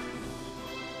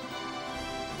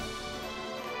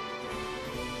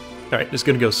 Alright, just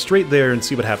gonna go straight there and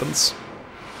see what happens.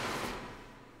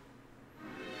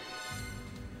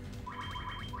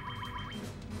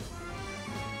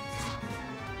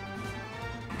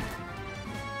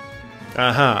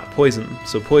 Aha, poison.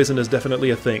 So poison is definitely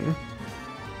a thing.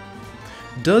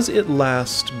 Does it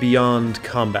last beyond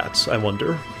combat, I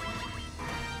wonder?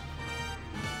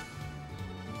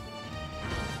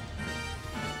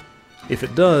 If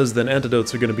it does, then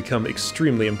antidotes are going to become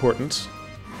extremely important.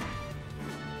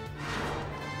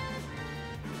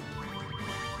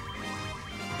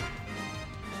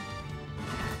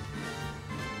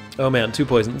 Oh man, 2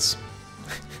 poisons.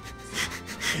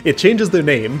 It changes their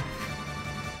name.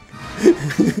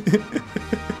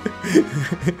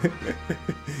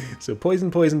 So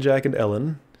Poison, Jack, and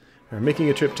Ellen are making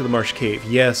a trip to the Marsh Cave.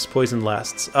 Yes, poison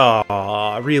lasts.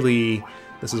 Ah, really?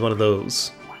 This is one of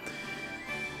those.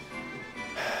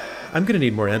 I'm gonna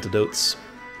need more antidotes.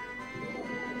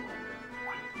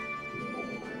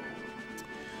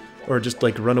 Or just,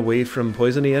 like, run away from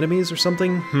poisony enemies or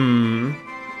something?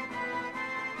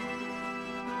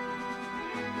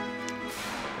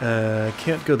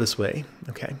 Can't go this way.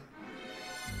 Okay.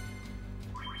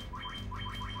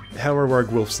 How are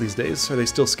wargwolves these days? Are they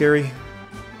still scary?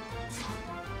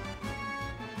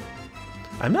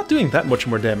 I'm not doing that much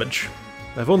more damage.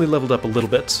 I've only leveled up a little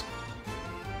bit.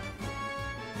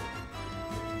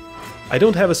 I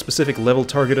don't have a specific level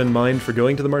target in mind for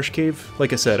going to the Marsh Cave.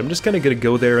 Like I said, I'm just kind of going to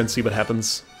go there and see what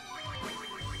happens.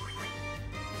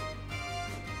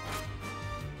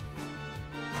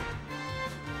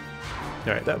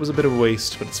 Alright, that was a bit of a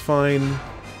waste, but it's fine.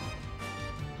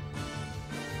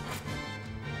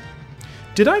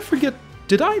 Did I forget...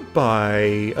 Did I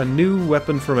buy a new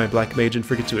weapon for my Black Mage and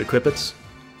forget to equip it?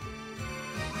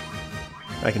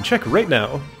 I can check right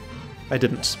now. I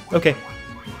didn't. Okay.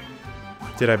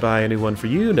 Did I buy a new one for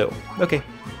you? No. Okay.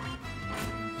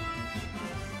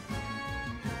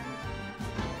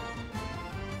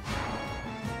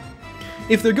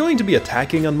 If they're going to be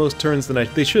attacking on most turns, then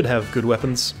they should have good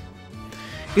weapons.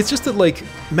 It's just that, like,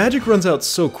 magic runs out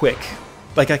so quick.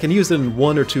 Like, I can use it in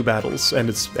 1 or 2 battles, and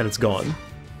it's gone.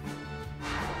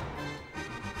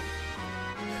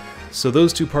 So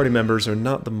those 2 party members are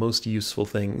not the most useful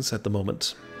things at the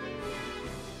moment.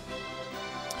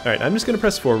 Alright, I'm just going to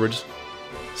press forward.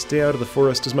 Stay out of the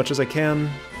forest as much as I can.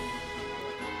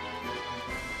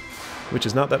 Which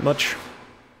is not that much.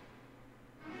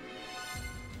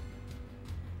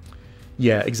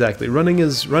 Yeah, exactly. Running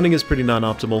is pretty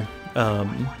non-optimal.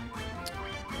 I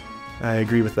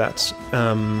agree with that.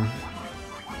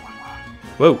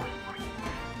 Whoa.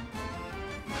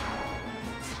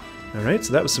 Alright,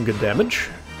 so that was some good damage.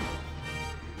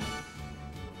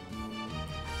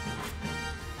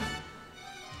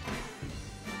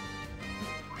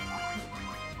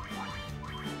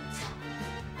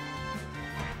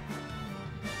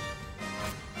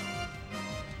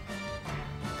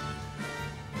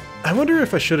 I wonder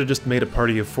if I should have just made a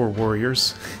party of 4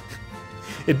 warriors.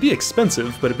 It'd be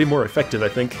expensive, but it'd be more effective, I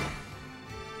think.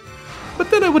 But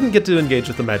then I wouldn't get to engage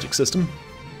with the magic system.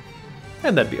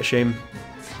 And that'd be a shame.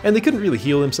 And they couldn't really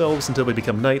heal themselves until they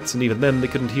become knights, and even then they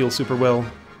couldn't heal super well.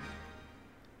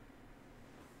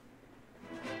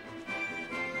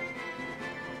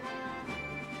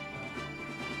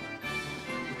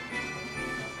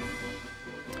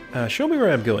 Show me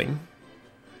where I'm going.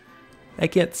 I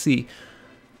can't see.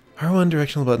 R1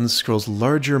 directional buttons scrolls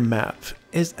larger map.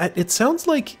 It sounds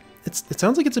like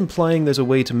it's implying there's a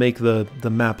way to make the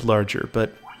map larger,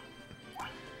 but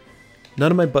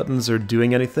none of my buttons are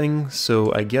doing anything,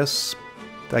 so I guess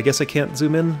I can't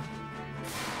zoom in.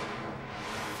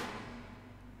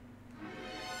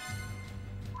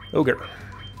 Ogre.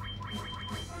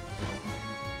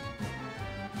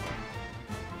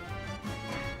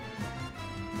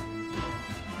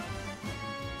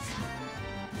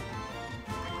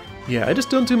 Yeah, I just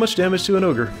don't do much damage to an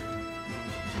ogre.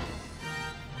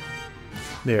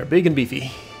 There, big and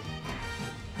beefy.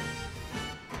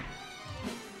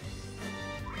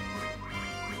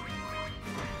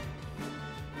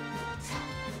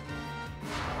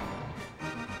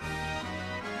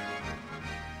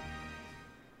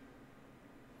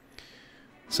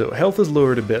 So, health is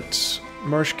lowered a bit.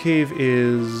 Marsh Cave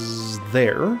is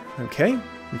there. Okay.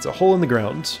 It's a hole in the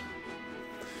ground.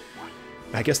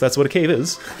 I guess that's what a cave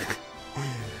is.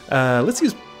 Let's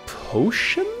use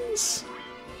potions?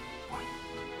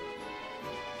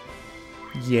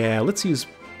 Yeah, let's use...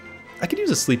 I could use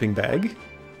a sleeping bag.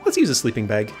 Let's use a sleeping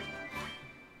bag.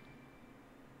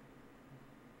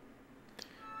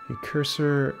 Your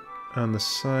cursor on the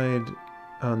side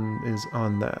is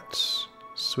on that.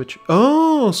 Switch...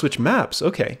 Oh! Switch maps!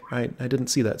 Okay. I didn't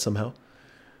see that somehow.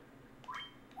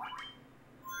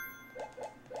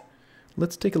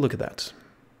 Let's take a look at that.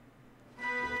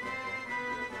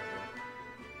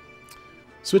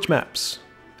 Switch maps.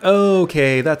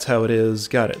 Okay, that's how it is.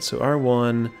 Got it. So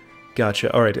R1,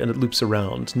 gotcha. Alright, and it loops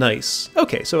around. Nice.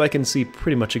 Okay, so I can see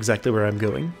pretty much exactly where I'm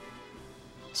going.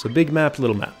 So big map,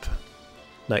 little map.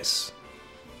 Nice.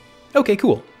 Okay,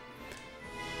 cool.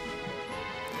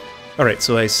 Alright,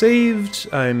 so I saved.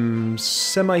 I'm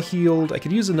semi-healed. I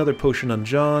could use another potion on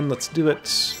John. Let's do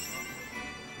it.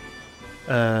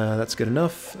 That's good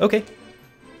enough. Okay.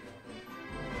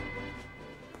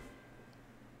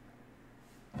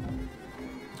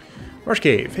 Marsh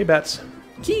Cave. Hey, bats.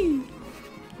 Key.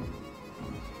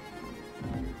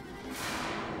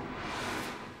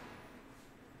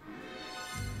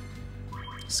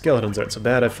 Skeletons aren't so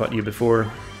bad. I've fought you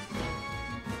before.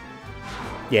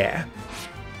 Yeah.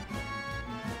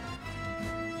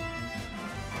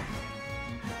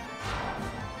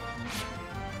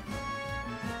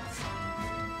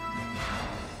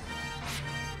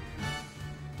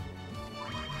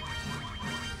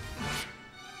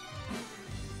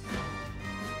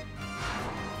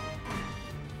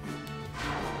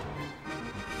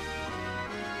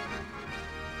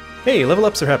 Hey, level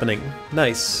ups are happening.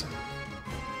 Nice.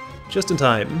 Just in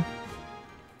time.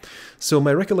 So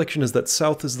my recollection is that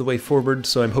south is the way forward,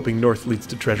 so I'm hoping north leads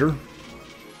to treasure.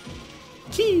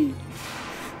 Key!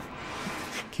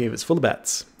 Cave is full of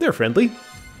bats. They're friendly.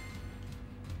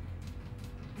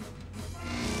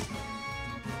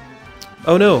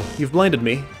 Oh no, you've blinded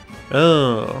me.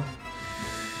 Oh.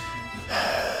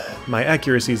 My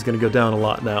accuracy is going to go down a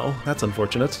lot now. That's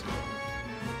unfortunate.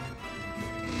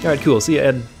 Alright, cool. See ya,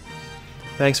 Ed.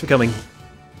 Thanks for coming.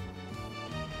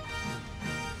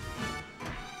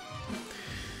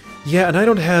 Yeah, and I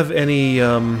don't have any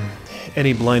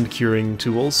blind curing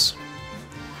tools.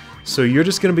 So you're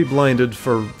just going to be blinded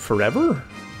for forever?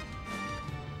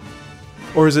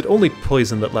 Or is it only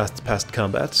poison that lasts past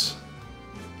combat?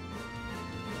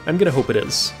 I'm going to hope it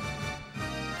is.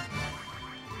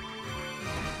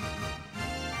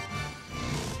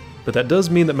 But that does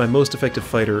mean that my most effective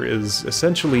fighter is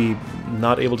essentially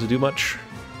not able to do much.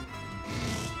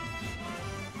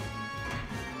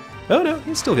 Oh no,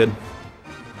 he's still good.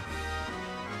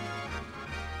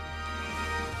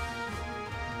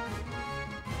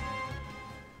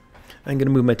 I'm gonna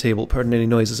move my table, pardon any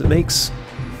noises it makes.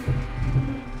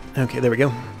 Okay, there we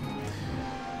go.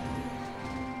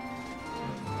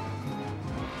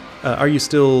 Are you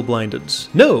still blinded?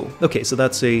 No! Okay, so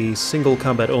that's a single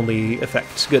combat only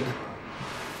effect. Good.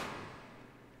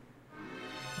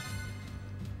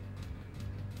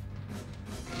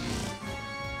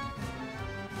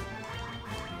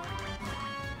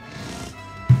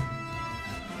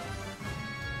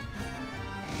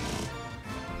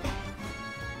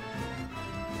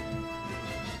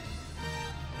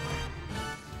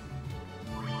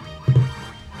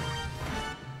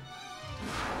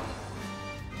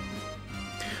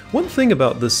 One thing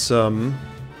about this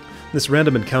this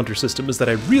random encounter system is that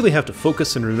I really have to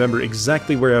focus and remember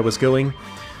exactly where I was going,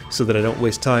 so that I don't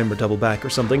waste time or double back or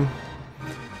something.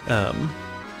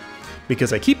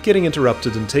 Because I keep getting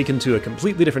interrupted and taken to a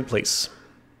completely different place.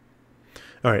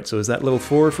 Alright, so is that level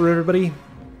 4 for everybody?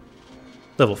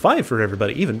 Level 5 for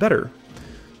everybody, even better.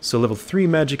 So level 3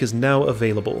 magic is now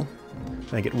available.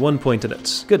 I get 1 point in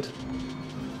it. Good.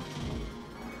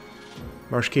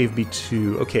 Marsh Cave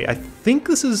B2. Okay, I think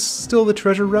this is still the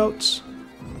treasure route.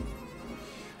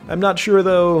 I'm not sure,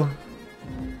 though.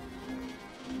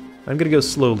 I'm gonna go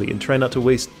slowly and try not to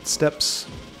waste steps.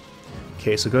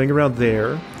 Okay, so going around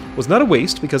there was not a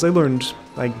waste because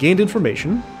I gained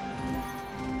information.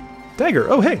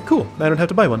 Dagger! Oh, hey, cool. I don't have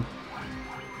to buy one.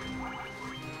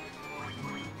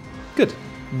 Good.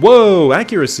 Whoa,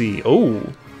 accuracy! Oh,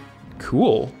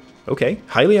 cool. Okay,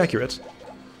 highly accurate.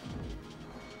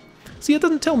 See, it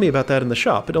doesn't tell me about that in the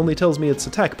shop, it only tells me its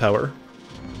attack power.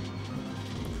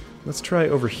 Let's try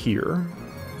over here.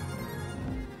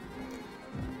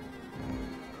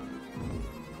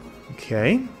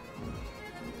 Okay.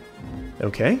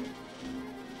 Okay.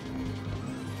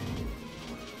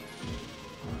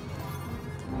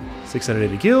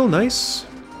 $680 gil, nice.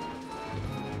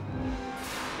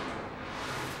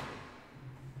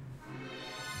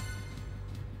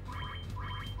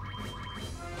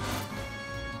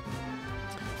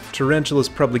 Tarantula's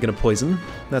probably going to poison.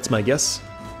 That's my guess.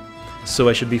 So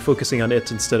I should be focusing on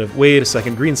it instead of... Wait a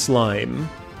second, green slime.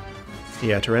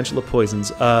 Yeah, Tarantula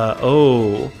poisons.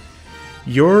 Oh.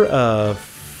 You're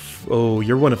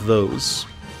you're one of those.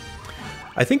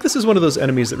 I think this is one of those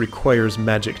enemies that requires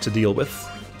magic to deal with.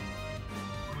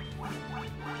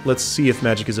 Let's see if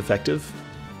magic is effective.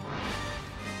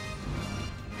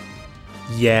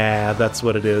 Yeah, that's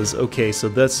what it is. Okay, so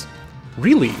that's...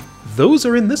 Really? Those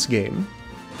are in this game?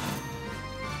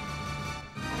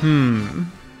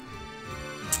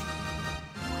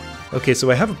 Okay, so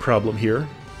I have a problem here.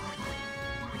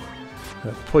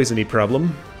 A poisony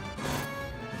problem.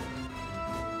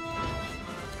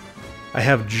 I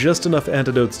have just enough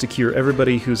antidotes to cure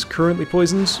everybody who's currently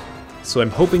poisoned, so I'm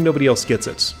hoping nobody else gets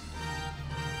it.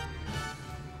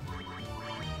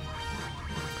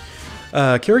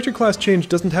 Character class change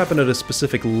doesn't happen at a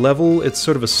specific level, it's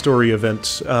sort of a story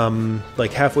event,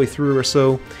 like halfway through or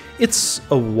so. It's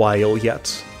a while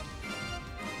yet.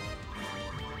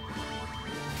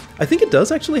 I think it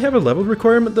does actually have a level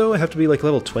requirement, though. I have to be like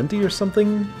level 20 or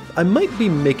something. I might be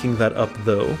making that up,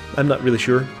 though. I'm not really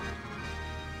sure.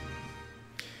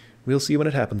 We'll see when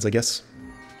it happens, I guess.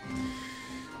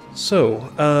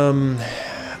 So,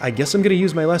 I guess I'm going to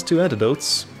use my last 2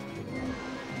 antidotes.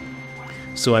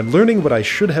 So I'm learning what I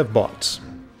should have bought.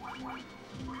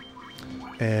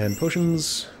 And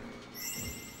potions...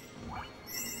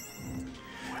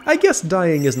 I guess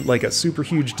dying isn't like a super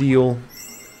huge deal,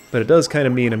 but it does kind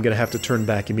of mean I'm going to have to turn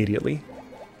back immediately.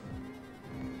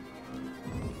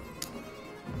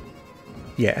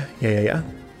 Yeah.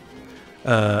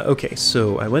 Okay,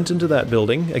 so I went into that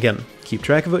building. Again, keep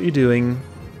track of what you're doing,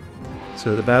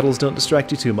 so the battles don't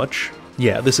distract you too much.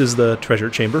 Yeah, this is the treasure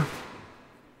chamber.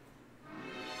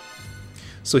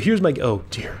 So here's my... Oh,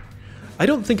 dear. I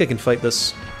don't think I can fight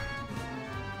this.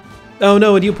 Oh,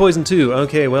 no, and you poison too.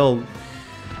 Okay, well...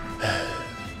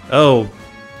 Oh,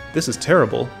 this is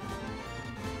terrible.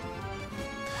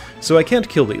 So I can't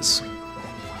kill these.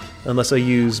 Unless I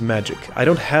use magic. I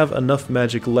don't have enough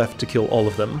magic left to kill all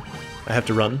of them. I have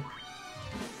to run.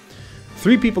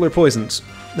 3 people are poisoned.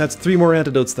 That's 3 more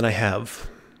antidotes than I have.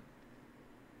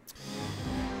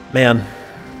 Man.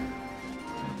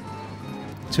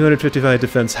 255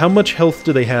 defense. How much health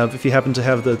do they have if you happen to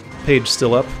have the page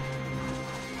still up?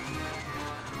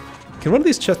 Can one of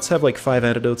these chests have like 5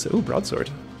 antidotes? Ooh, broadsword.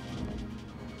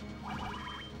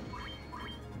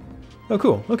 Oh,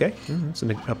 cool. Okay, that's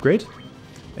an upgrade.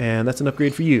 And that's an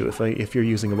upgrade for you if you're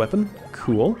using a weapon.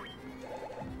 Cool.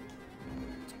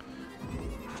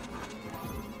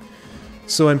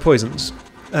 So I'm poisoned.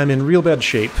 I'm in real bad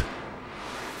shape.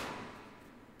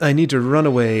 I need to run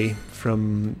away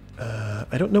from...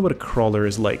 I don't know what a crawler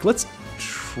is like. Let's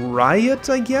try it,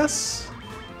 I guess?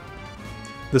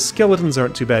 The skeletons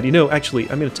aren't too bad. You know, actually,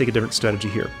 I'm going to take a different strategy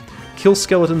here. Kill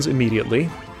skeletons immediately,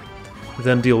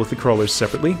 then deal with the crawlers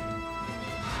separately.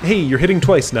 Hey, you're hitting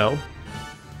twice now.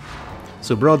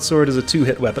 So broadsword is a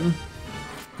 2-hit weapon.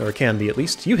 Or it can be, at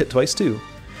least. You hit twice, too.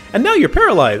 And now you're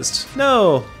paralyzed!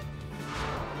 No!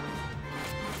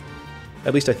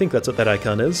 At least I think that's what that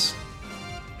icon is.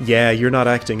 Yeah, you're not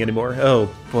acting anymore. Oh,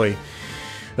 boy.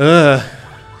 I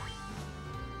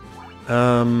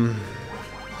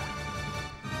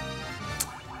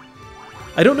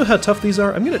don't know how tough these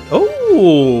are. I'm gonna...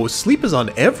 Oh! Sleep is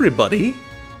on everybody!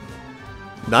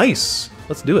 Nice!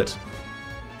 Let's do it.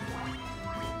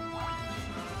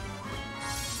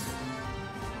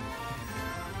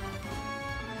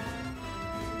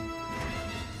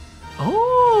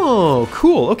 Oh,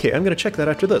 cool. Okay, I'm gonna check that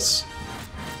after this.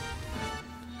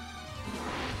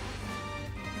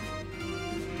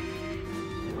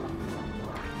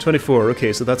 $24.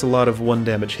 Okay, so that's a lot of 1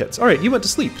 damage hits. Alright, you went to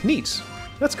sleep. Neat.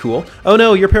 That's cool. Oh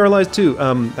no, you're paralyzed too.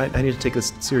 I need to take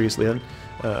this seriously then.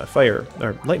 Fire.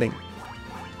 Or lightning.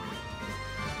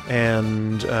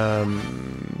 And, you're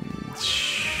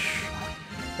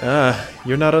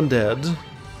not undead.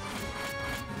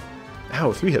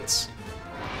 Ow, 3 hits.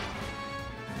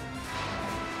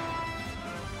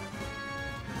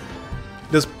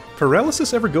 Does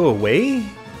paralysis ever go away?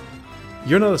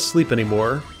 You're not asleep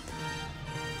anymore.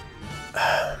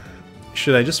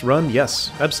 Should I just run?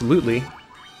 Yes, absolutely.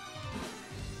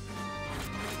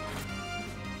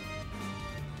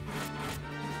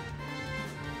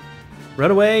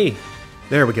 Run away!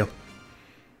 There we go.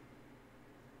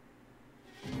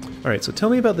 Alright, so tell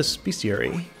me about this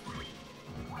bestiary.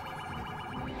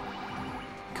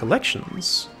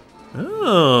 Collections.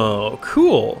 Oh,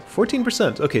 cool.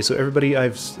 14%. Okay, so everybody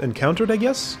I've encountered, I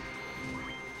guess?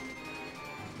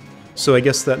 So I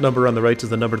guess that number on the right is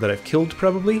the number that I've killed,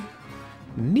 probably?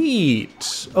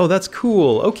 Neat! Oh, that's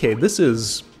cool. Okay, this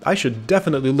is... I should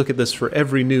definitely look at this for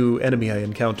every new enemy I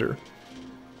encounter.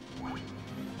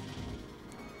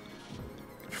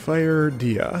 Fire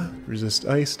Dia. Resist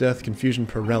ice, death, confusion,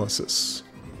 paralysis.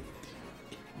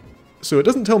 So it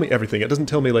doesn't tell me everything. It doesn't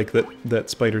tell me, like, that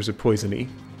spiders are poisony.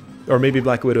 Or maybe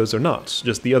Black Widows are not.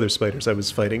 Just the other spiders I was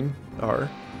fighting are.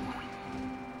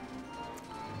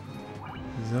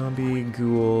 Zombie,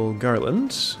 Ghoul,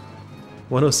 Garland.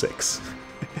 106.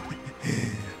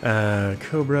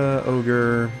 Cobra,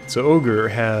 Ogre. So Ogre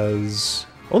has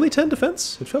only 10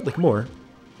 defense? It felt like more.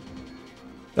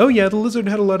 Oh yeah, the lizard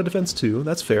had a lot of defense too.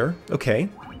 That's fair. Okay.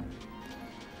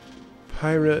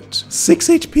 Pirate. 6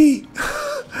 HP!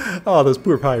 Oh, those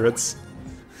poor pirates.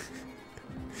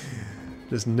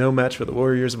 Just no match for the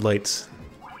Warriors of Light.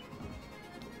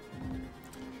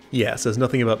 Yeah, says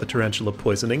nothing about the tarantula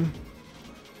poisoning.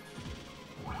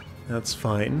 That's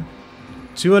fine.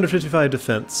 255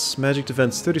 defense. Magic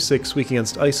defense 36, weak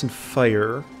against ice and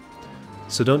fire.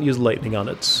 So don't use lightning on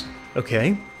it.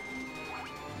 Okay.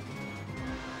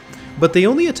 But they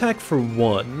only attack for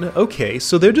 1. Okay,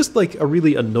 so they're just like a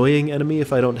really annoying enemy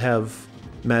if I don't have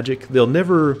magic. They're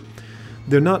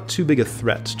not too big a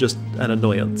threat, just an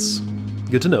annoyance.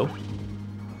 Good to know.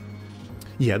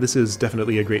 Yeah, this is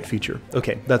definitely a great feature.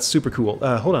 Okay, that's super cool.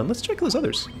 Hold on, let's check those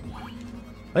others.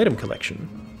 Item collection.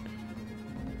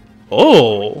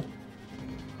 Oh!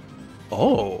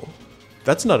 Oh!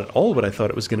 That's not at all what I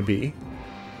thought it was going to be.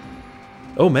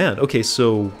 Oh man, okay,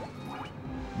 so...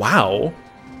 Wow!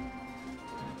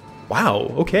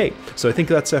 Wow, okay. So I think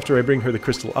that's after I bring her the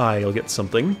crystal eye, I'll get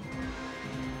something.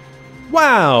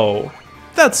 Wow!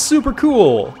 That's super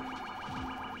cool!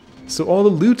 So all the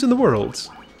loot in the world.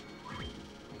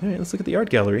 Alright, let's look at the art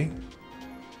gallery.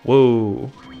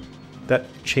 Whoa. That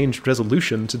changed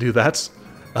resolution to do that.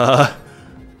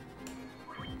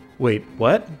 Wait,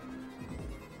 what?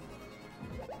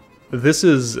 This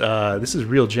is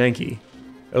real janky.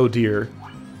 Oh dear.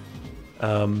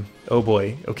 Oh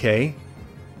boy, okay.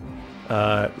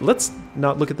 Let's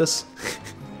not look at this.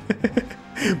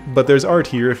 But there's art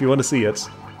here if you want to see it.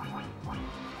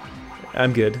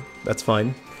 I'm good. That's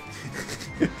fine.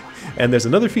 And there's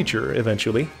another feature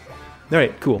eventually.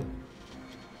 Alright, cool.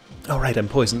 Alright, I'm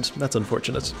poisoned. That's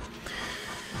unfortunate.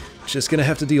 Just gonna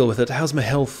have to deal with it. How's my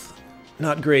health?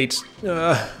 Not great.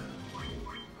 Alright,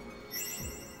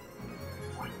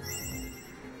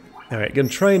 gonna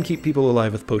try and keep people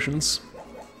alive with potions.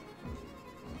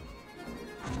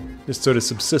 Just sort of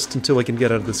subsist until I can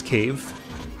get out of this cave.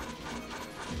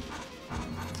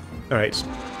 Alright,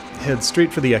 head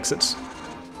straight for the exit.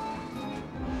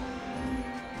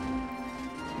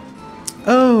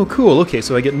 Oh, cool. Okay,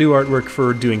 so I get new artwork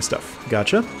for doing stuff.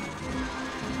 Gotcha.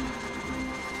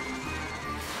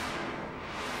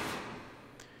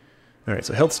 Alright,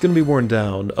 so health's gonna be worn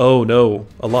down. Oh no,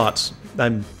 a lot.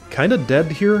 I'm kinda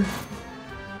dead here.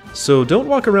 So don't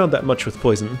walk around that much with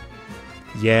poison.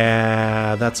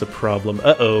 Yeah, that's a problem.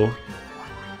 Uh-oh.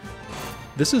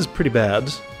 This is pretty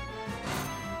bad.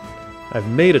 I've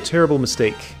made a terrible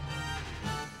mistake.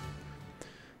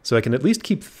 So I can at least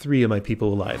keep 3 of my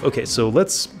people alive. Okay, so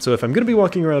if I'm going to be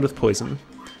walking around with poison,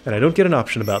 and I don't get an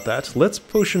option about that, let's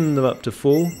potion them up to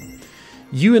full.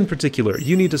 You in particular,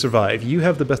 you need to survive. You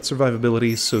have the best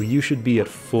survivability, so you should be at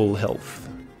full health.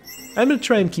 I'm going to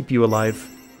try and keep you alive.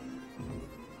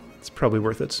 It's probably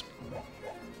worth it.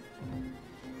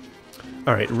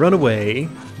 Alright, run away.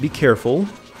 Be careful.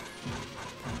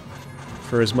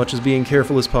 For as much as being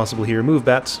careful as possible here. Move,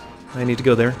 bats. I need to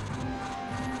go there.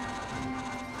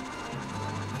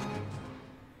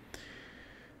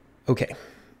 Okay.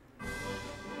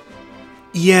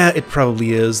 Yeah, it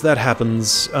probably is. That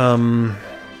happens.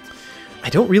 I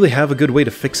don't really have a good way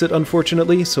to fix it,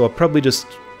 unfortunately, so I'll probably just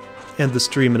end the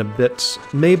stream in a bit.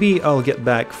 Maybe I'll get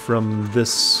back from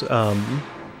this,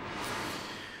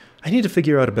 I need to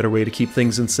figure out a better way to keep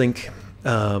things in sync.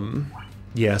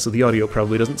 Yeah, so the audio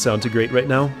probably doesn't sound too great right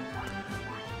now.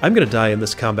 I'm gonna die in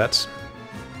this combat.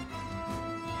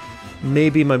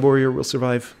 Maybe my warrior will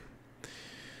survive.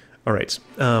 Alright,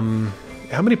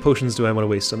 how many potions do I want to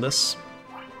waste on this?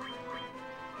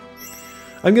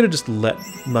 I'm gonna just let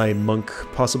my monk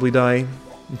possibly die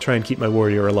and try and keep my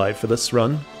warrior alive for this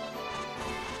run.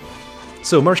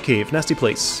 So, Marsh Cave, nasty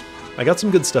place. I got some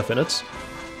good stuff in it.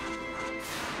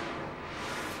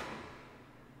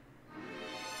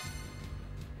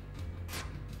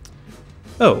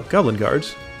 Oh, Goblin Guard.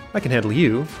 I can handle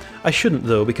you. I shouldn't,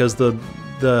 though, because the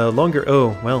longer...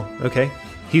 Oh, well, okay.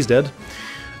 He's dead.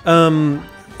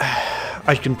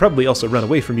 I can probably also run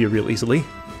away from you real easily.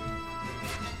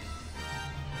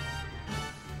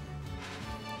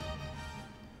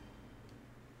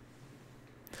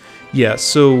 Yeah,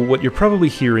 so what you're probably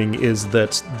hearing is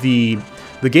that the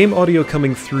game audio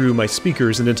coming through my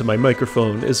speakers and into my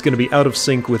microphone is going to be out of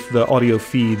sync with the audio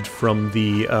feed from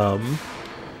the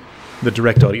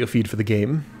direct audio feed for the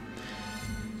game.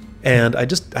 And I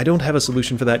don't have a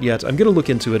solution for that yet. I'm going to look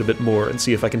into it a bit more and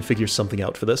see if I can figure something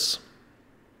out for this.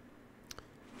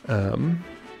 But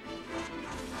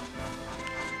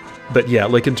yeah,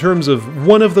 like in terms of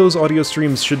one of those audio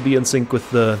streams should be in sync with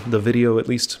the video at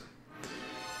least.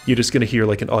 You're just going to hear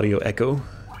like an audio echo.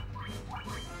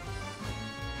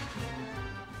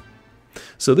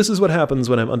 So this is what happens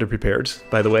when I'm underprepared,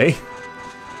 by the way.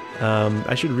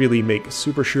 I should really make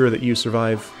super sure that you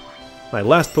survive. My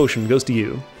last potion goes to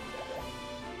you.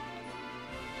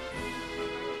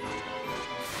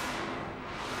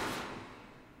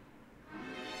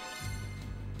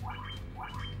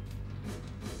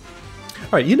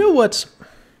 Alright, you know what?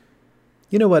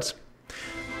 You know what?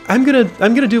 I'm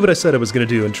gonna do what I said I was gonna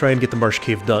do and try and get the Marsh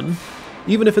Cave done.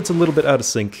 Even if it's a little bit out of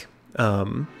sync.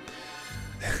 I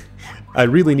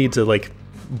really need to, like,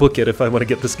 book it if I want to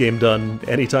get this game done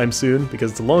anytime soon,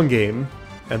 because it's a long game,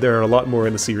 and there are a lot more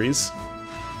in the series.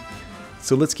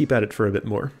 So let's keep at it for a bit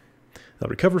more. I'll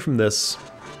recover from this.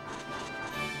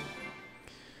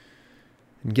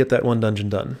 And get that one dungeon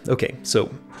done. Okay,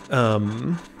 so...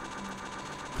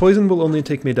 poison will only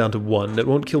take me down to 1. It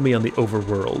won't kill me on the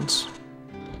overworld.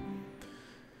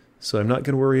 So I'm not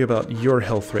going to worry about your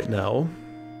health right now.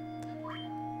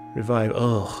 Revive.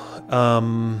 Oh.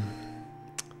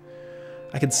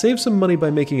 I could save some money by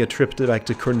making a trip back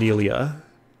to Cornelia.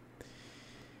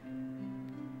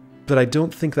 But I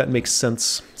don't think that makes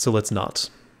sense, so let's not.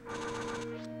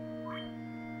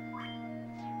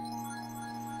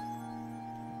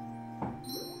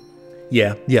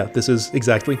 Yeah, this is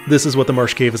what the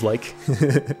Marsh Cave is like.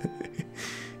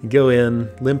 You go in,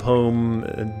 limp home,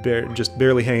 and just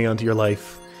barely hanging on to your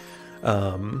life.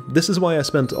 This is why I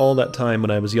spent all that time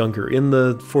when I was younger, in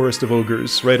the Forest of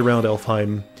Ogres, right around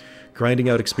Elfheim, grinding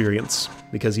out experience,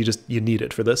 because you need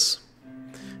it for this.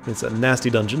 It's a nasty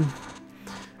dungeon.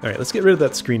 Alright, let's get rid of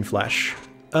that screen flash.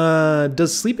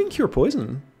 Does sleeping cure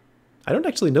poison? I don't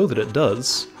actually know that it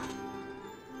does.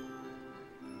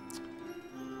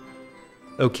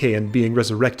 Okay, and being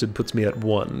resurrected puts me at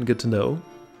 1. Good to know.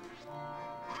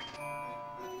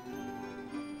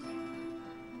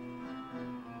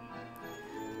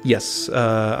 Yes,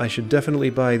 I should definitely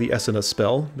buy the Esena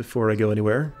spell before I go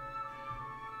anywhere.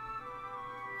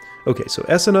 Okay, so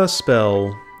Esena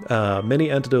spell, many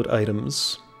antidote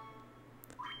items.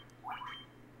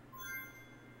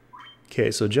 Okay,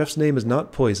 so Jeff's name is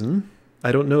not poison.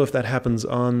 I don't know if that happens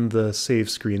on the save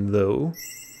screen, though.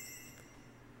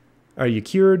 Are you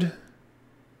cured?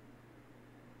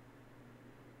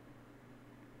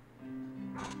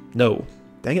 No.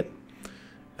 Dang it.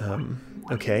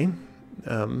 Okay.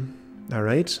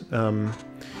 Alright.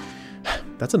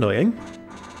 That's annoying.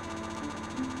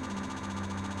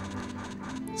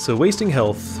 So wasting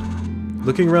health.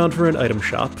 Looking around for an item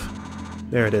shop.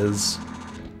 There it is.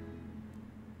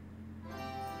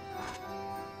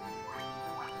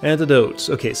 Antidote.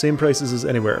 Okay, same prices as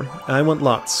anywhere. I want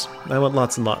lots. I want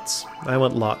lots and lots. I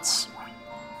want lots.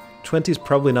 20 is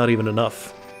probably not even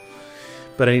enough.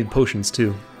 But I need potions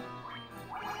too.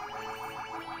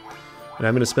 And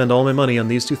I'm going to spend all my money on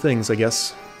these two things, I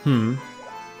guess.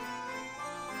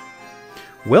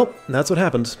 Well, that's what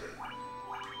happened.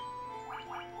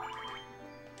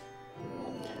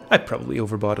 I probably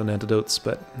overbought on antidotes,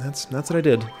 but that's what I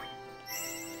did.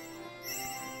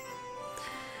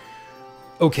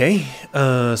 Okay,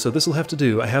 so this will have to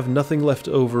do. I have nothing left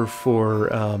over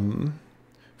for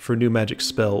new magic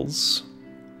spells.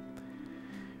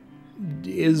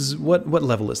 What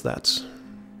level is that?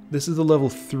 This is the level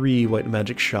 3 white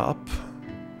magic shop.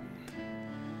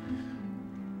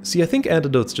 See, I think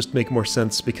antidotes just make more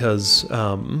sense because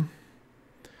I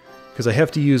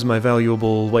have to use my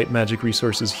valuable white magic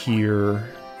resources here.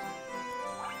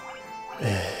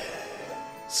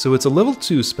 So it's a level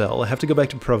 2 spell. I have to go back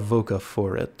to Pravoka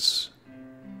for it.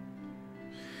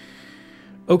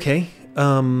 Okay.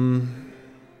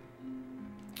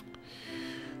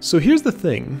 So here's the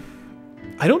thing.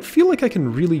 I don't feel like I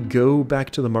can really go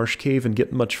back to the Marsh Cave and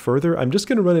get much further. I'm just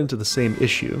going to run into the same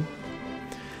issue.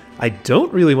 I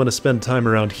don't really want to spend time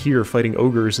around here fighting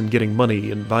ogres and getting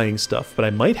money and buying stuff, but I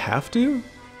might have to.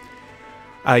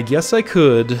 I guess I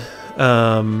could.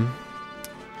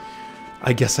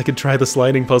 I guess I could try the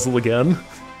sliding puzzle again.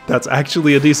 That's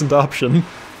actually a decent option.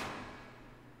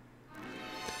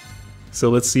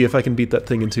 So let's see if I can beat that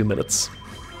thing in 2 minutes.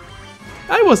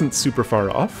 I wasn't super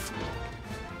far off.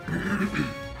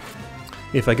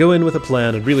 If I go in with a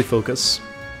plan and really focus,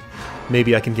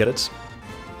 maybe I can get it.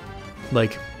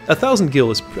 Like, 1,000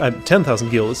 gil is... 10,000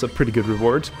 gil is a pretty good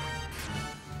reward.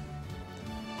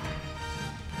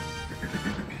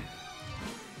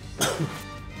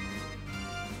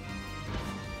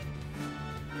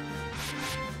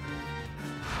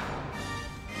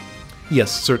 Yes,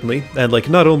 certainly. And, like,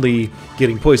 not only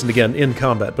getting poisoned again in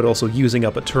combat, but also using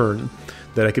up a turn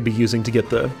that I could be using to get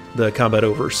the combat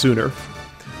over sooner.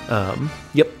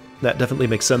 Yep, that definitely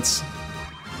makes sense.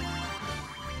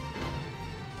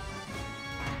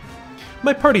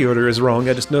 My party order is wrong,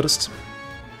 I just noticed.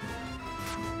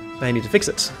 I need to fix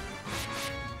it.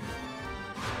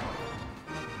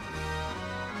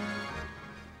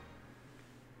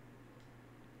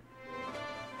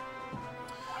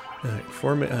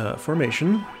 Alright,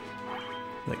 formation.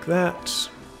 Like that.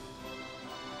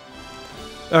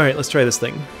 Alright, let's try this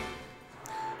thing.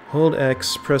 Hold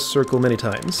X, press circle many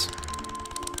times.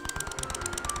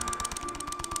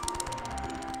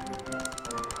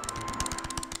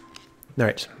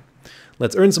 Alright,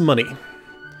 let's earn some money.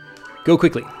 Go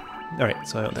quickly. Alright,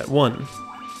 so I want that 1.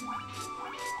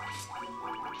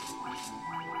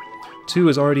 2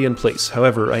 is already in place.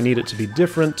 However, I need it to be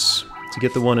different to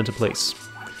get the 1 into place.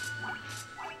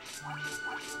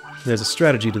 There's a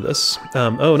strategy to this.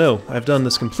 Oh no, I've done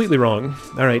this completely wrong.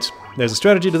 Alright, there's a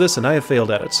strategy to this and I have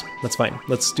failed at it. That's fine.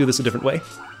 Let's do this a different way.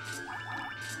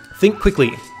 Think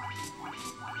quickly.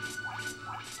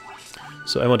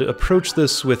 So I want to approach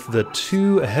this with the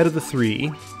 2 ahead of the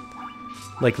 3,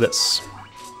 like this.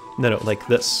 No, like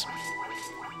this.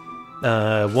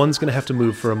 1's gonna have to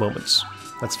move for a moment.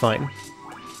 That's fine.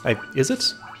 Is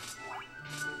it?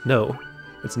 No,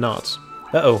 it's not.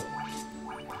 Uh-oh.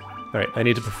 Alright, I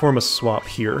need to perform a swap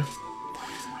here.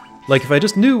 Like, if I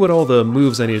just knew what all the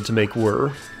moves I needed to make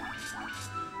were,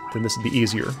 then this would be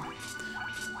easier.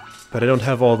 But I don't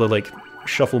have all the, like,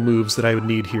 shuffle moves that I would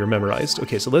need here memorized.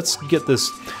 Okay, so let's get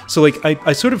this... So, like,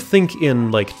 I sort of think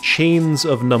in, like, chains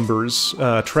of numbers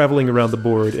traveling around the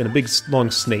board in a big,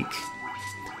 long snake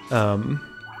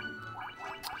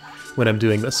when I'm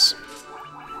doing this.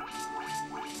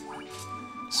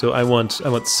 So I want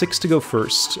 6 to go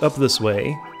first, up this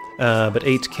way, but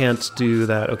 8 can't do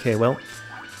that. Okay, well,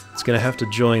 it's gonna have to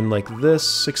join like this.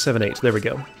 6, 7, 8. There we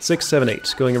go. 6, 7,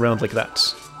 8, going around like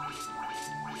that.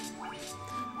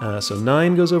 So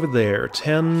 9 goes over there.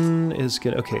 10 is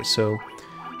gonna... Okay, so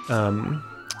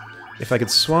if I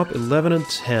could swap 11 and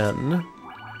 10,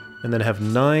 and then have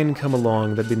 9 come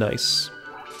along, that'd be nice.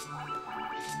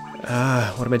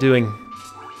 What am I doing?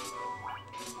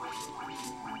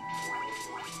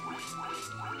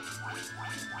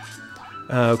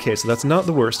 Okay, so that's not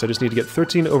the worst. I just need to get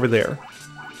 13 over there.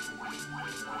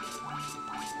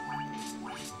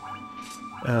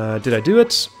 Did I do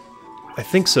it? I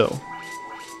think so.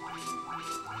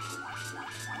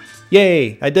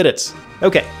 Yay! I did it!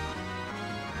 Okay.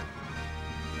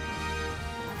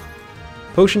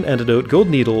 Potion, antidote, gold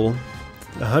needle,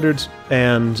 100,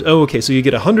 and... Oh, okay, so you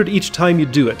get 100 each time you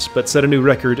do it, but set a new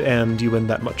record and you win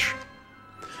that much.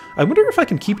 I wonder if I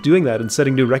can keep doing that and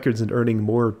setting new records and earning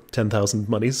more 10,000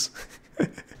 monies.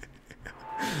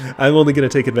 I'm only going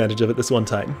to take advantage of it this one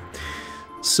time.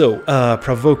 So,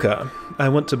 Pravoka. I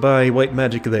want to buy white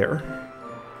magic there.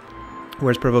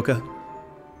 Where's Pravoka?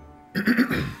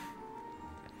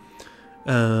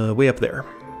 Way up there.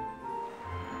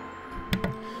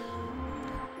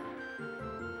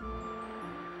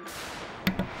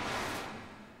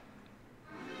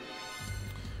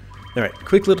 Alright,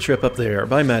 quick little trip up there.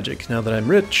 Buy magic, now that I'm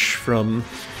rich from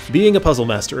being a puzzle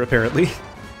master, apparently.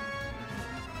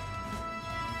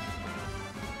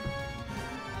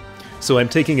 So I'm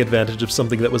taking advantage of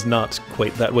something that was not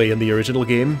quite that way in the original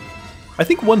game. I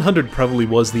think 100 probably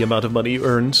was the amount of money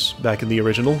earned back in the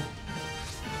original.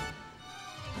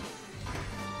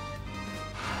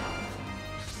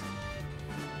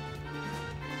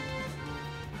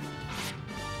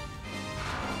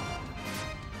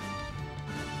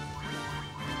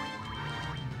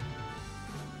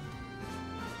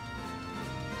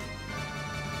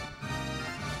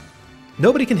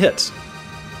 Nobody can hit.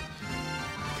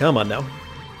 Come on now.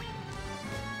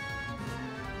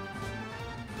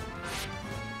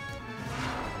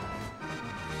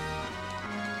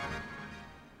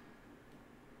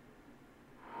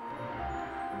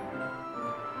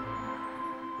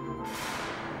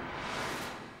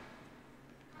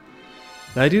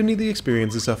 I do need the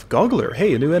experience and stuff. Goggler!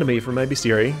 Hey, a new enemy for my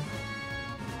bestiary.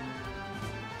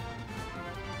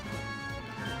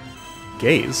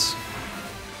 Gaze.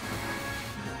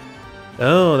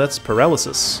 Oh, that's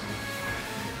paralysis.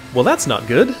 Well, that's not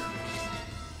good.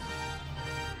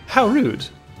 How rude.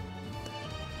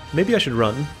 Maybe I should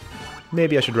run.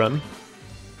 Maybe I should run.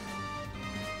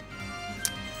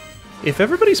 If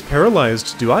everybody's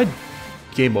paralyzed, do I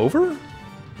game over?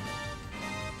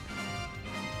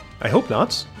 I hope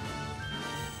not.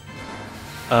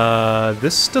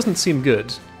 This doesn't seem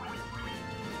good.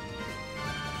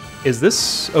 Is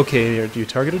this... Okay, you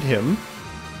targeted him.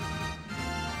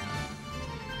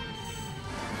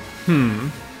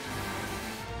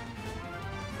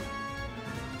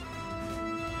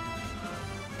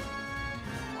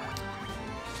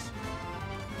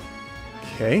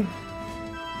 Okay.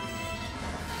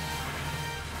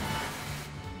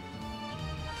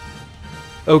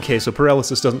 Okay, so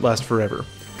paralysis doesn't last forever.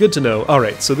 Good to know.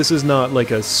 Alright, so this is not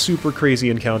like a super crazy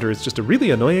encounter, it's just a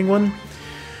really annoying one.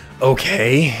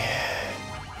 Okay.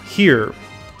 Here.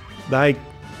 I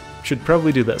should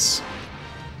probably do this.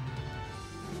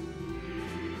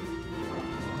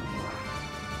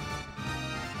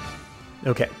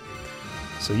 Okay.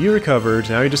 So you recovered,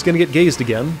 now you're just gonna get gazed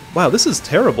again. Wow, this is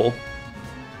terrible.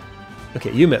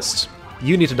 Okay, you missed.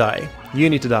 You need to die. You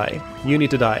need to die. You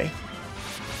need to die.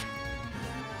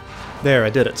 There, I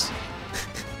did it.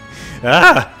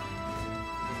 Ah!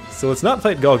 So let's not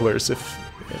fight gogglers if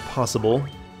possible.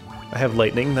 I have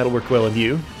lightning, that'll work well with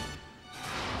you.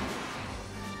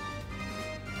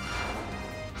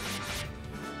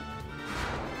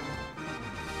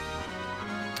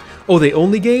 Oh, they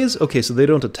only gaze? Okay, so they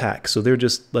don't attack, so they're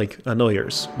just, like,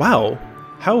 annoyers. Wow!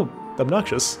 How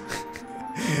obnoxious.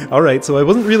 Alright, so I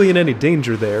wasn't really in any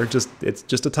danger there, it's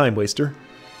just a time waster.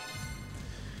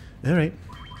 Alright,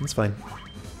 that's fine.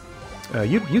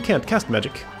 You can't cast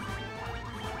magic.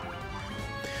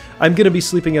 I'm gonna be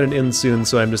sleeping at an inn soon,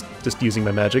 so I'm just using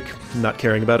my magic, not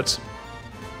caring about it.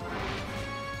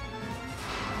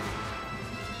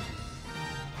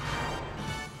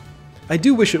 I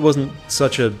do wish it wasn't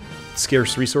such a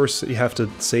scarce resource that you have to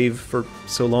save for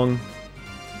so long.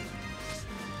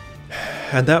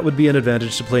 And that would be an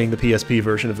advantage to playing the PSP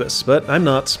version of this, but I'm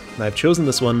not. I've chosen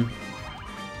this one.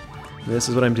 This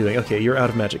is what I'm doing. Okay, you're out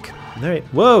of magic. Alright.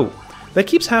 Whoa! That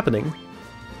keeps happening.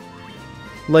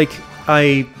 Like,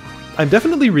 I'm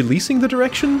definitely releasing the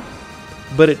direction,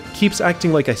 but it keeps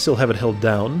acting like I still have it held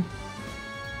down.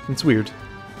 It's weird.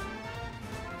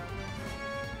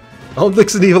 All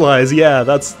licks and evil eyes, yeah,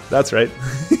 that's right.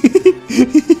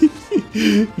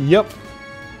 Yep.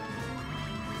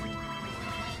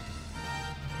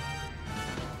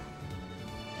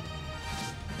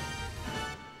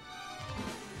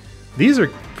 These are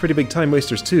pretty big time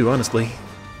wasters too, honestly.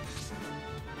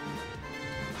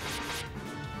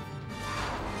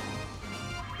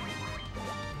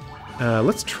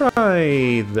 Let's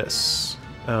try this.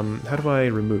 How do I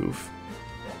remove?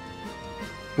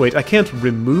 Wait, I can't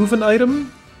remove an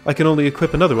item? I can only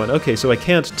equip another one. Okay, so I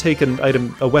can't take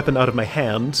a weapon out of my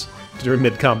hand during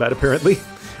mid-combat, apparently.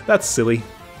 That's silly.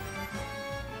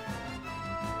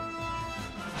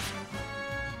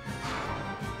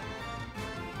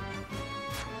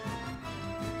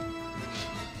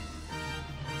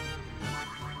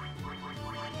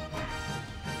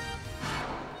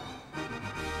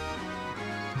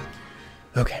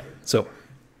 Okay, so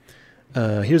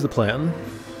here's the plan.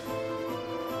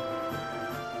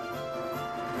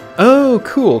 Oh,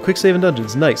 cool! Quick save in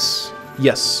dungeons. Nice.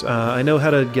 Yes, I know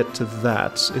how to get to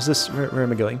that. Is this... Where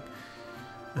am I going?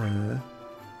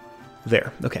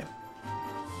 There. Okay.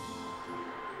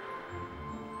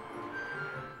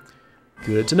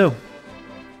 Good to know.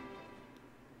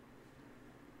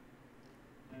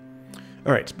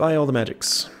 Alright, buy all the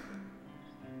magics.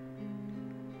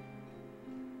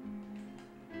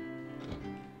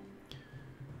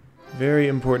 Very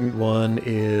important one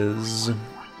is...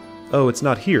 Oh, it's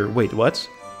not here. Wait, what?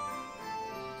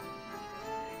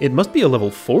 It must be a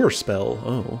level 4 spell.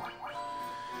 Oh.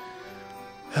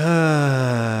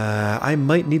 I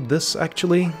might need this,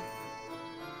 actually.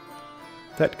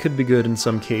 That could be good in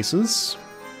some cases.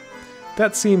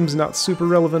 That seems not super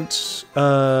relevant.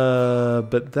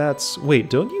 But that's... Wait,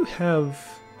 don't you have...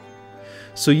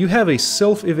 So you have a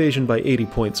self-evasion by 80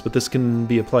 points, but this can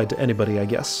be applied to anybody, I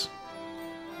guess.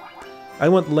 I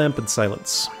want Lamp and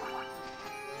Silence.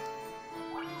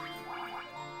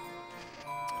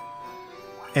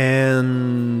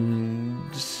 And...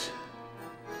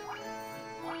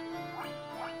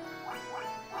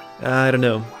 I don't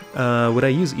know. Would I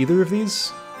use either of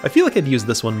these? I feel like I'd use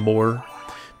this one more,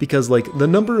 because, like, the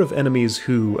number of enemies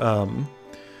who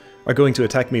are going to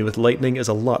attack me with lightning is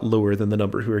a lot lower than the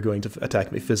number who are going to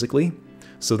attack me physically,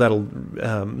 so that'll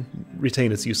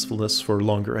retain its usefulness for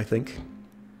longer, I think.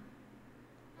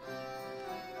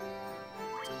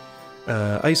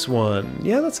 Ice one.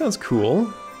 Yeah, that sounds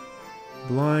cool.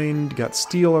 Blind, got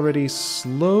steel already.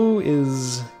 Slow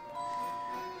is...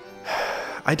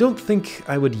 I don't think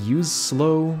I would use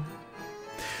slow.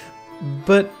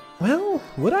 But, well,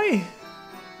 would I?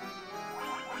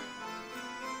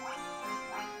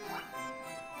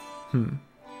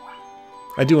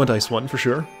 I do want ice one, for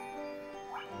sure.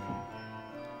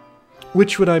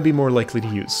 Which would I be more likely to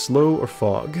use, slow or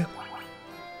fog?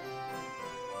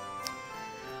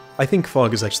 I think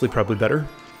fog is actually probably better.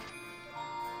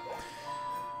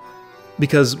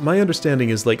 Because my understanding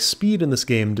is, like, speed in this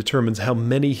game determines how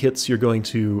many hits you're going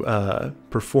to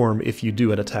perform if you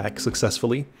do an attack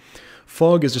successfully.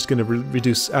 Fog is just going to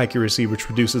reduce accuracy, which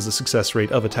reduces the success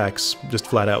rate of attacks just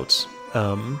flat out.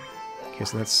 Okay,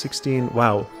 so that's 16.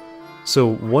 Wow.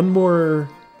 So one more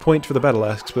point for the battle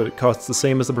axe, but it costs the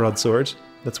same as the broadsword.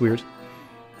 That's weird.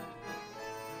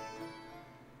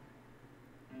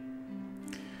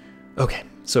 Okay,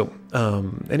 so,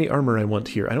 any armor I want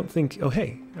here? I don't think... Oh,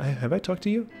 hey, have I talked to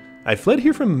you? I fled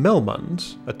here from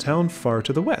Melmund, a town far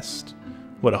to the west.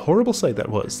 What a horrible sight that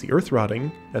was, the earth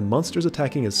rotting, and monsters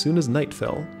attacking as soon as night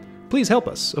fell. Please help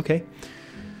us, okay.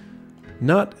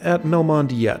 Not at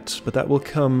Melmond yet, but that will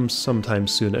come sometime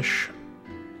soonish.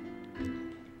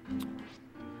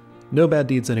 No bad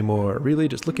deeds anymore. Really?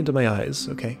 Just look into my eyes.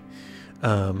 Okay.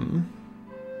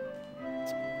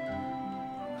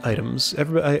 Items.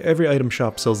 Every item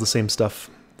shop sells the same stuff,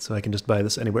 so I can just buy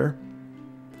this anywhere.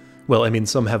 Well, I mean,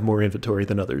 some have more inventory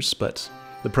than others, but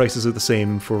the prices are the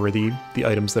same for the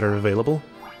items that are available.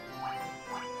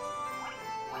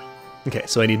 Okay,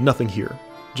 so I need nothing here.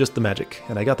 Just the magic,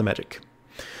 and I got the magic.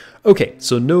 Okay,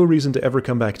 so no reason to ever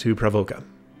come back to Pravoka.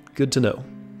 Good to know.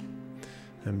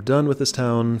 I'm done with this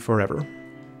town forever.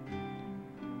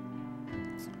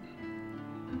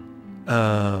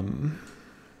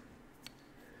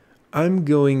 I'm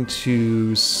going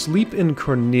to sleep in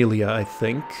Cornelia, I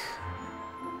think.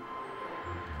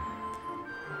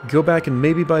 Go back and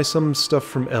maybe buy some stuff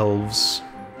from elves.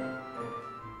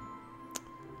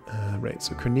 Right,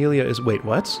 so Cornelia is... Wait,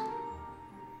 what?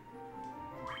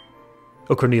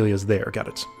 Oh, Cornelia's there, got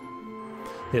it.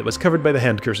 It was covered by the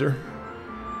hand cursor.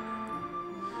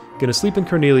 Gonna sleep in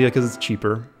Cornelia because it's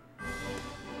cheaper.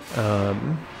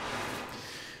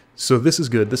 So this is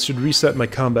good. This should reset my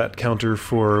combat counter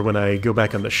for when I go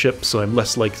back on the ship, so I'm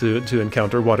less likely to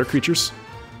encounter water creatures.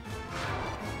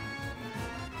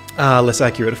 Ah, less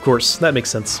accurate, of course. That makes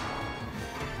sense.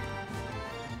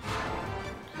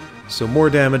 So more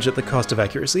damage at the cost of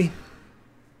accuracy.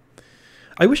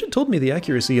 I wish it told me the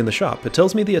accuracy in the shop. It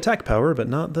tells me the attack power, but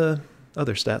not the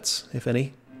other stats, if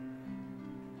any.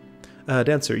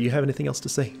 Dancer, you have anything else to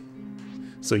say?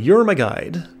 So you're my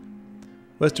guide.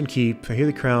 Western Keep, I hear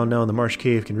the crown now in the Marsh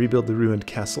Cave can rebuild the ruined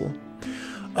castle.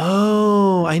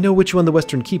 Oh, I know which one the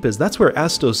Western Keep is. That's where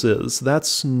Astos is.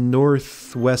 That's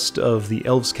northwest of the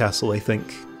Elves' Castle, I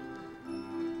think.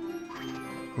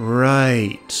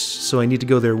 Right. So I need to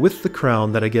go there with the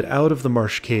crown that I get out of the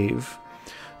Marsh Cave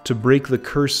to break the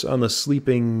curse on the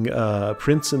sleeping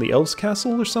prince in the Elves'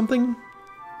 Castle or something?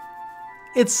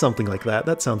 It's something like that.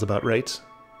 That sounds about right.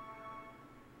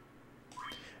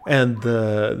 And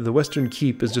the Western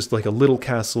Keep is just like a little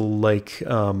castle like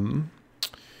the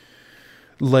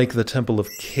Temple of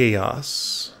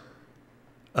Chaos,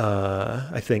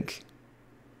 I think.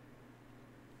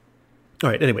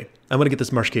 Alright, anyway, I want to get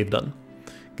this Marsh Cave done.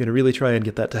 Gonna really try and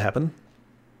get that to happen.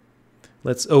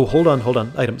 Let's... Oh, hold on.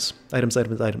 Items. Items.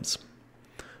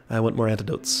 I want more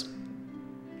antidotes.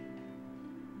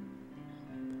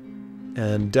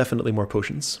 And definitely more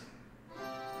potions.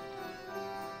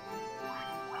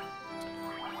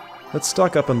 Let's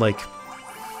stock up on like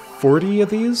 40 of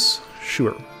these?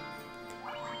 Sure.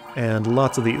 And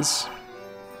lots of these.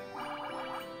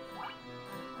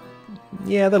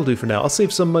 Yeah, that'll do for now. I'll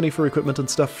save some money for equipment and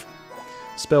stuff.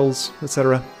 Spells,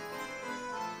 etc.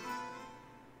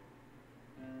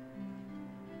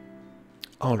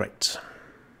 Alright.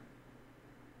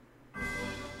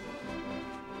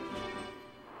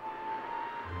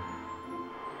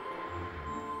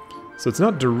 So it's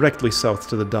not directly south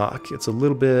to the dock. It's a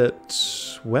little bit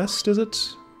west, is it?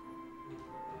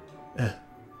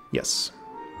 Yes.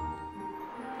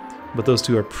 But those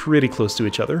two are pretty close to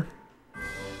each other.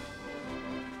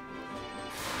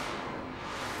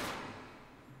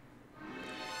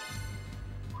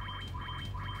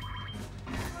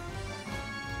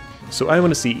 So I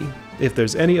want to see if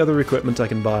there's any other equipment I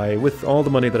can buy with all the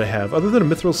money that I have, other than a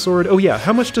mithril sword. Oh yeah,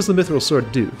 how much does the mithril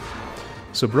sword do?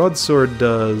 So broadsword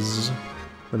does...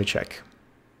 Let me check.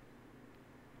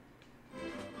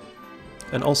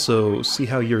 And also, see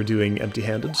how you're doing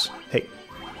empty-handed. Hey.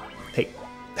 Hey.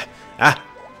 Ah!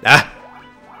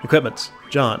 Equipment.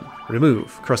 John.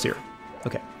 Remove. Crosshair.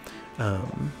 Okay.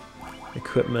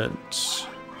 Equipment.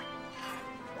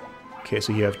 Okay,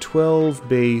 so you have 12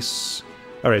 base...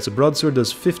 Alright, so broadsword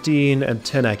does 15 and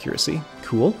 10 accuracy.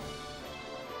 Cool.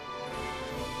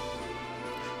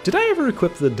 Did I ever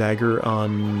equip the dagger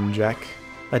on Jack?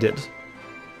 I did.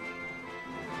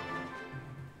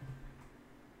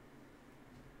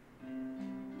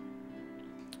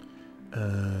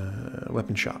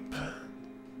 Weapon shop.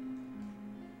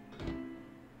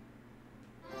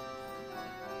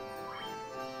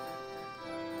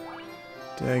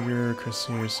 Dagger,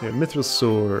 Crusader, Mithril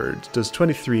Sword does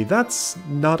 23. That's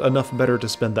not enough better to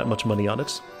spend that much money on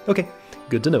it. Okay,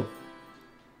 good to know.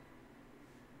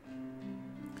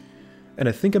 And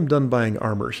I think I'm done buying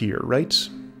armor here, right?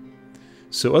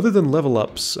 So other than level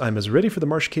ups, I'm as ready for the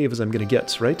Marsh Cave as I'm gonna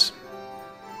get, right?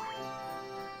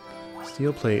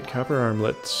 Steel plate, copper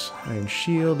armlet, iron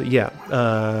shield,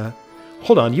 yeah.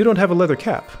 Hold on, you don't have a leather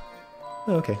cap.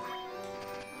 Oh, okay.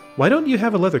 Why don't you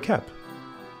have a leather cap?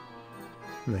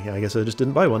 I guess I just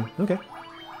didn't buy one. Okay.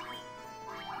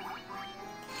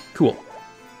 Cool.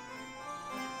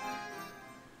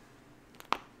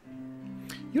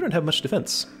 you don't have much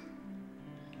defense.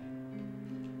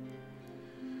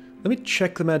 Let me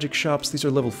check the magic shops. These are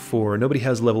level 4. Nobody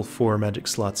has level 4 magic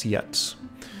slots yet.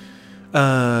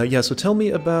 Yeah, so tell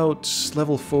me about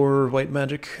level 4 white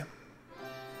magic.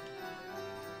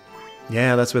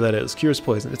 Yeah, that's where that is. Cures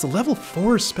poison. It's a level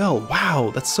 4 spell.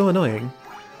 Wow, that's so annoying.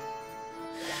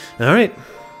 Alright.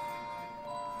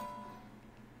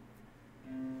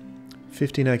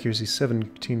 15 accuracy,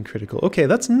 17 critical. Okay,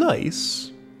 that's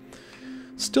nice.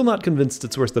 Still not convinced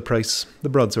it's worth the price. The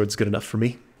broadsword's good enough for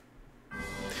me.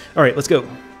 Alright, let's go.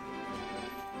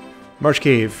 Marsh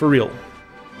Cave, for real.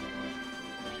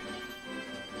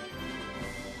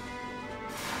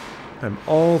 I'm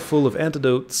all full of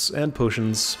antidotes and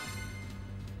potions.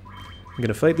 I'm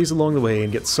gonna fight these along the way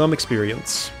and get some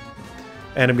experience.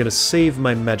 And I'm gonna save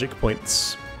my magic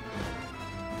points.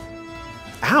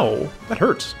 Ow! That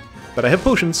hurt. But I have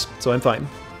potions, so I'm fine.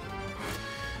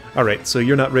 Alright, so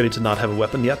you're not ready to not have a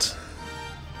weapon yet.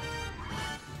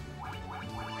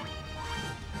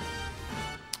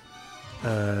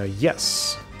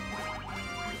 Yes.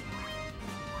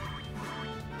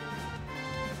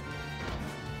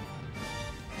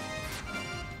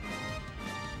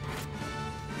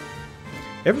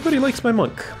 Everybody likes my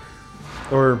monk.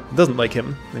 Or doesn't like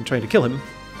him, and trying to kill him.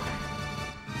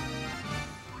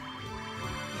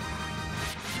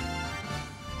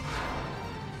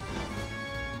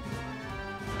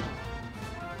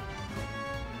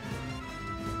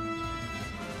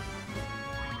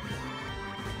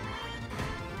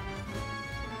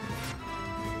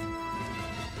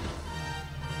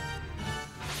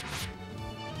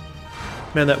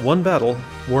 Man, that one battle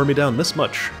wore me down this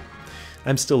much.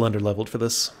 I'm still underleveled for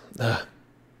this. Ugh.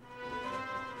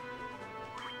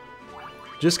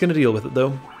 Just gonna deal with it,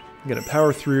 though. I'm gonna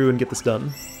power through and get this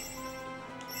done.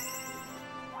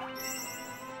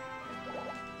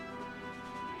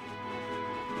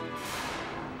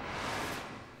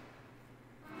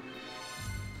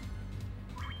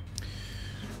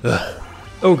 Ugh.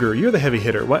 Ogre, you're the heavy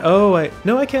hitter. Why? Oh,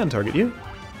 no, I can target you.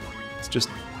 It's just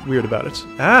weird about it.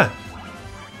 Ah!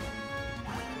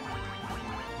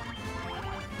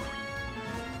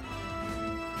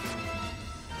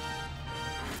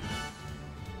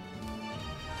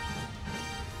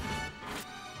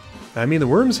 I mean, the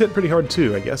worms hit pretty hard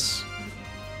too, I guess.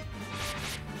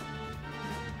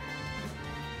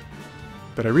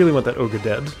 But I really want that ogre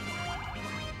dead.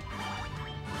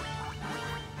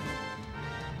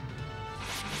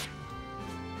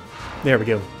 There we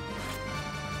go.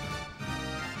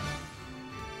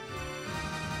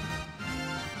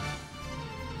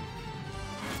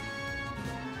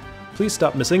 Please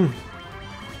stop missing.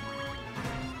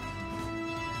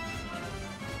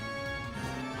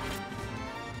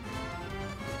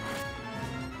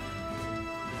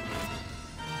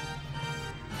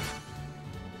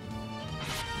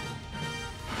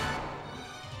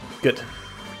 Good.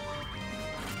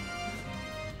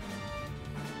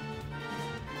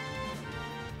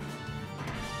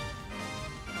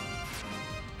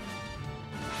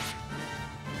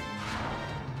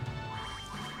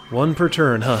 One per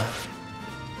turn, huh?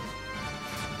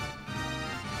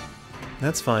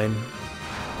 That's fine.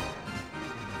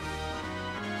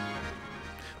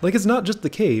 Like, it's not just the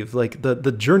cave. Like,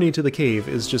 the journey to the cave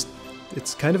is just...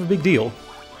 it's kind of a big deal.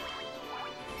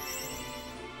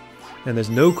 And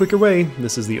there's no quicker way.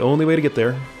 This is the only way to get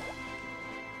there.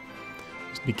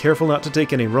 Just be careful not to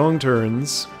take any wrong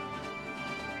turns.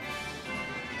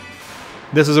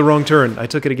 This is a wrong turn. I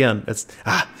took it again. It's...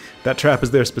 ah! That trap is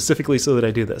there specifically so that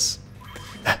I do this.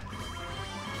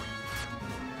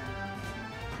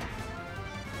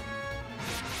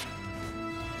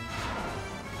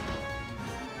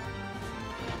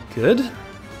 Good.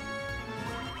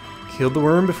 Killed the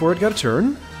worm before it got a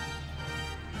turn.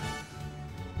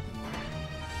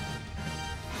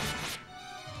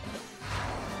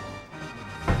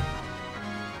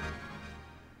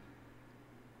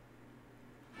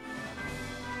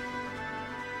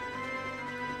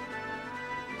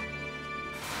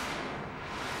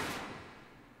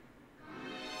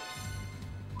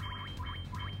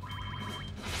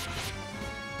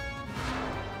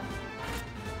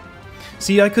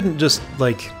 See, I couldn't just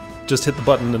hit the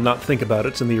button and not think about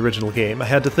it in the original game. I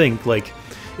had to think, like,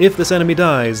 if this enemy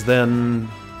dies, then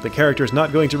the character's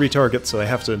not going to retarget, so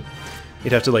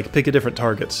you'd have to, like, pick a different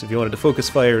target. If you wanted to focus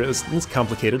fire, it's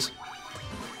complicated.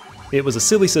 It was a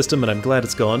silly system, and I'm glad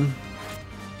it's gone.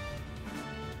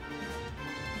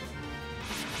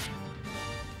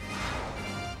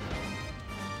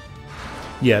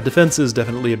 Yeah, defense is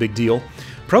definitely a big deal.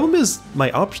 Problem is,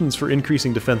 my options for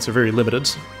increasing defense are very limited.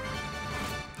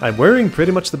 I'm wearing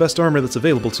pretty much the best armor that's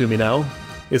available to me now,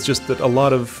 It's just that a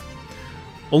lot of...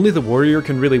 Only the warrior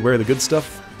can really wear the good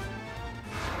stuff.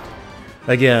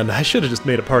 Again, I should have just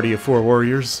made a party of 4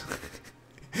 warriors.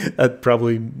 I'd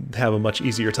probably have a much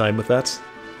easier time with that.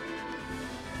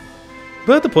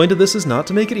 But the point of this is not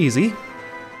to make it easy.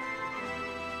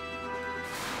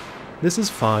 This is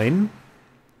fine.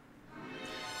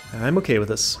 I'm okay with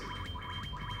this.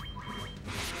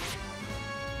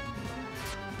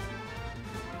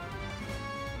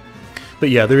 But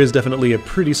yeah, there is definitely a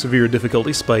pretty severe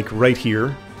difficulty spike right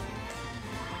here.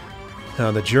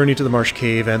 The journey to the marsh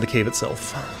cave and the cave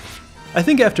itself. I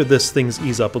think after this, things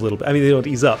ease up a little bit. I mean, they don't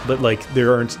ease up, but like,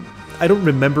 there aren't... I don't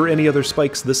remember any other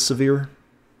spikes this severe.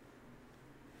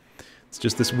 It's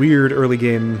just this weird early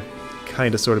game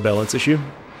kind of sort of balance issue.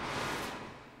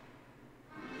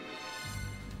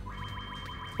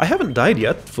 I haven't died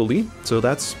yet, fully, so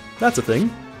that's a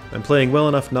thing. I'm playing well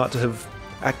enough not to have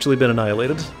actually been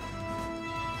annihilated.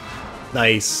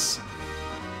 Nice.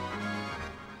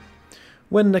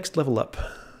 When next level up?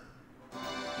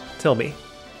 Tell me.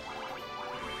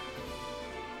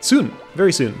 Soon.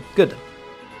 Very soon. Good.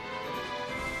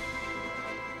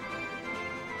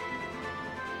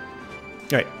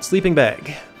 Alright, sleeping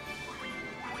bag.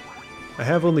 I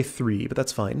have only 3, but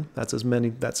that's fine. That's as many...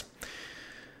 That's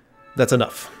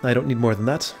enough. I don't need more than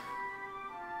that.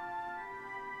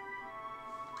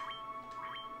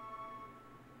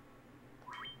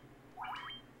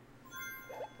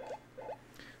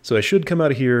 So I should come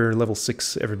out of here level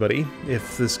 6, everybody,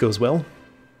 if this goes well.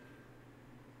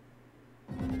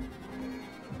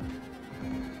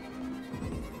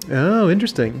 Oh,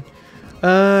 interesting.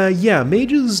 Yeah,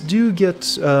 mages do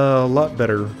get a lot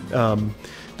better.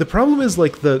 The problem is,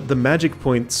 like, the magic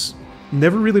points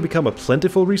never really become a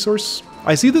plentiful resource.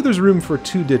 I see that there's room for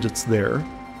 2 digits there.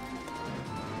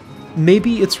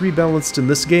 Maybe it's rebalanced in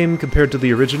this game compared to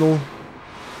the original.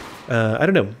 I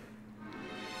don't know.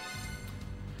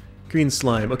 Green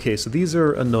slime. Okay, so these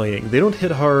are annoying. They don't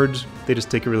hit hard, they just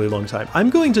take a really long time. I'm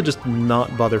going to just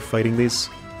not bother fighting these.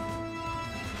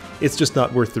 It's just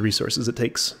not worth the resources it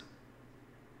takes.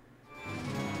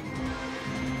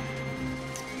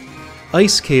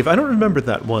 Ice Cave. I don't remember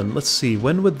that one. Let's see,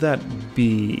 when would that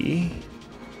be?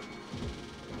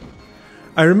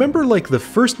 I remember, like, the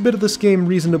first bit of this game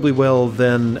reasonably well,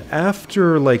 then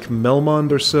after, like,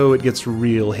 Melmond or so, it gets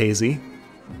real hazy.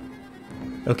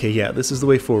 Okay, yeah, this is the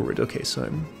way forward. Okay, so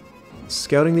I'm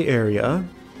scouting the area.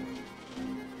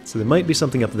 So there might be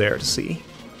something up there to see.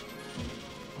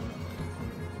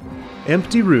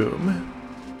 Empty room.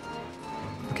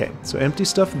 Okay, so empty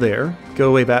stuff there. Go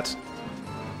away, bat.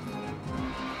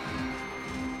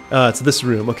 It's this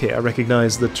room. Okay, I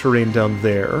recognize the terrain down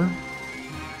there.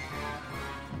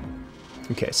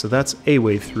 Okay, so that's a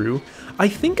way through. I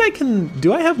think I can...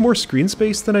 Do I have more screen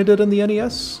space than I did on the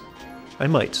NES? I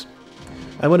might.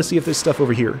 I want to see if there's stuff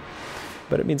over here,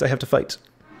 but it means I have to fight.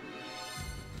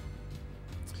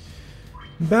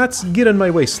 Bats get in my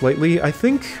way slightly. I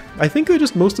think they're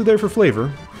just mostly there for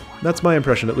flavor. That's my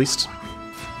impression, at least.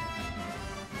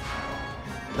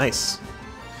 Nice.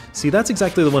 See, that's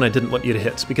exactly the one I didn't want you to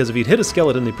hit, because if you'd hit a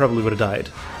skeleton, they probably would have died.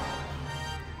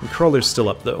 The crawler's still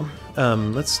up, though.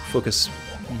 Let's focus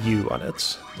you on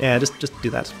it. Yeah, just do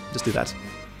that. Just do that.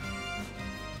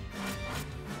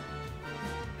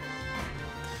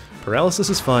 Paralysis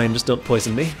is fine, just don't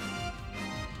poison me.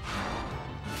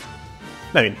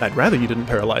 I mean, I'd rather you didn't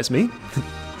paralyze me,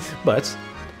 but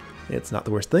it's not the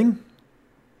worst thing.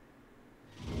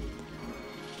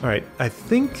 Alright, I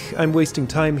think I'm wasting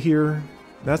time here.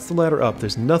 That's the ladder up.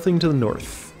 There's nothing to the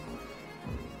north.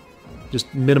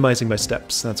 Just minimizing my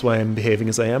steps. That's why I'm behaving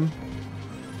as I am.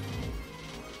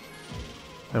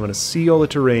 I want to see all the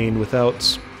terrain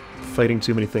without fighting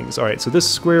too many things. Alright, so this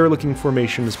square-looking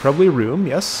formation is probably a room,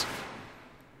 yes.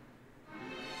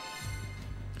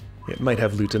 It might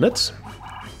have loot in it.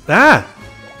 Ah!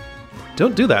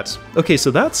 Don't do that. Okay, so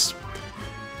that's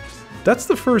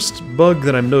the first bug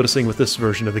that I'm noticing with this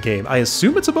version of the game. I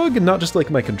assume it's a bug and not just like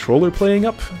my controller playing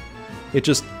up. It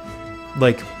just,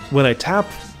 like, when I tap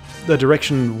the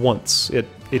direction once, it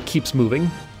keeps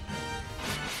moving.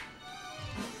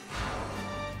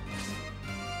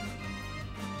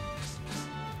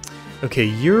 Okay,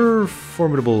 you're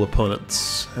formidable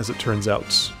opponents, as it turns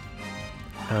out.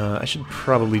 I should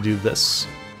probably do this.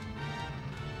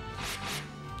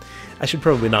 I should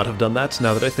probably not have done that,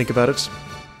 now that I think about it.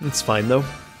 It's fine, though.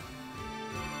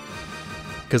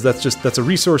 Because that's a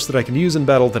resource that I can use in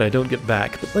battle that I don't get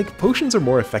back. But, like, potions are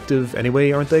more effective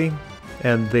anyway, aren't they?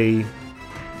 And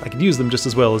I can use them just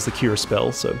as well as the cure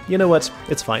spell, so you know what?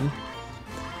 It's fine.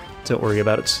 Don't worry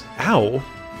about it. Ow!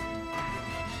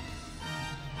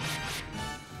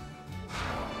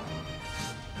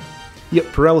 Yep,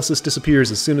 paralysis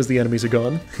disappears as soon as the enemies are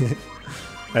gone.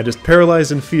 I just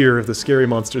paralyzed in fear of the scary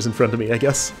monsters in front of me, I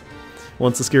guess.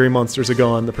 Once the scary monsters are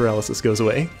gone, the paralysis goes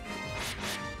away.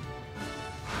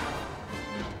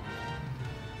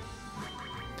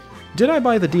 Did I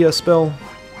buy the DS spell?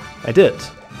 I did.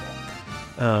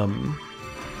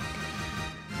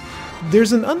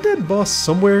 There's an undead boss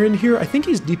somewhere in here. I think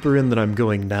he's deeper in than I'm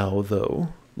going now, though.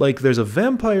 Like, there's a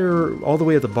vampire all the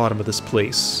way at the bottom of this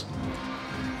place.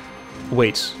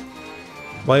 Wait.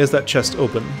 Why is that chest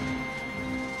open?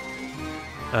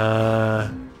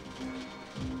 The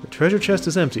treasure chest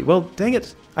is empty. Well, dang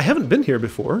it. I haven't been here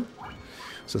before.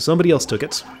 So somebody else took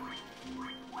it.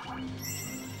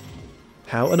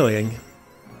 How annoying.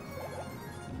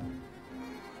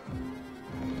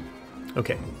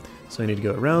 Okay. So I need to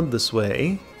go around this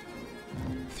way.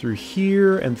 Through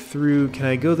here and through... Can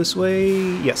I go this way?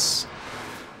 Yes.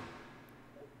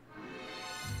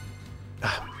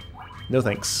 No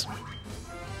thanks.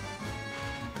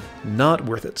 Not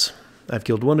worth it. I've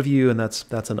killed one of you, and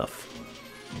that's enough.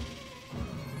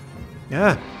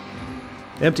 Ah!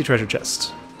 Empty treasure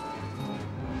chest.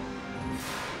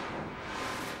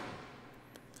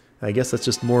 I guess that's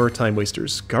just more time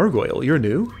wasters. Gargoyle, you're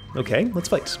new. Okay, let's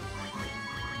fight.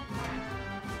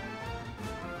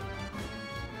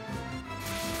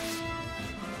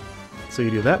 So you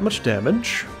do that much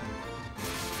damage.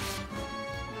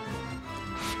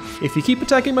 If you keep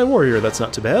attacking my warrior, that's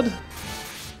not too bad.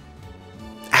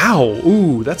 Ow!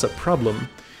 Ooh, that's a problem.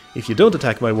 If you don't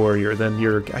attack my warrior, then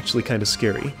you're actually kind of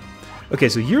scary. Okay,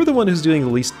 so you're the one who's doing the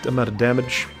least amount of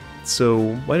damage,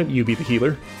 so why don't you be the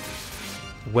healer?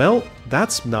 Well,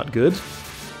 that's not good.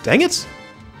 Dang it!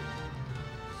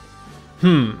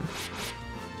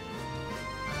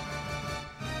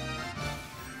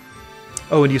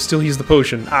 Oh, and you still use the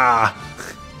potion. Ah!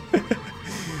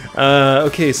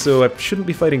 Okay, so I shouldn't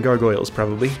be fighting gargoyles,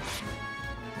 probably.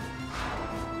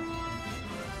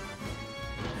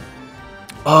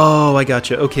 Oh, I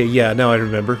gotcha. Okay, yeah, now I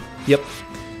remember. Yep.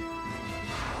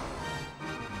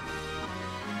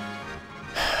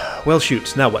 Well,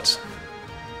 shoot, now what?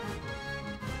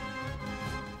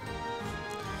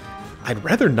 I'd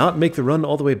rather not make the run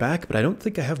all the way back, but I don't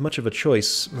think I have much of a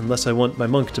choice, unless I want my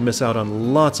monk to miss out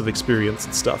on lots of experience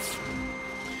and stuff.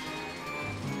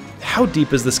 How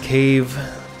deep is this cave?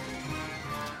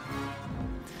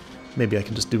 Maybe I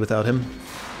can just do without him.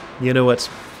 You know what?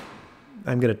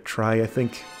 I'm gonna try, I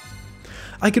think.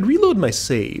 I could reload my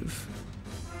save.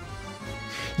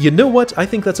 You know what? I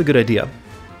think that's a good idea.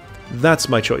 That's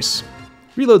my choice.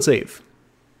 Reload save.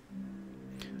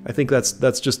 I think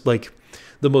that's just like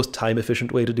the most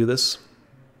time-efficient way to do this.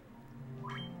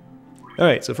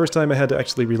 Alright, so first time I had to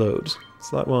actually reload.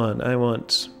 Slot 1, I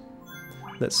want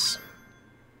this.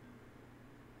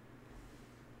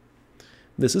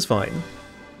 This is fine.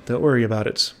 Don't worry about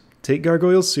it. Take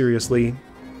gargoyles seriously.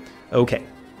 Okay.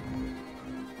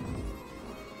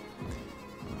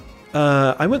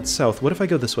 I went south. What if I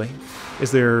go this way?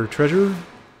 Is there treasure?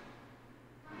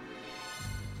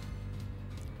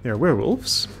 There are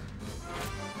werewolves.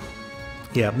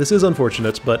 Yeah, this is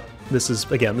unfortunate, but this is,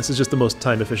 again, this is just the most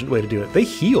time-efficient way to do it. They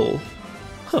heal?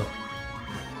 Huh.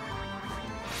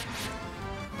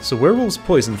 So werewolves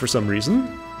poison for some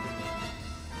reason.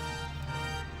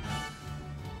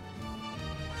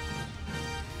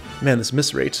 Man, this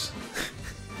miss rate.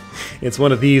 It's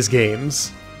one of these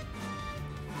games.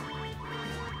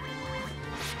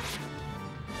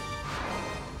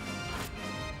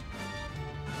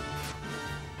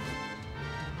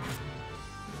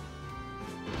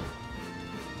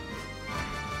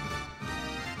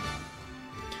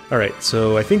 Alright,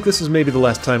 so I think this is maybe the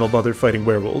last time I'll bother fighting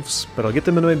werewolves, but I'll get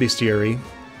them in my bestiary.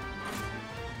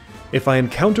 If I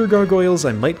encounter gargoyles,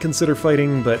 I might consider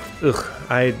fighting, but ugh,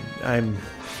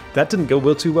 that didn't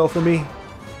go too well for me.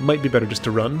 Might be better just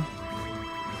to run.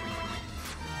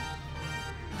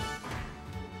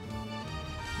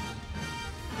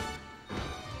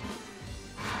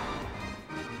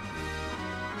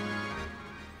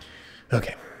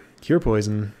 Okay, cure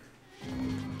poison.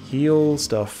 Heal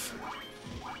stuff.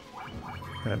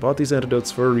 I bought these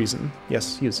antidotes for a reason.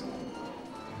 Yes, use.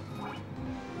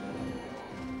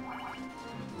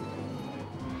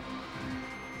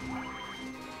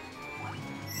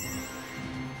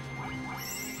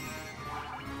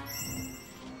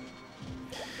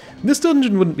 This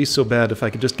dungeon wouldn't be so bad if I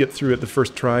could just get through it the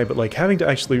first try, but like having to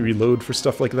actually reload for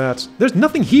stuff like that... There's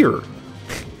nothing here!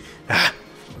 Ah,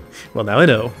 well, now I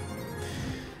know.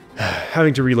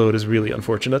 Having to reload is really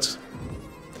unfortunate.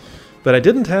 But I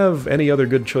didn't have any other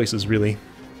good choices, really.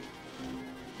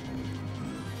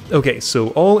 Okay, so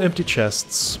all empty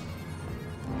chests.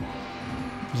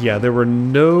 Yeah, there were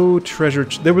no treasure...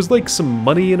 there was like some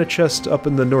money in a chest up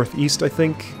in the northeast, I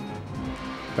think.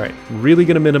 Alright, really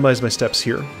gonna minimize my steps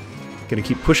here. Gonna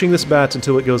keep pushing this bat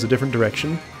until it goes a different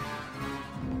direction.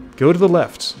 Go to the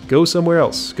left. Go somewhere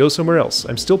else. Go somewhere else.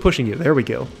 I'm still pushing you. There we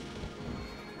go.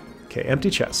 Okay, empty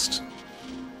chest.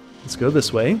 Let's go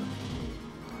this way.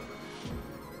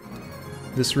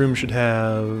 This room should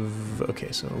have...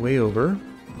 okay, so way over.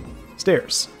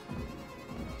 Stairs.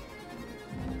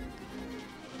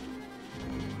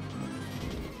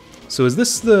 So is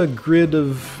this the grid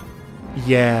of...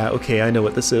 yeah, okay, I know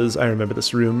what this is. I remember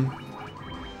this room.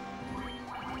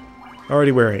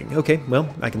 Already wearing. Okay,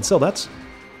 well, I can sell that.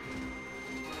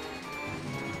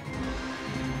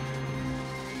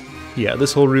 Yeah,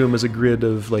 this whole room is a grid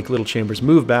of, like, little chambers.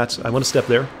 Move, bat. I want to step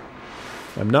there.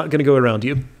 I'm not going to go around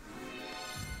you.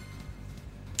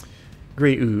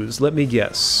 Grey ooze. Let me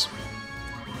guess.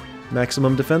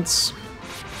 Maximum defense?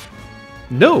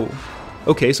 No!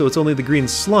 Okay, so it's only the green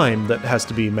slime that has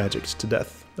to be magicked to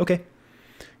death. Okay.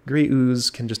 Grey ooze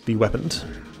can just be weaponed.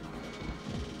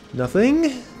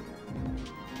 Nothing.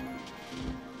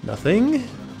 Nothing.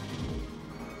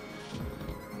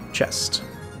 Chest.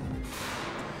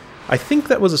 I think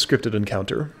that was a scripted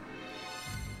encounter.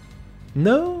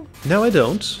 No? No, I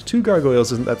don't. 2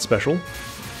 gargoyles isn't that special.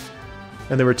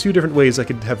 And there were 2 different ways I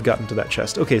could have gotten to that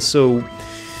chest. Okay, so...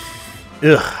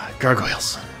 ugh,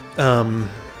 gargoyles.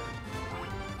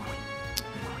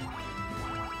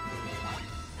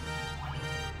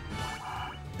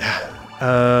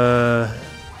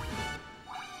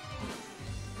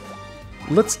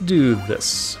 Let's do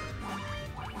this.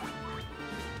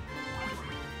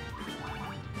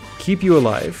 Keep you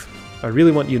alive. I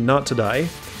really want you not to die.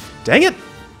 Dang it!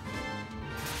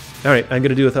 Alright, I'm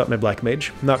gonna do without my black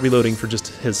mage. Not reloading for just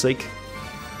his sake.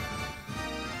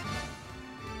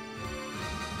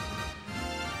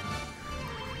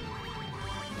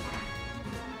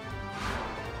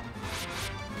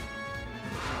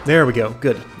 There we go.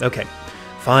 Good. Okay.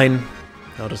 Fine.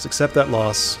 I'll just accept that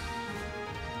loss.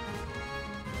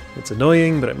 It's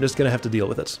annoying, but I'm just gonna have to deal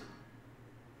with it.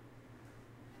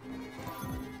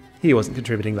 He wasn't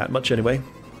contributing that much anyway.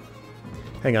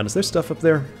 Hang on, is there stuff up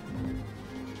there?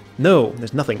 No,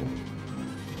 there's nothing.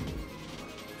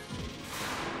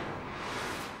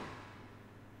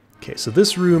 Okay, so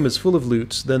this room is full of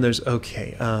loot. Then there's...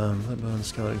 okay,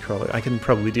 skeleton crawler. I can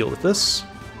probably deal with this.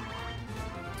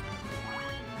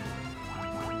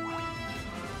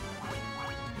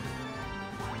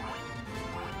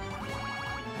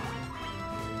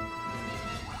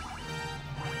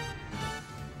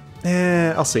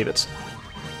 I'll save it.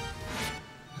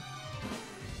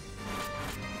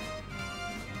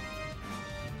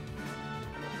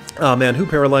 Oh man, who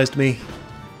paralyzed me?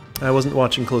 I wasn't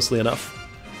watching closely enough.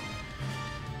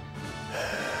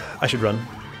 I should run.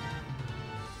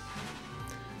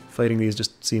 Fighting these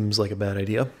just seems like a bad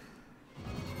idea.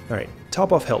 Alright,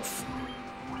 top off health.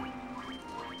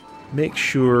 Make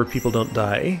sure people don't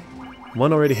die.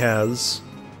 One already has.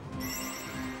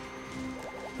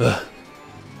 Ugh.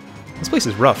 This place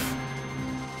is rough.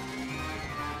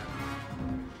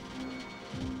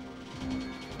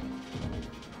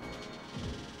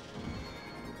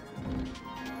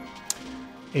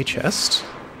 A chest.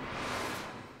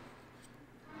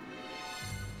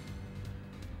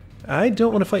 I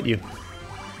don't want to fight you.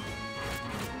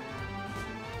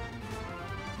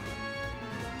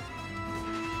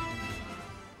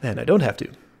 And I don't have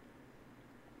to.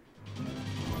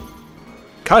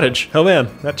 Cottage! Oh man,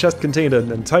 that chest contained an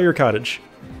entire cottage.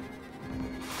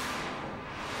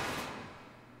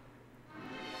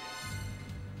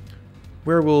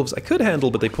 Werewolves I could handle,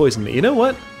 but they poisoned me. You know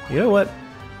what? You know what?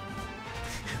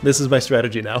 This is my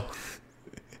strategy now.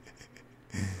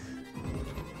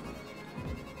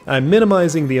 I'm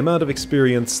minimizing the amount of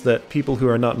experience that people who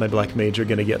are not my black mage are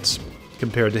gonna get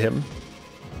compared to him.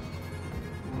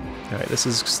 Alright, this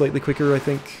is slightly quicker, I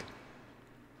think.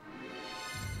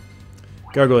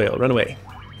 Gargoyle, run away.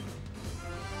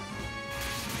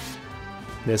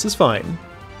 This is fine.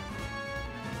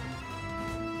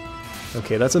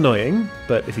 Okay, that's annoying,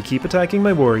 but if you keep attacking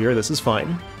my warrior, this is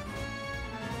fine.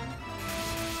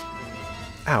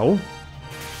 Ow.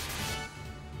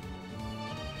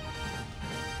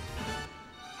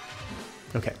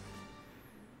 Okay.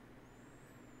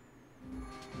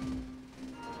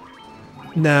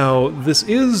 Now, this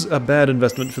is a bad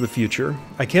investment for the future.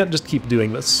 I can't just keep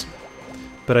doing this.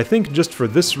 But I think just for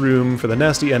this room, for the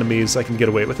nasty enemies, I can get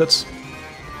away with it.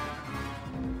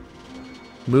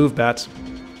 Move, bat.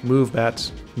 Move, bat.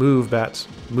 Move, bat.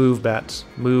 Move, bat.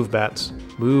 Move, bat.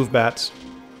 Move, bat.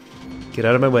 Get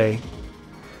out of my way.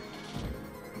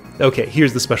 Okay,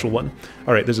 here's the special one.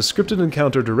 Alright, there's a scripted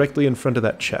encounter directly in front of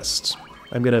that chest.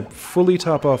 I'm gonna fully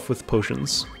top off with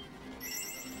potions.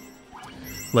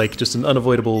 Like, just an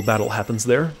unavoidable battle happens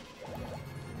there.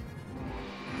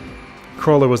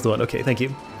 Crawler was the one. Okay, thank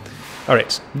you.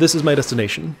 Alright, this is my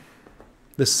destination.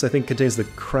 This, I think, contains the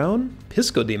crown?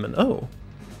 Pisco Demon. Oh.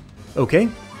 Okay,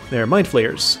 they're mind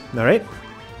flayers. Alright.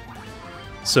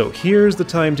 So, here's the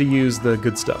time to use the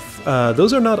good stuff.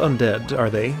 Those are not undead, are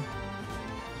they?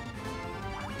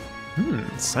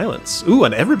 Silence. Ooh,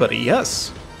 on everybody,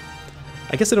 yes!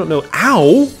 I guess I don't know.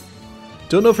 Ow!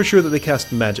 Don't know for sure that they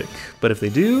cast magic, but if they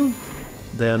do,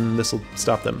 then this will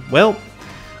stop them. Well,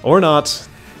 or not.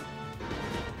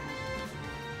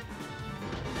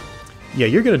 Yeah,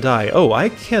 you're gonna die. Oh, I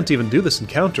can't even do this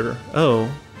encounter. Oh.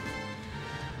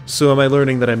 So am I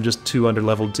learning that I'm just too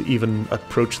underleveled to even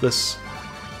approach this?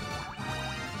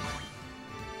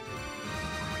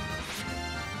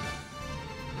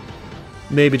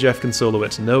 Maybe Jeff can solo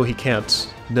it. No, he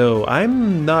can't. No,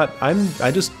 I'm not.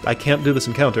 I can't do this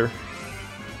encounter.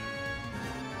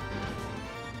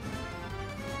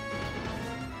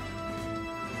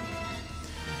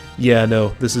 Yeah, no,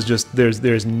 this is just,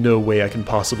 there's no way I can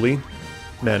possibly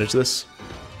manage this.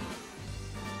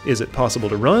 Is it possible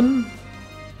to run?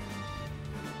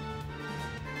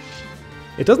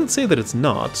 It doesn't say that it's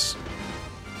not.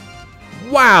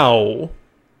 Wow!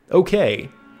 Okay.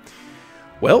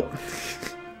 Well,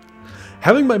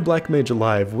 having my Black Mage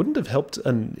alive wouldn't have helped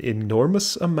an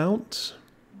enormous amount.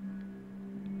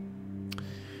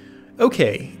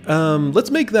 Okay, let's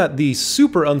make that the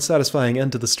super unsatisfying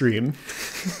end to the stream.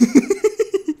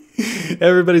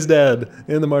 Everybody's dead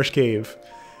in the marsh cave.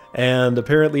 And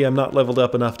apparently I'm not leveled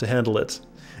up enough to handle it.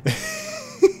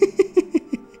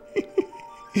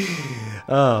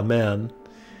 Oh, man.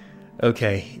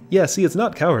 Okay. Yeah, see, it's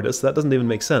not cowardice. That doesn't even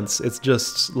make sense. It's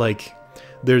just, like,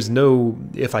 there's no...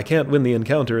 If I can't win the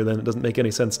encounter, then it doesn't make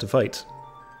any sense to fight.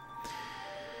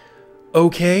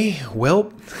 Okay,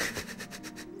 well...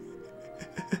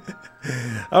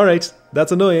 Alright,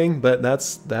 that's annoying, but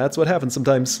that's what happens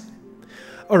sometimes.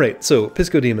 Alright, so,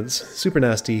 Pisco Demons. Super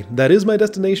nasty. That is my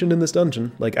destination in this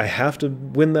dungeon. Like, I have to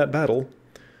win that battle.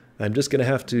 I'm just gonna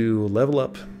have to level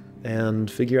up and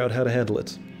figure out how to handle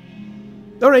it.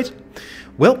 Alright,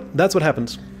 well, that's what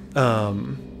happened.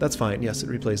 That's fine. Yes, it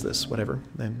replays this. Whatever.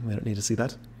 I don't need to see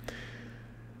that.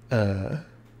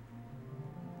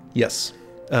 Yes.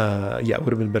 Yeah, it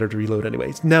would have been better to reload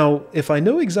anyways. Now, if I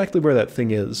know exactly where that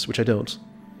thing is, which I don't,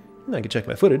 I could check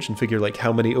my footage and figure like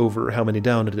how many over, how many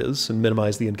down it is, and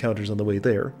minimize the encounters on the way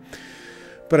there.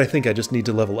 But I think I just need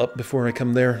to level up before I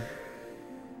come there.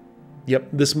 Yep,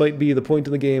 this might be the point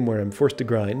in the game where I'm forced to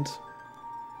grind.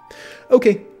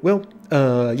 Okay, well,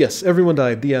 yes, everyone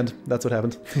died. The end. That's what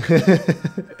happened.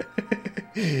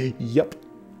 Yep.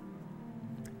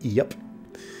 Yep.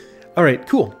 Alright,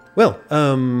 cool. Well,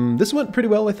 this went pretty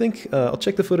well, I think. I'll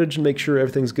check the footage and make sure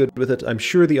everything's good with it. I'm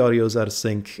sure the audio's out of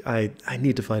sync. I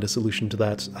need to find a solution to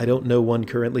that. I don't know one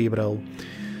currently, but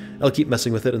I'll keep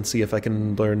messing with it and see if I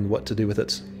can learn what to do with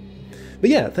it. But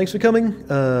yeah, thanks for coming.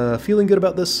 Feeling good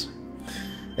about this.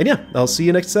 And yeah, I'll see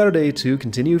you next Saturday to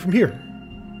continue from here.